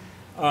own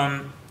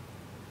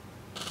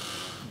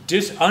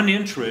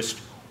uninterest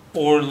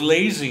or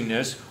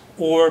laziness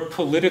or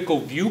political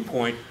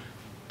viewpoint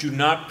do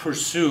not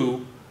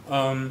pursue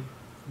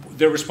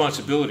their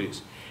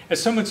responsibilities.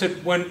 As someone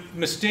said, when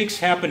mistakes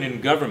happen in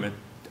government,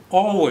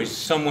 always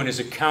someone is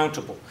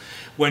accountable.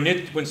 When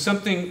a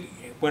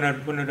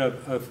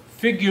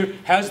figure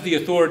has the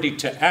authority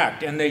to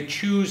act and they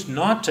choose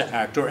not to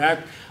act or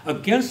act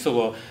against the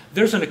law,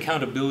 there's an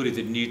accountability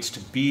that needs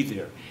to be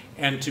there.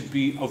 And to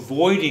be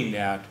avoiding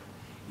that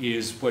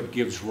is what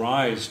gives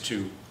rise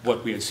to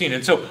what we had seen.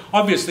 And so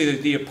obviously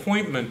the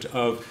appointment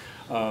of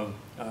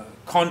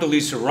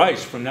Condoleezza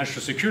Rice from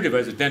National Security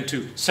Advisor, then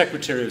to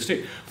Secretary of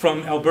State,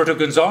 from Alberto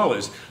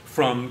Gonzalez,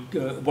 from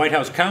White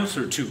House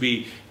counselor to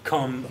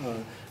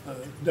become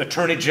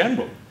Attorney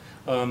General.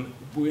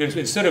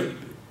 Instead of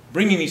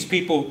bringing these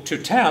people to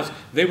task,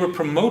 they were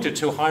promoted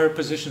to higher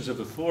positions of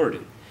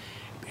authority.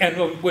 And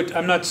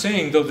I'm not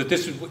saying, though, that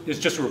this is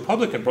just a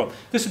Republican problem.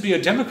 This would be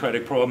a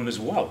Democratic problem as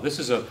well. This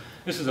is a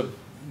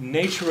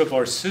nature of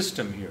our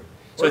system here.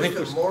 So Where's I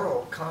think the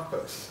moral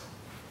compass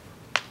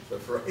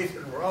of right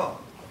and wrong?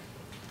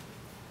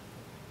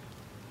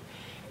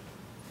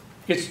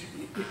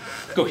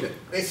 Go ahead.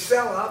 They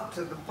sell out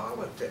to the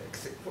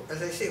politics.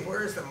 As I say,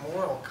 where is the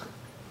moral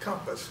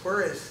compass?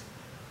 Where is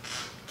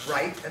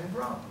right and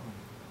wrong?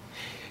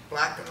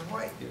 Black and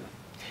white.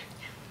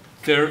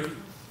 Yeah.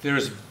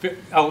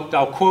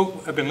 I'll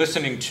quote, I've been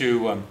listening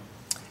to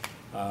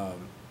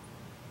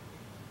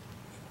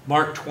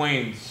Mark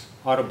Twain's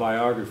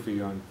autobiography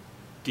on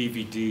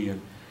DVD,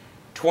 and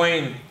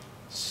Twain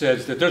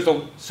says that there's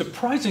a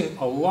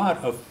lot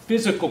of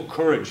physical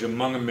courage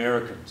among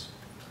Americans,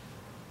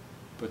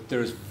 but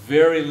there's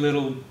very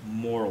little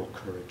moral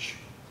courage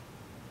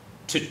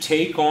to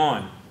take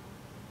on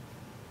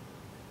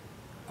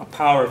a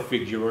power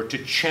figure or to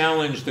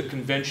challenge the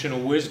conventional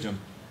wisdom.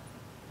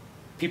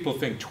 People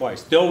think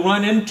twice. They'll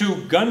run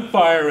into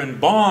gunfire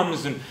and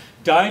bombs and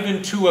dive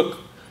into a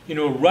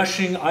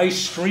rushing ice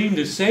stream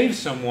to save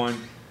someone,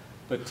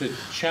 but to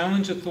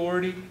challenge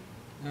authority,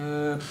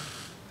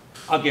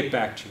 I'll get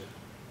back to you.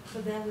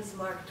 So that was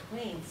Mark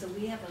Twain, so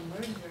we haven't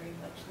learned very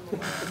much in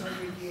the last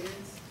 100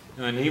 years.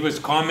 And he was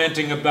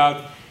commenting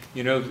about,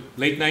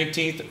 late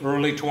 19th,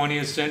 early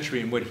 20th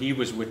century and what he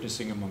was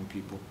witnessing among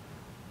people.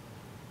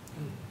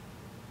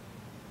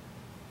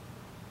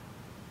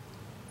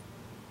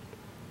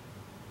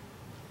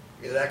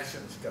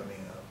 Elections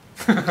coming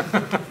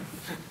up.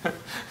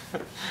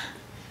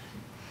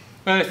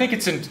 Well, I think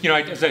it's,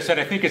 as I said,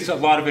 I think a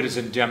lot of it is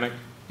endemic,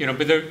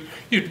 but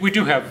we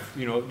do have,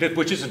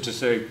 which isn't to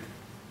say,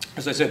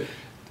 as I said,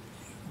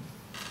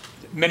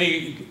 so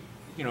many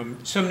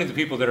of the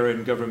people that are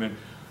in government,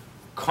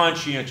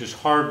 conscientious,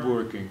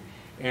 hardworking,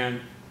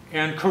 and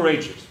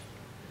courageous.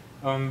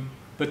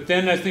 But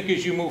then I think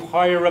as you move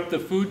higher up the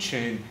food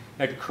chain,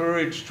 that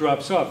courage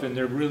drops off, and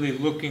they're really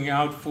looking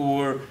out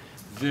for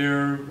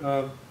their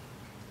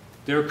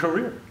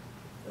career.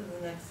 For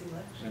the next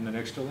election. And the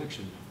next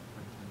election.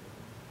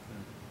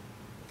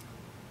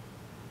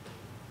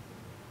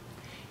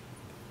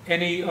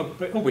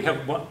 We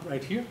have one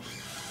right here.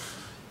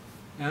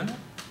 Anna?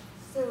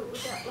 So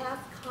with that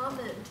last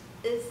comment,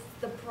 is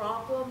the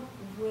problem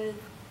with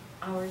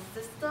our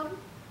system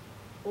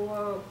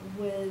or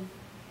with,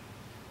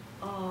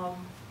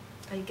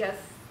 I guess,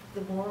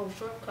 the moral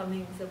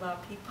shortcomings of our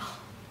people?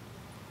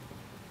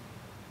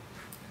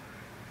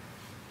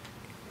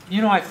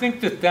 I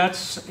think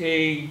that's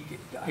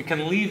I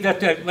can leave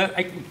that,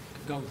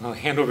 I'll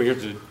hand over here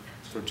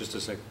for just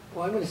a second.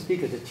 Well, I'm going to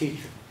speak as a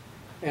teacher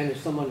and as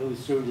someone who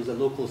served as a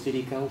local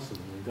city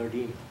councilman in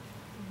Gardena.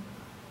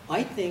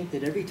 I think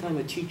that every time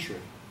a teacher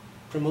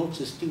promotes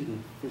a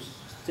student for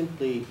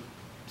simply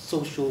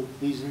social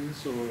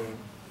reasons or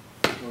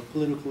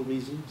political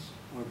reasons,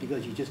 or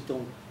because you just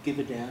don't give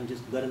a damn,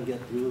 just let them get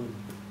through and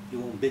you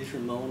won't bitch or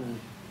moan and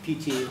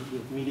PTA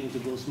with meetings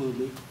will go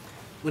smoothly.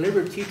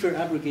 Whenever a teacher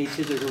abrogates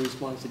his or her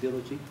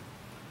responsibility,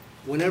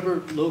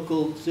 whenever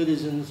local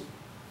citizens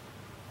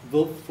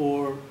vote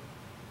for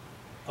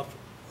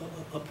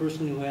a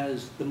person who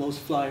has the most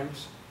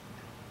flyers,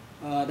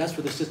 that's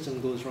where the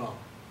system goes wrong.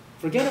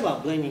 Forget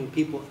about blaming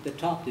people at the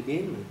top to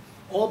begin with.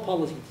 All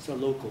politics are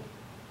local.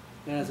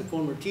 And as a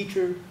former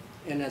teacher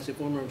and as a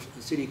former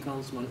city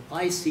councilman,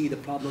 I see the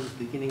problems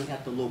beginning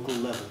at the local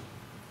level.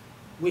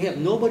 We have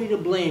nobody to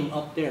blame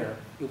up there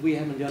if we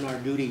haven't done our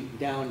duty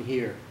down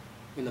here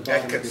in the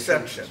bottom At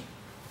conception.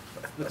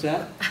 What's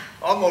that?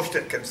 Almost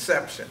at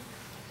conception.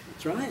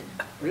 That's right,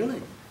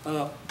 really.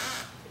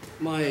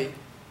 My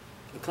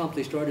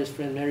accomplished artist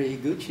friend Mary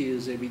Higuchi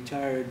is a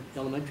retired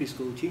elementary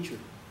school teacher.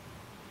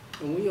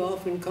 And we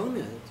often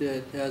comment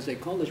that as a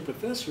college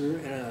professor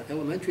and an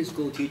elementary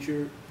school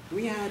teacher,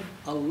 we had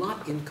a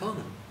lot in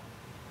common.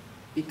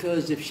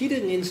 Because if she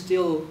didn't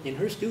instill in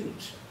her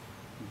students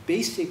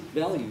basic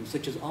values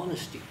such as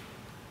honesty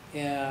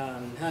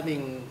and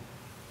having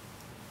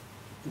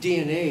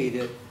DNA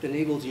that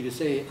enables you to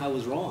say, I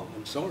was wrong,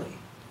 I'm sorry,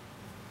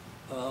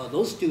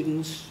 those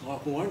students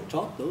who aren't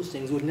taught those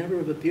things would never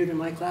have appeared in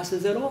my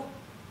classes at all.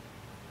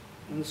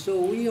 And so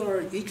we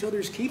are each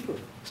other's keeper,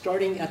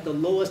 starting at the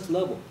lowest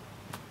level.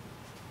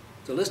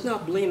 So let's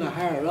not blame the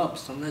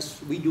higher-ups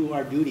unless we do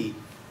our duty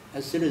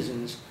as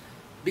citizens.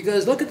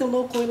 Because look at the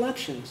local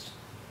elections.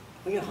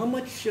 I mean, how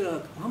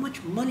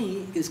much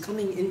money is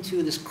coming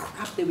into this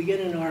crap that we get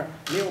in our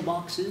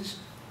mailboxes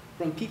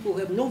from people who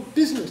have no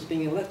business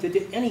being elected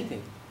to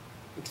anything,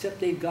 except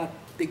they've got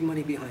big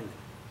money behind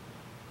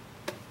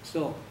them.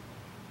 So.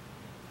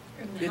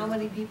 And how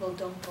many people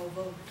don't go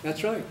vote?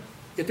 That's right.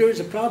 If there is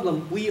a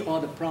problem, we are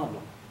the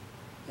problem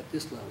at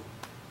this level.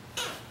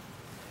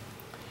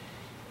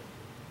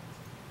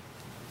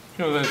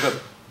 You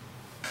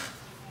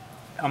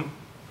know,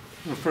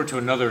 refer to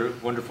another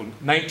wonderful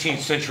 19th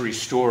century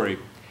story.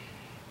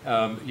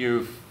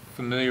 You're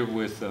familiar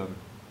with,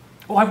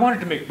 oh, I wanted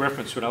to make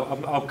reference to it.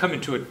 I'll come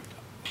into it.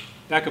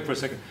 Back up for a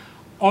second.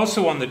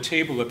 Also on the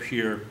table up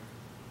here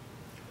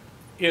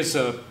is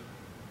a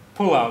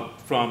pullout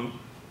from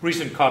a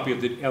recent copy of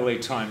the LA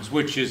Times,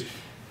 which is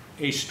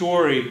a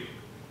story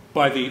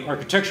by the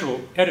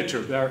architectural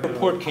editor. The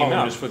report came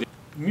out for the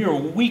mere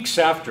weeks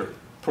after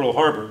Pearl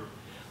Harbor.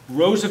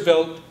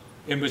 Roosevelt,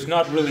 it was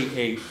not really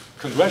a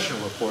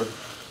congressional report,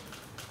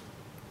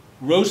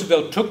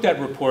 Roosevelt took that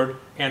report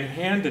and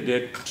handed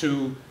it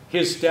to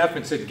his staff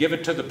and said, give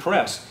it to the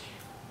press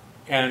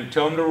and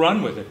tell them to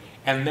run with it.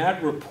 And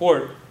that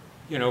report,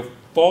 you know,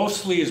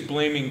 falsely is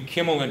blaming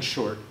Kimmel and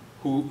Short,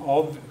 who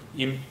all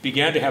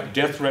began to have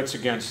death threats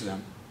against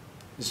them,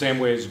 the same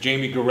way as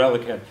Jamie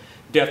Gorelick had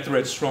death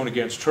threats thrown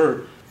against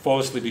her,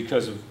 falsely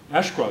because of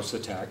Ashcroft's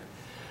attack.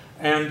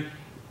 And,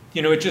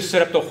 you know, it just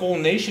set up the whole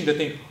nation to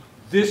think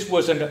this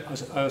was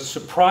a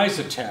surprise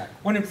attack,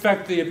 when in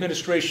fact the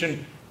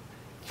administration,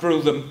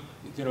 through the,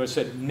 you know, it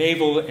said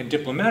naval and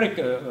diplomatic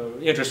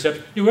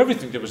intercepts, knew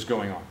everything that was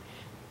going on,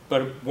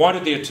 but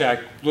wanted the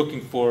attack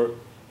looking for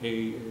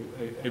a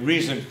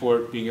reason for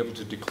being able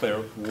to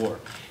declare war.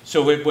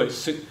 So it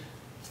was,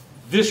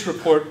 this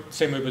report,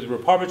 same way with the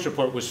Roberts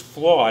report, was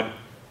flawed,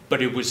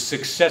 but it was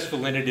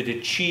successful in it. It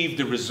achieved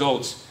the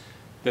results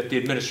that the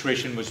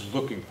administration was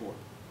looking for.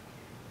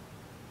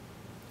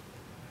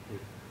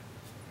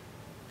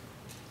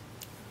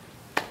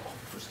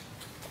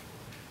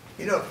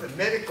 You know, if the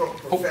medical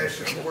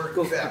profession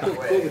worked that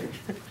way,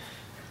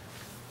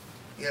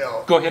 you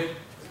know, Go ahead.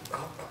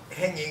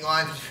 hanging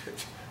on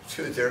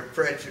to their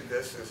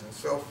prejudices and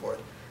so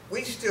forth,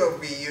 we'd still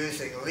be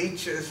using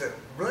leeches and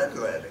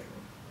bloodletting.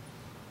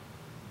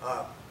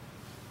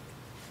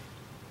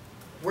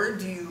 Where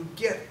do you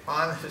get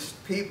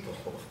honest people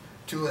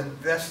to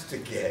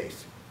investigate?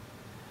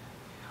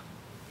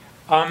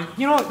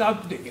 You know,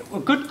 a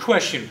good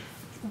question.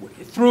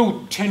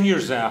 Through 10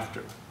 years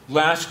after,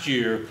 last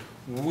year,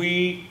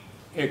 we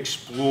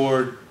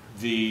explored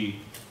the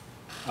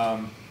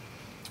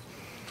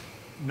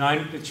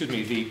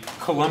the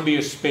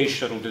Columbia Space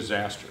Shuttle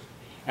disaster.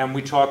 And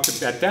we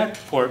talked at that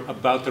point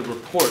about the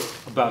report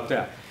about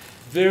that.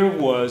 There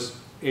was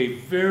a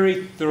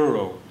very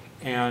thorough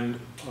and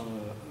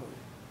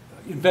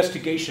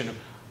investigation of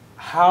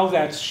how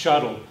that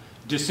shuttle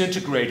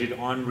disintegrated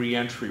on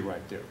re-entry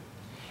right there.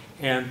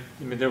 And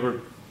I mean, there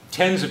were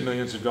tens of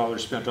millions of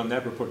dollars spent on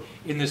that report.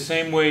 In the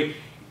same way,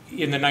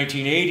 in the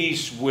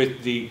 1980s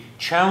with the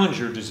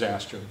Challenger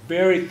disaster,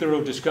 very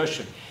thorough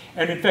discussion.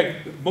 And in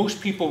fact,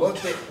 most people...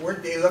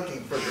 Weren't they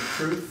looking for the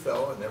truth,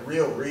 though, and the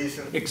real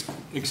reason?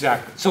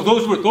 Exactly. So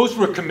those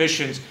were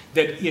commissions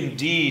that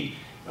indeed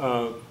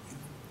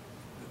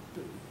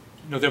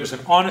there was an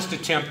honest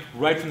attempt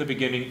right from the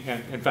beginning,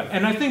 and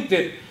I think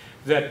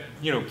that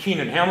Keene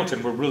and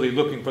Hamilton were really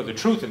looking for the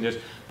truth in this,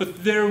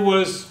 but there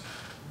was,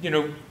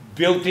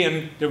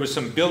 there was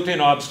some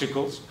built-in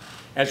obstacles,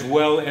 as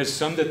well as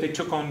some that they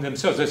took on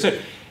themselves. As I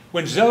said,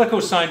 when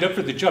Zelikow signed up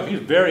for the job, he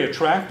was very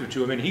attractive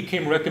to him, and he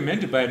came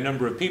recommended by a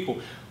number of people,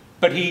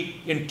 but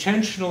he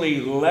intentionally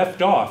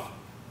left off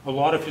a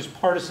lot of his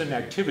partisan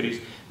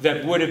activities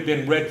that would have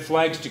been red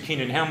flags to Keene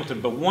and Hamilton.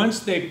 But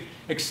once they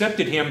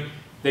accepted him,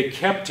 they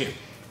kept him.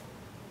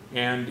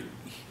 And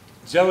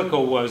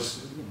Zelikow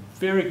was a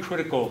very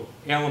critical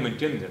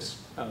element in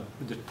this,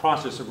 the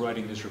process of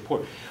writing this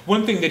report.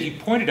 One thing that he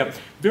pointed out,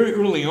 very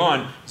early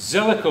on,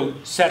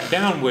 Zelikow sat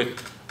down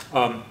with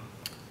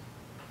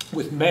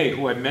May,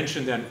 who I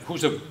mentioned then,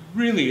 who's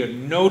really a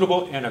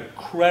notable and a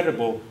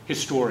credible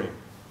historian.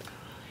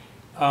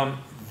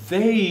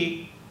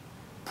 They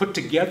put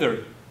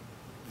together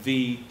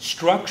the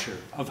structure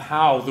of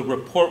how the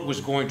report was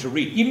going to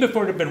read. Even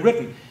before it had been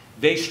written,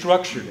 they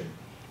structured it,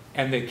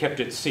 and they kept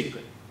it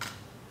secret.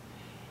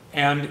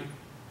 And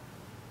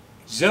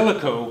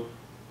Zelikow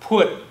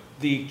put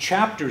the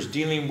chapters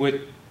dealing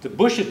with the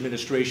Bush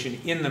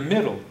administration in the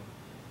middle,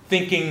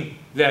 thinking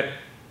that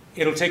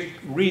it'll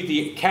take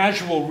the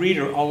casual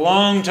reader a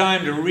long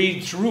time to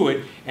read through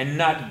it and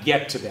not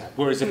get to that.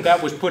 Whereas if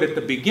that was put at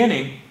the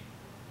beginning,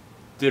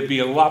 there'd be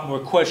a lot more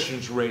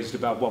questions raised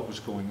about what was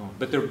going on.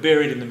 But they're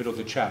buried in the middle of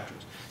the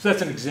chapters. So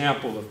that's an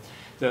example of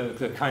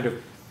the kind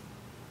of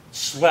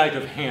sleight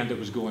of hand that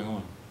was going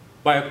on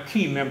by a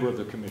key member of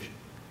the commission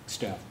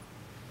staff.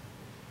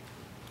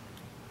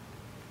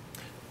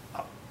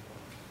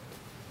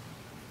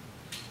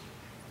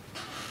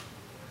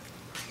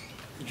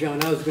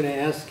 John, I was going to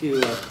ask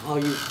you how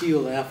you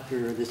feel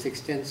after this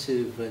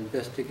extensive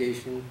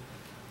investigation.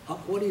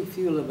 What do you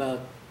feel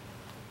about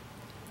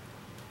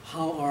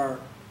how our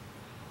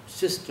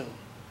system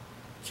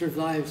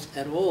survives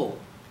at all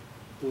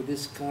with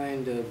this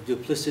kind of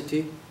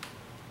duplicity,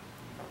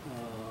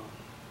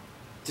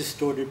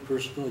 distorted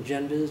personal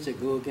agendas that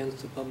go against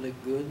the public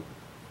good?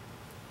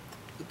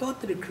 The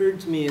thought that occurred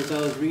to me as I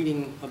was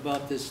reading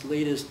about this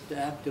latest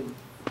act of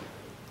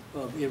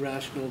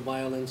irrational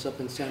violence up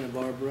in Santa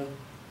Barbara,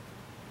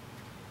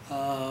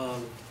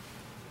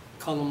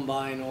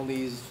 Columbine, all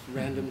these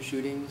random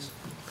shootings.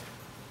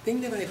 The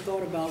thing that I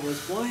thought about was,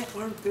 why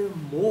aren't there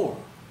more?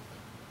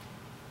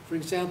 For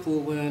example,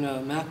 when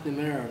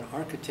McNamara, an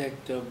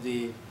architect of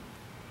the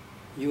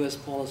U.S.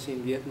 policy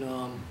in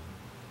Vietnam,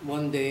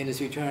 one day in his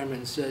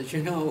retirement says,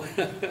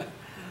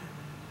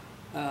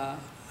 I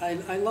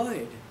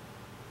lied.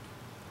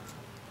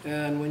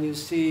 And when you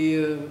see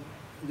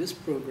this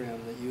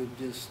program that you've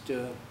just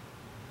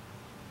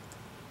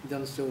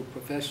done so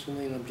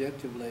professionally and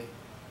objectively,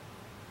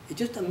 it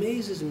just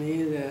amazes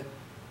me that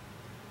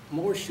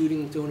more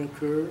shootings don't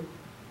occur.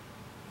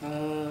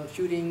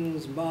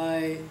 Shootings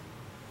by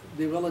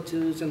the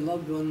relatives and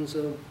loved ones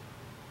of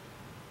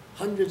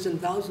hundreds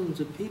and thousands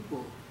of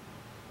people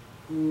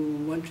who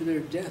went to their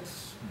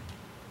deaths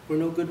for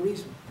no good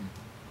reason.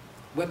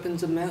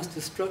 Weapons of mass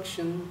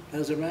destruction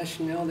as a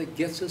rationale that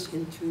gets us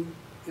into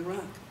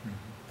Iraq.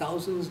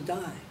 Thousands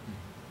die.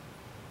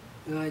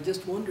 And I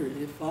just wondered,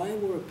 if I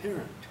were a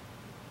parent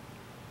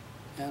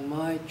and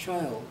my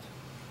child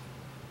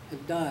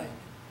had died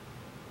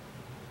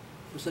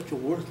for such a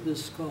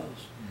worthless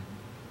cause,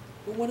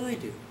 what would I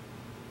do?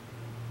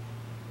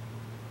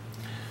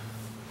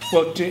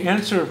 Well, to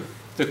answer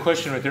the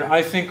question right there,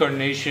 I think our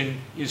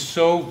nation is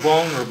so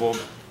vulnerable,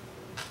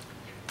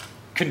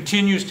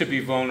 continues to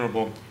be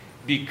vulnerable,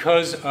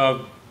 because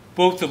of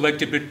both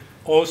elected but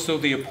also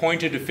the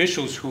appointed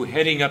officials who are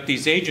heading up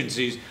these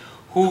agencies,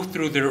 who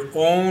through their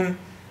own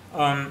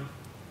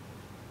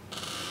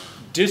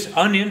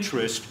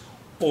uninterest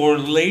or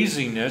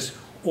laziness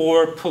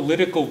or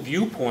political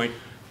viewpoint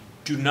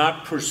do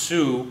not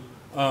pursue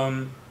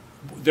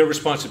their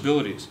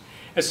responsibilities.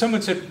 As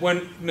someone said,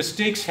 when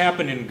mistakes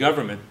happen in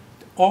government,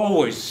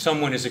 always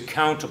someone is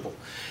accountable.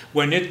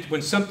 When a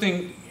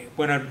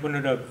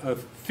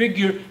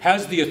figure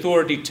has the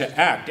authority to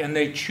act and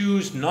they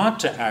choose not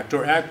to act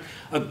or act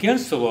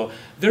against the law,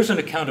 there's an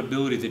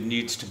accountability that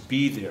needs to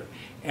be there.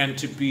 And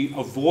to be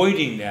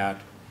avoiding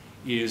that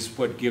is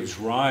what gives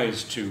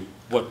rise to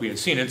what we had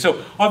seen. And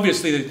so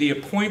obviously the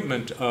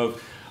appointment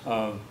of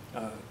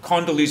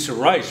Condoleezza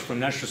Rice from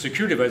National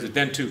Security Advisor,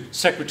 then to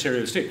Secretary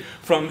of State,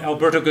 from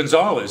Alberto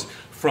Gonzalez,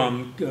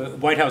 from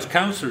White House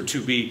counselor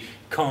to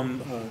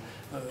become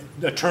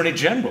Attorney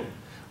General.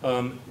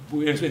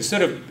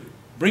 Instead of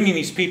bringing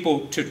these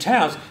people to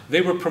task,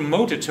 they were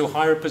promoted to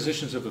higher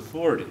positions of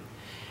authority.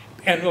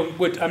 And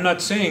I'm not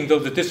saying, though,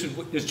 that this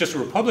is just a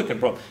Republican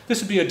problem.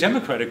 This would be a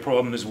Democratic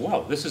problem as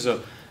well. This is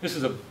a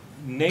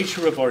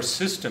nature of our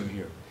system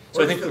here.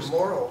 So Where's the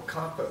moral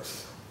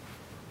compass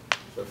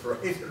of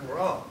right and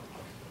wrong?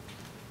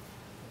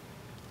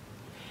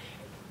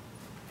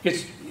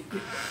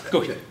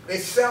 Go ahead. They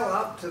sell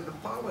out to the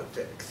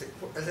politics.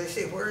 As I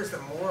say, where is the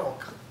moral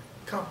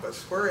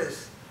compass? Where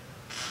is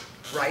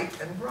right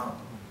and wrong?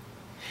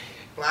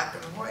 Black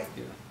and white.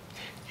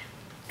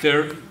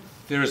 Yeah.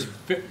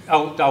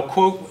 I'll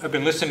quote, I've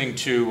been listening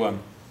to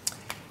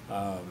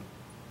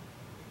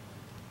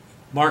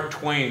Mark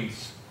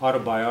Twain's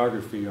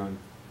autobiography on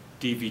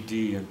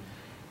DVD, and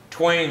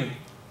Twain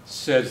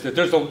says that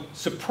there's a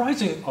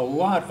surprising a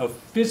lot of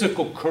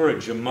physical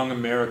courage among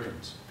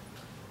Americans,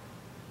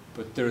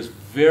 but there's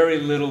very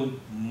little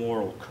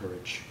moral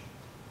courage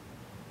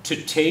to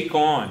take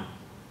on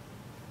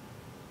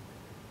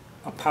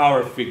a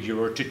power figure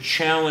or to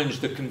challenge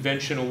the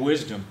conventional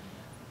wisdom.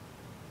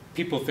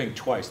 People think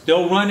twice.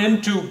 They'll run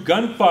into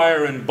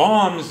gunfire and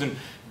bombs and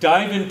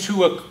dive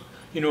into a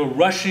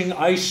rushing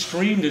ice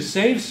stream to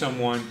save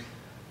someone,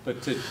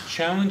 but to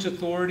challenge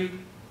authority,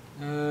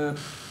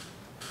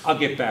 I'll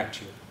get back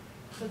to you.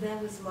 So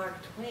that was Mark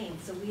Twain,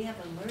 so we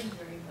haven't learned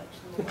very much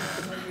in the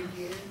last 100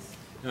 years.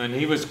 And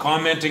he was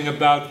commenting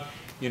about,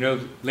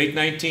 late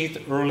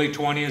 19th, early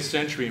 20th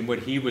century and what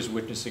he was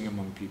witnessing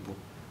among people.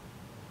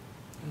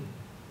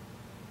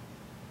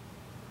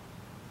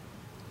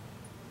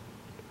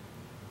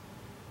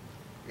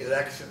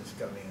 Elections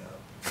coming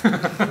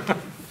up.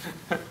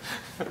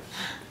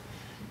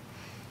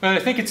 Well, I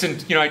think it's,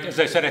 as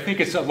I said, I think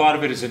a lot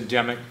of it is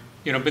endemic,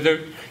 but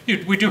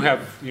we do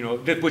have,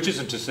 which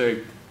isn't to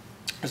say,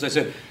 as I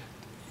said,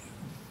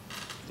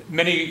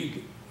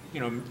 many,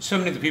 so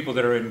many of the people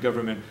that are in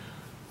government,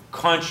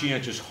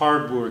 conscientious,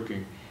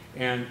 hardworking,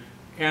 and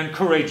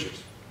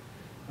courageous.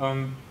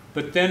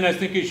 But then I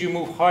think as you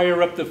move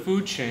higher up the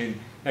food chain,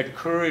 that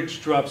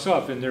courage drops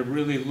off, and they're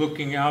really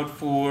looking out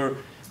for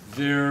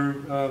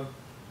their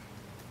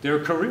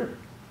career.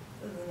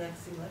 For the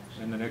next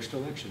election. And the next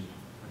election.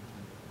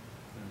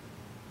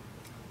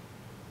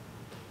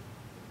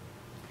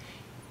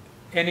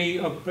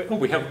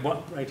 We have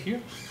one right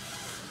here.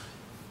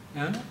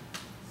 Anna?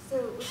 So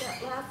with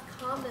that last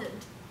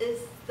comment, is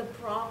the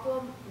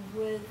problem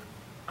with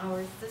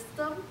our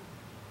system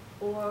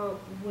or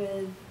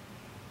with,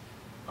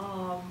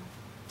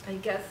 I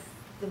guess,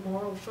 the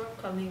moral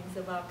shortcomings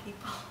of our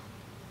people?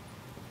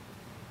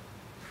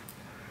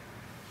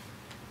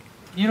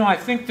 I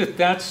think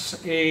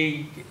that's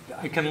I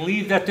can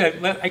leave that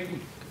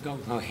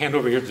I'll hand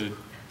over here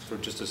for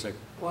just a second.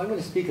 Well, I'm going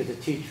to speak as a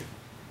teacher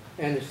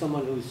and as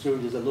someone who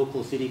served as a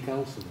local city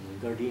councilman in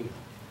Gardena.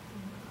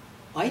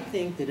 I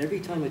think that every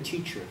time a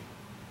teacher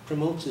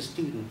promotes a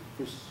student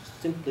for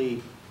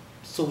simply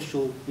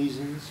social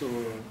reasons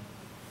or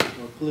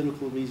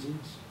political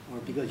reasons, or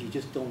because you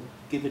just don't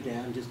give a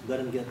damn, just let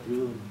them get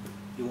through and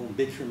you won't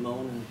bitch or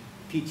moan and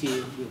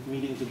PTA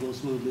meetings will go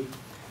smoothly.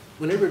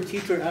 Whenever a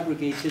teacher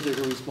abrogates his or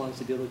her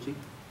responsibility,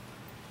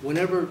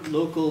 whenever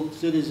local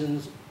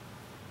citizens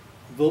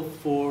vote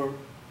for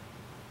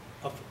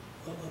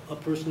a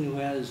person who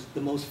has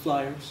the most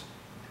flyers,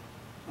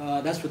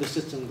 that's where the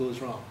system goes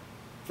wrong.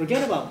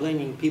 Forget about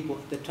blaming people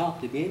at the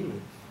top to begin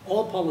with.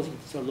 All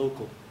politics are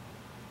local.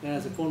 And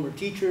as a former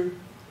teacher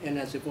and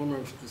as a former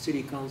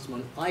city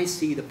councilman, I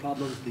see the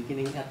problems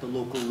beginning at the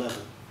local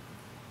level.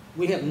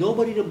 We have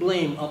nobody to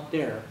blame up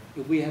there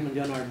if we haven't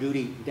done our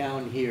duty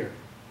down here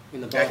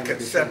in the bottom At of the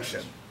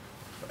conception.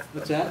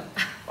 What's that?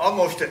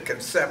 Almost at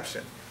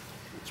conception.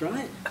 That's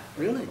right,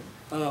 really.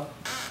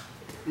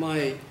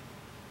 My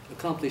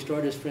accomplished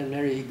artist friend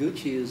Mary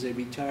Higuchi is a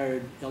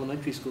retired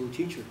elementary school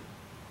teacher.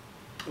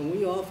 And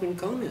we often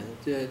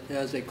comment that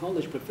as a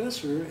college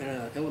professor and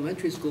an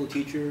elementary school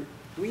teacher,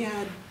 we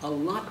had a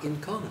lot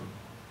in common.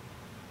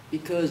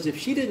 Because if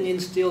she didn't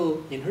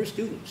instill in her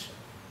students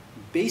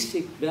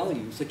basic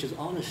values such as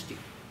honesty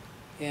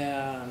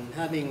and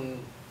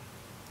having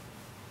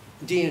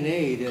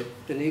DNA that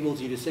enables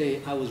you to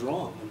say, I was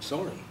wrong, I'm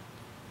sorry,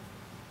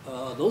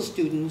 those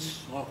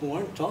students who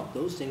aren't taught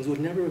those things would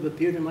never have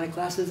appeared in my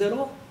classes at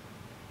all.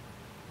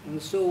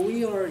 And so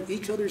we are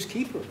each other's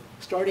keeper,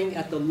 starting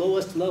at the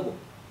lowest level.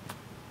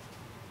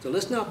 So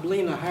let's not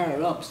blame the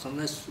higher-ups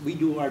unless we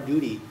do our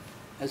duty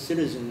as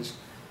citizens.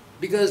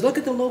 Because look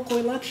at the local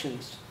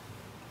elections.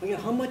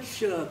 How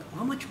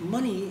much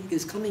money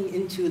is coming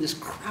into this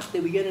crap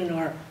that we get in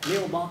our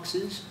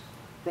mailboxes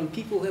from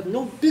people who have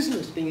no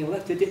business being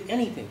elected to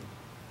anything,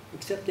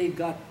 except they've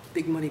got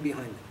big money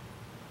behind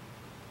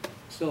them.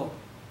 So.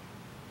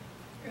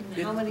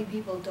 And how many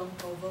people don't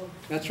go vote?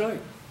 That's right.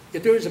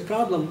 If there is a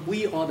problem,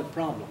 we are the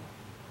problem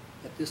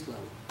at this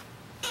level.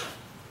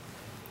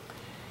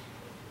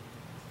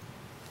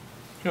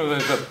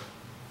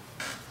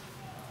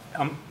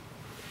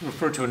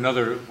 Refer to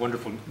another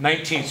wonderful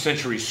 19th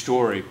century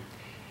story.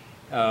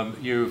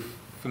 You're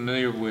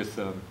familiar with,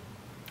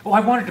 I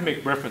wanted to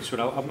make reference to it.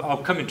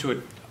 I'll come into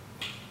it.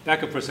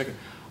 Back up for a second.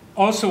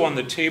 Also on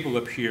the table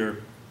up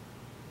here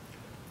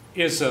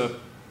is a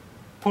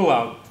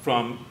pullout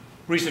from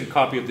a recent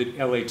copy of the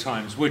LA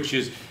Times, which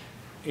is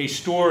a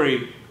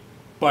story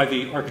by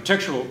the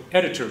architectural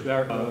editor of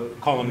our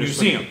column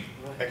museum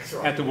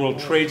at the World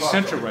Trade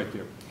Center right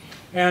there.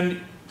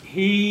 And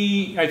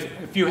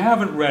if you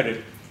haven't read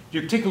it,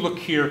 you take a look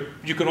here.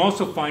 You can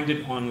also find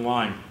it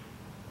online.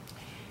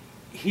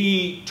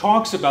 He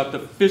talks about the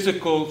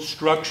physical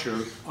structure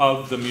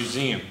of the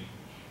museum.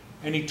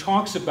 And he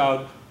talks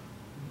about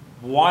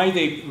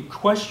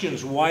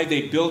questions why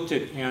they built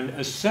it and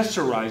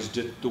accessorized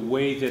it the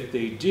way that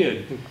they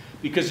did,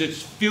 because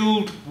it's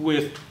filled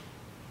with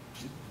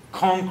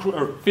concrete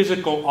or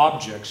physical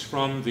objects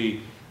from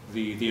the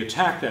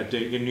attack that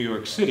day in New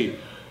York City,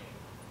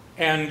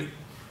 and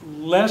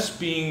less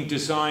being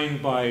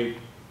designed by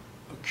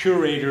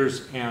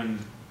curators and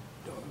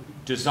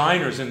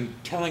designers and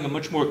telling a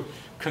much more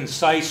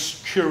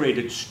concise,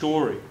 curated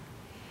story.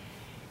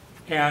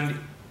 And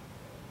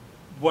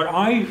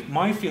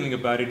my feeling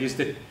about it is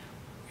that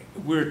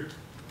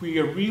we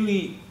are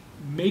really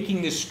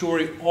making this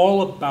story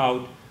all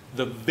about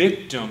the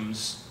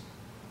victims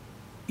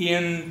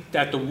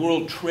at the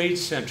World Trade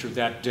Center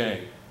that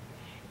day,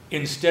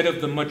 instead of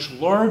the much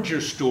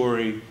larger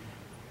story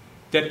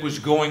that was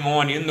going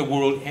on in the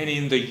world and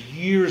in the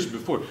years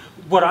before.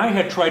 What I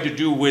had tried to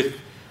do with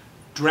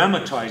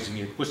dramatizing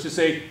it was to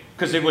say,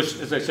 because it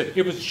was, as I said,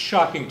 it was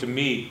shocking to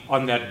me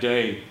on that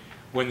day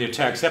when the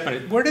attacks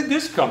happened. Where did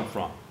this come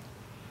from?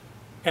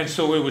 And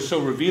so it was so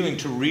revealing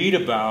to read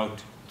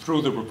about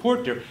through the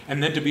report there,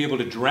 and then to be able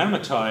to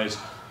dramatize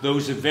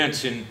those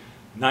events in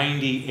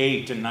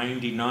 98 and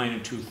 99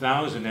 and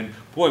 2000. And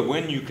boy,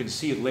 when you can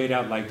see it laid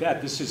out like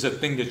that, this is a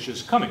thing that's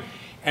just coming.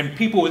 And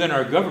people within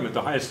our government,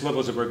 the highest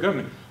levels of our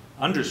government,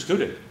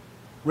 understood it.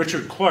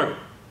 Richard Clarke,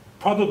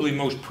 probably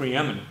most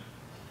preeminent.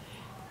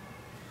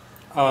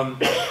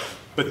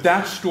 But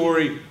that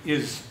story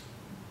is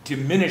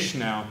diminished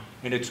now,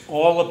 and it's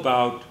all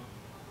about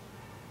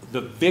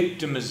the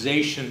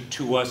victimization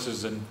to us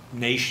as a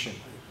nation,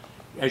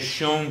 as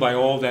shown by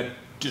all that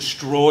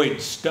destroyed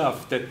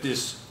stuff that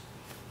this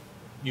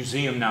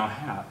museum now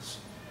has.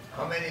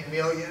 How many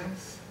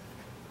millions?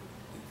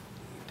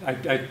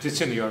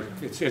 It's in the article.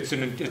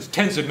 It's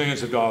tens of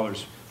millions of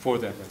dollars for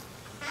that.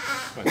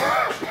 Right.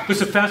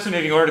 It's a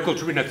fascinating article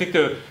to read, and I think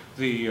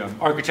the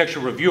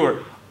architectural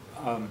reviewer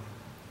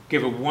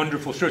gave a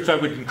wonderful story, so I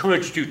would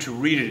encourage you to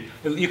read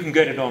it. You can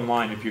get it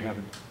online if you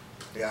haven't.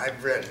 Yeah,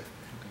 I've read it.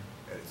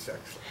 It's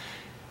excellent.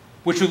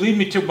 Which will lead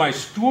me to my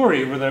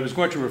story, that I was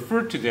going to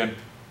refer to then.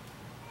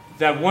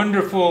 That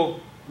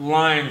wonderful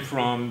line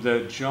from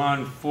the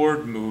John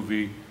Ford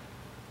movie,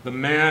 "The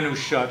Man Who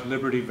Shot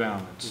Liberty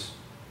Valance,"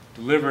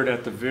 delivered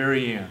at the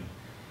very end.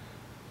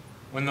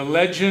 When the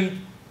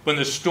legend, when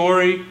the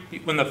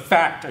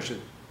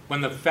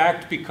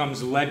fact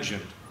becomes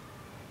legend,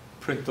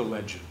 print the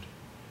legend.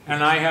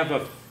 And I have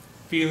a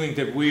feeling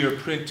that we are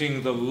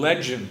printing the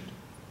legend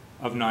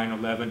of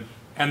 9/11,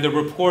 and the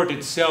report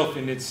itself,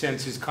 in its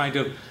sense, is kind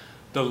of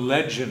the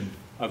legend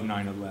of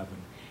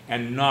 9/11,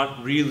 and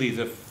not really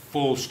the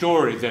full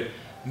story that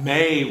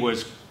May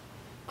was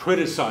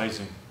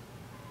criticizing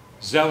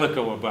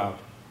Zelikow about.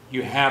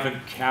 You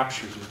haven't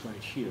captured it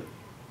right here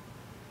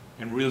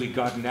and really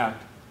gotten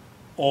at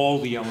all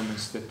the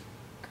elements that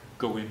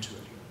go into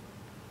it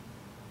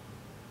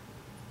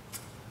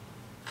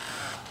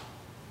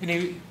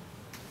here.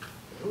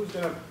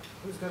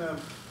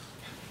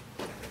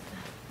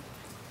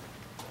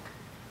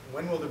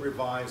 When will the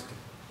revised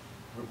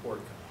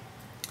report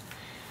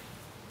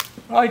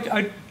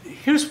come?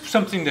 Here's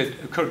something that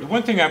occurred.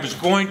 One thing I was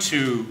going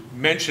to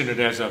mention it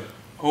as an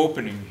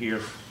opening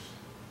here,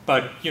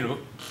 but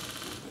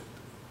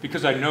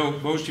because I know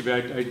most of you,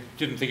 I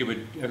didn't think it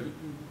would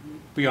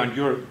be on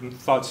your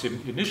thoughts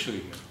initially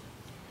here.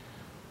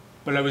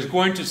 But I was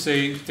going to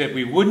say that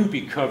we wouldn't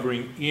be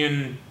covering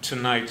in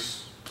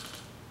tonight's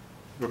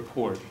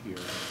report here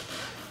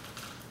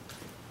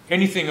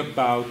anything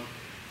about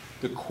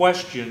the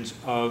questions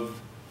of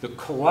the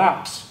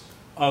collapse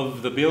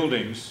of the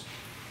buildings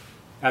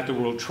at the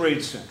World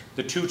Trade Center,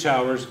 the two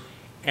towers,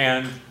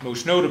 and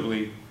most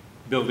notably,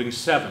 Building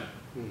 7.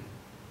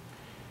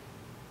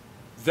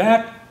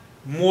 That,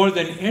 more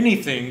than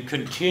anything,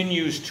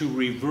 continues to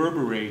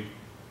reverberate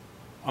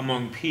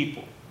among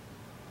people.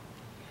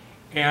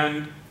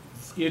 And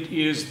it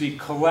is the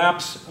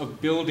collapse of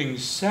Building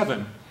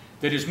 7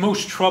 that is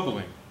most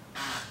troubling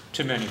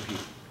to many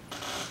people.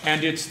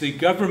 And it's the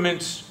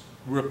government's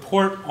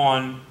report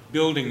on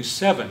Building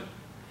 7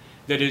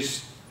 that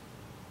is,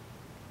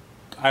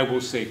 I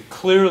will say,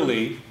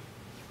 clearly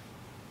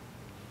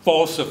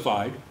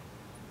falsified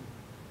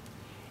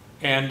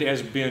and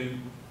has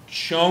been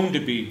shown to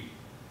be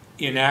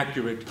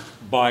inaccurate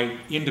by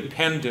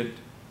independent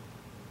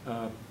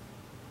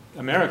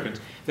Americans,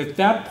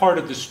 that part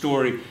of the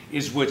story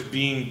is what's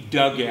being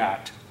dug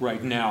at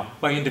right now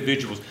by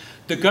individuals.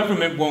 The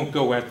government won't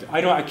go at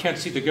I can't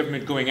see the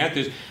government going at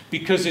this,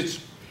 because it's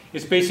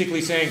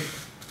basically saying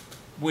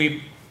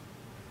we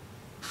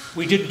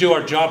didn't do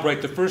our job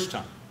right the first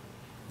time.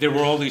 There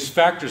were all these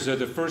factors there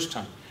the first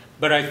time.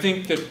 But I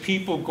think that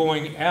people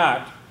going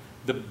at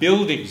the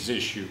buildings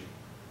issue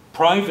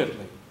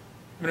privately,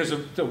 I mean, there's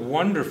a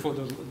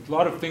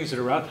lot of things that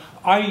are out.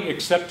 I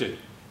accepted,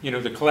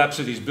 the collapse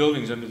of these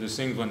buildings under this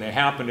thing when they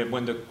happened, and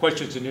when the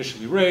questions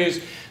initially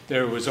raised,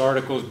 there was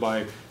articles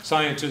by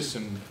scientists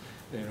and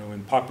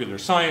in Popular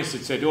Science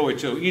that said, oh,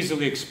 it's so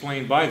easily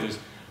explained by this.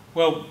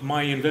 Well,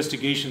 my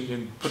investigation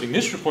in putting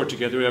this report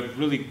together, I've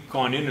really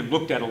gone in and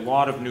looked at a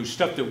lot of new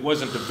stuff that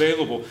wasn't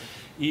available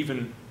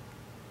even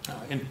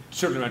and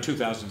certainly around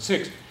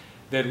 2006,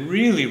 that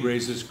really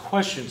raises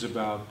questions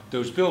about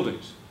those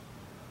buildings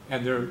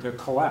and their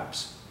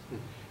collapse.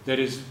 That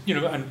is, you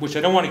know, which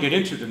I don't want to get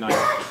into tonight,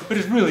 but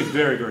it's really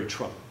very, very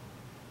troubling.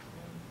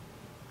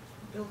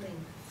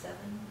 Building 7?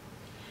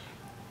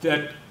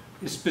 That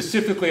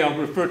specifically, I'll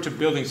refer to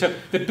Building 7.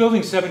 That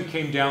Building 7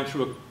 came down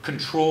through a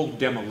controlled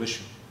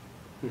demolition.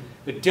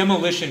 The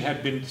demolition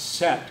had been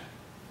set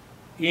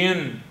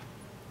in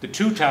the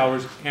 2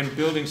 towers and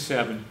Building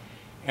 7,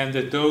 and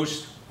that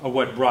those are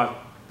what brought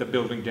the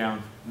building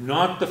down,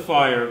 not the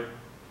fire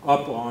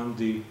up on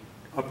the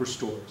upper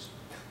stories.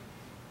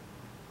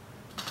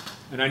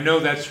 And I know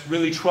that's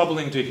really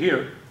troubling to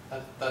hear.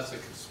 That's a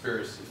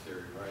conspiracy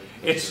theory, right?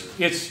 It's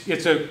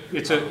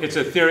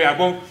a theory.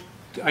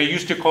 I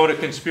used to call it a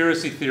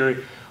conspiracy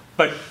theory,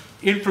 but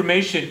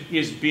information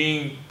is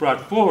being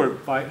brought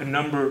forward by a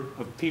number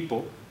of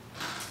people,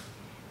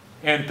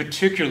 and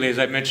particularly, as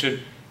I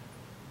mentioned,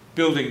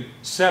 Building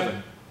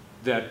 7,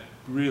 that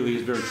really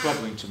is very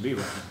troubling to me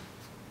right now.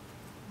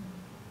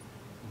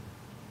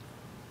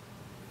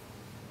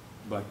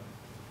 But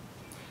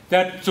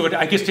so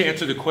I guess to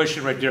answer the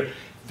question right there,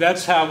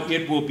 that's how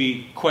it will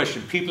be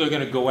questioned. People are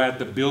going to go at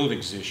the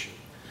buildings issue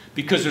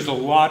because there's a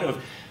lot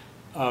of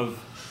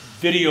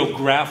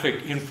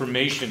videographic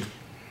information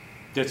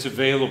that's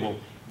available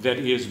that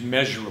is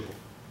measurable.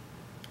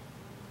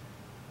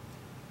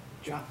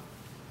 John?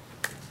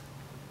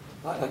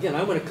 Again,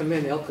 I want to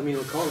commend El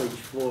Camino College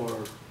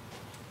for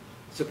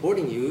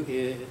supporting you.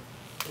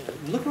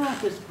 Look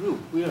around this group.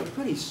 We are a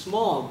pretty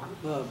small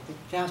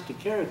cast of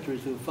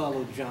characters who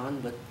follow John,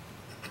 but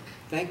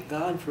thank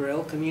God for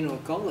El Camino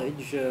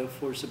College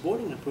for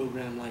supporting a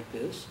program like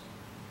this.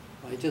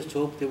 I just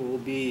hope that it will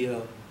be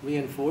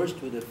reinforced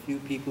with a few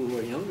people who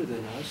are younger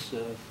than us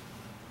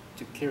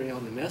to carry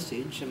on the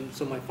message. And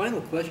so my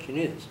final question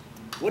is,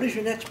 what is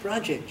your next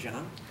project,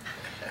 John?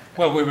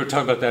 Well, we were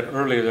talking about that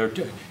earlier.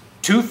 There,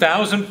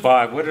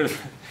 2005.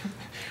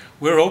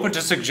 We're open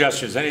to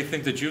suggestions.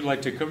 Anything that you'd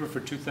like to cover for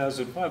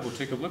 2005, we'll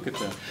take a look at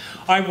that.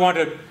 I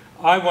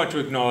want to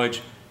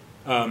acknowledge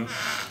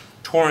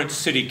Torrance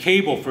City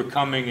Cable for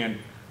coming and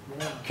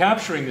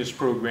capturing this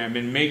program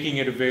and making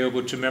it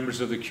available to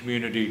members of the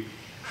community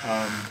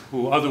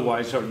who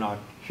otherwise are not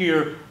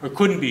here or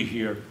couldn't be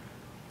here,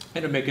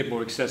 and to make it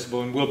more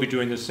accessible. And we'll be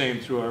doing the same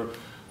through our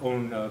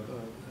own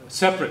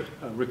separate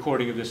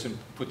recording of this and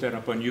put that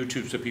up on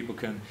YouTube so people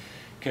can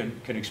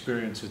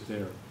experience it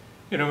there.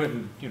 You know,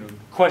 and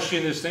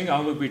question this thing.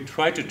 All that we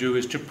try to do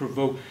is to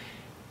provoke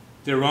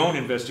their own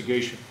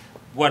investigation.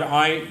 What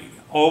I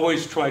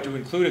always try to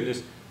include in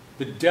this,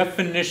 the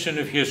definition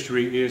of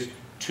history is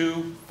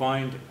to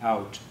find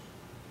out,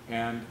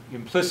 and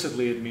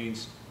implicitly it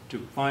means to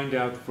find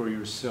out for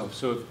yourself.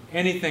 So if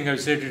anything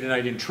I've said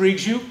tonight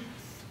intrigues you,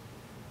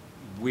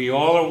 we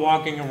all are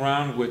walking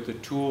around with the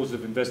tools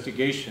of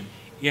investigation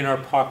in our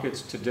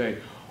pockets today,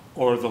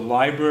 or the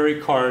library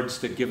cards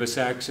that give us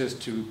access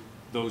to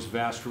those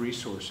vast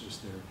resources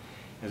there.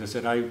 As I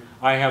said,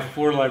 I have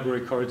 4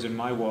 library cards in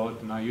my wallet,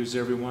 and I use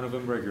every one of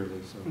them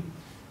regularly. So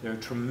they're a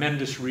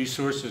tremendous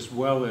resource, as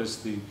well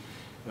as the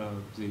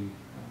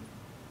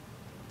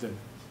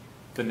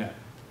net.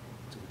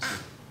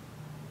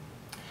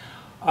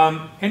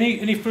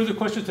 Any further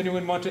questions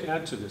anyone want to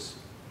add to this?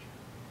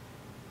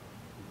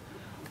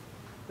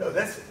 No,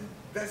 that's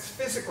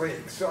physically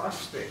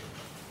exhausting.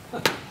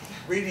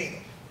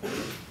 Reading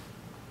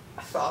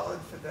solid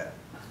for that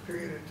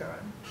period of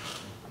time.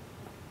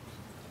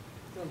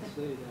 Don't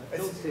say that.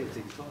 Don't say it's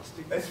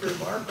exhausting. That's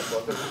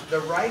remarkable. The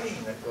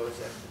writing that goes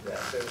into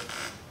that.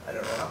 I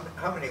don't know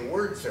how many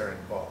words are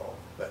involved,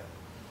 but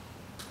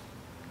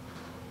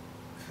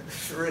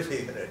it's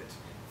really a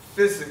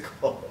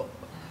physical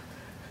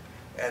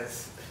and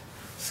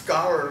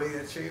scholarly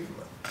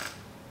achievement.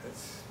 It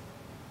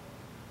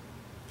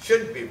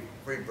should be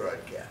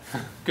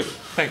rebroadcast. Good.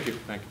 Thank you.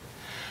 Thank you.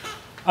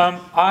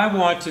 I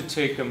want to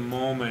take a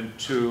moment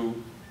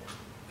to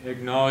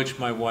acknowledge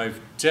my wife,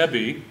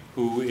 Debbie,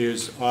 who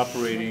is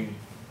operating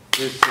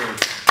this.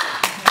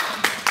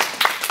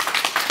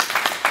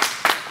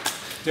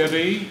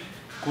 Debbie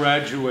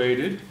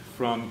graduated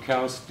from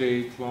Cal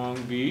State Long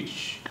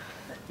Beach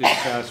this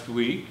past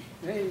week.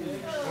 Hey.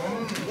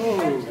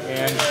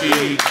 And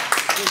she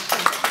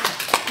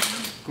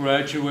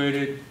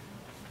graduated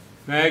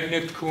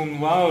magna cum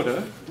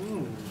laude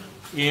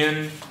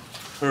in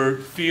her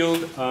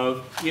field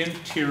of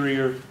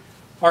interior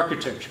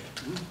architecture.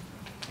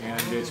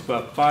 And it's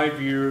about a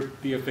 5-year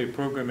BFA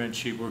program, and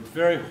she worked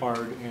very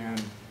hard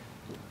and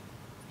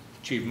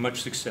achieved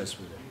much success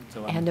with it.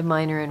 So and a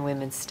minor in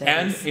women's studies.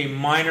 And a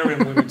minor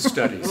in women's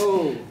studies.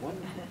 Oh,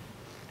 wonderful.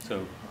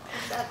 So.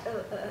 Does that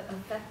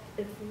affect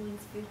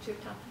influence future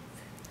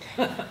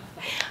topics?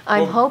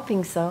 I'm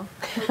hoping so.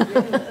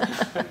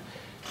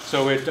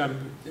 So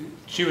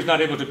she was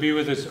not able to be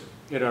with us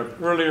at our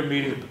earlier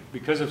meeting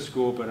because of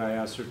school, but I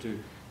asked her to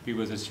be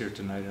with us here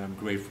tonight, and I'm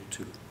grateful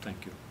to.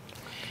 Thank you.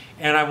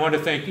 And I want to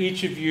thank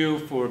each of you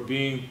for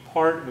being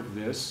part of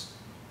this,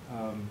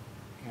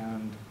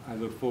 and I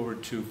look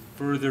forward to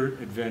further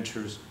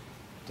adventures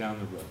down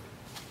the road.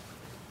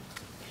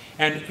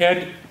 And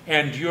Ed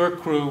and your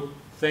crew,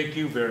 thank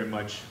you very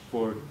much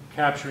for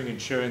capturing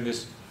and sharing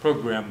this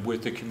program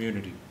with the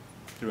community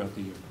throughout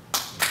the year.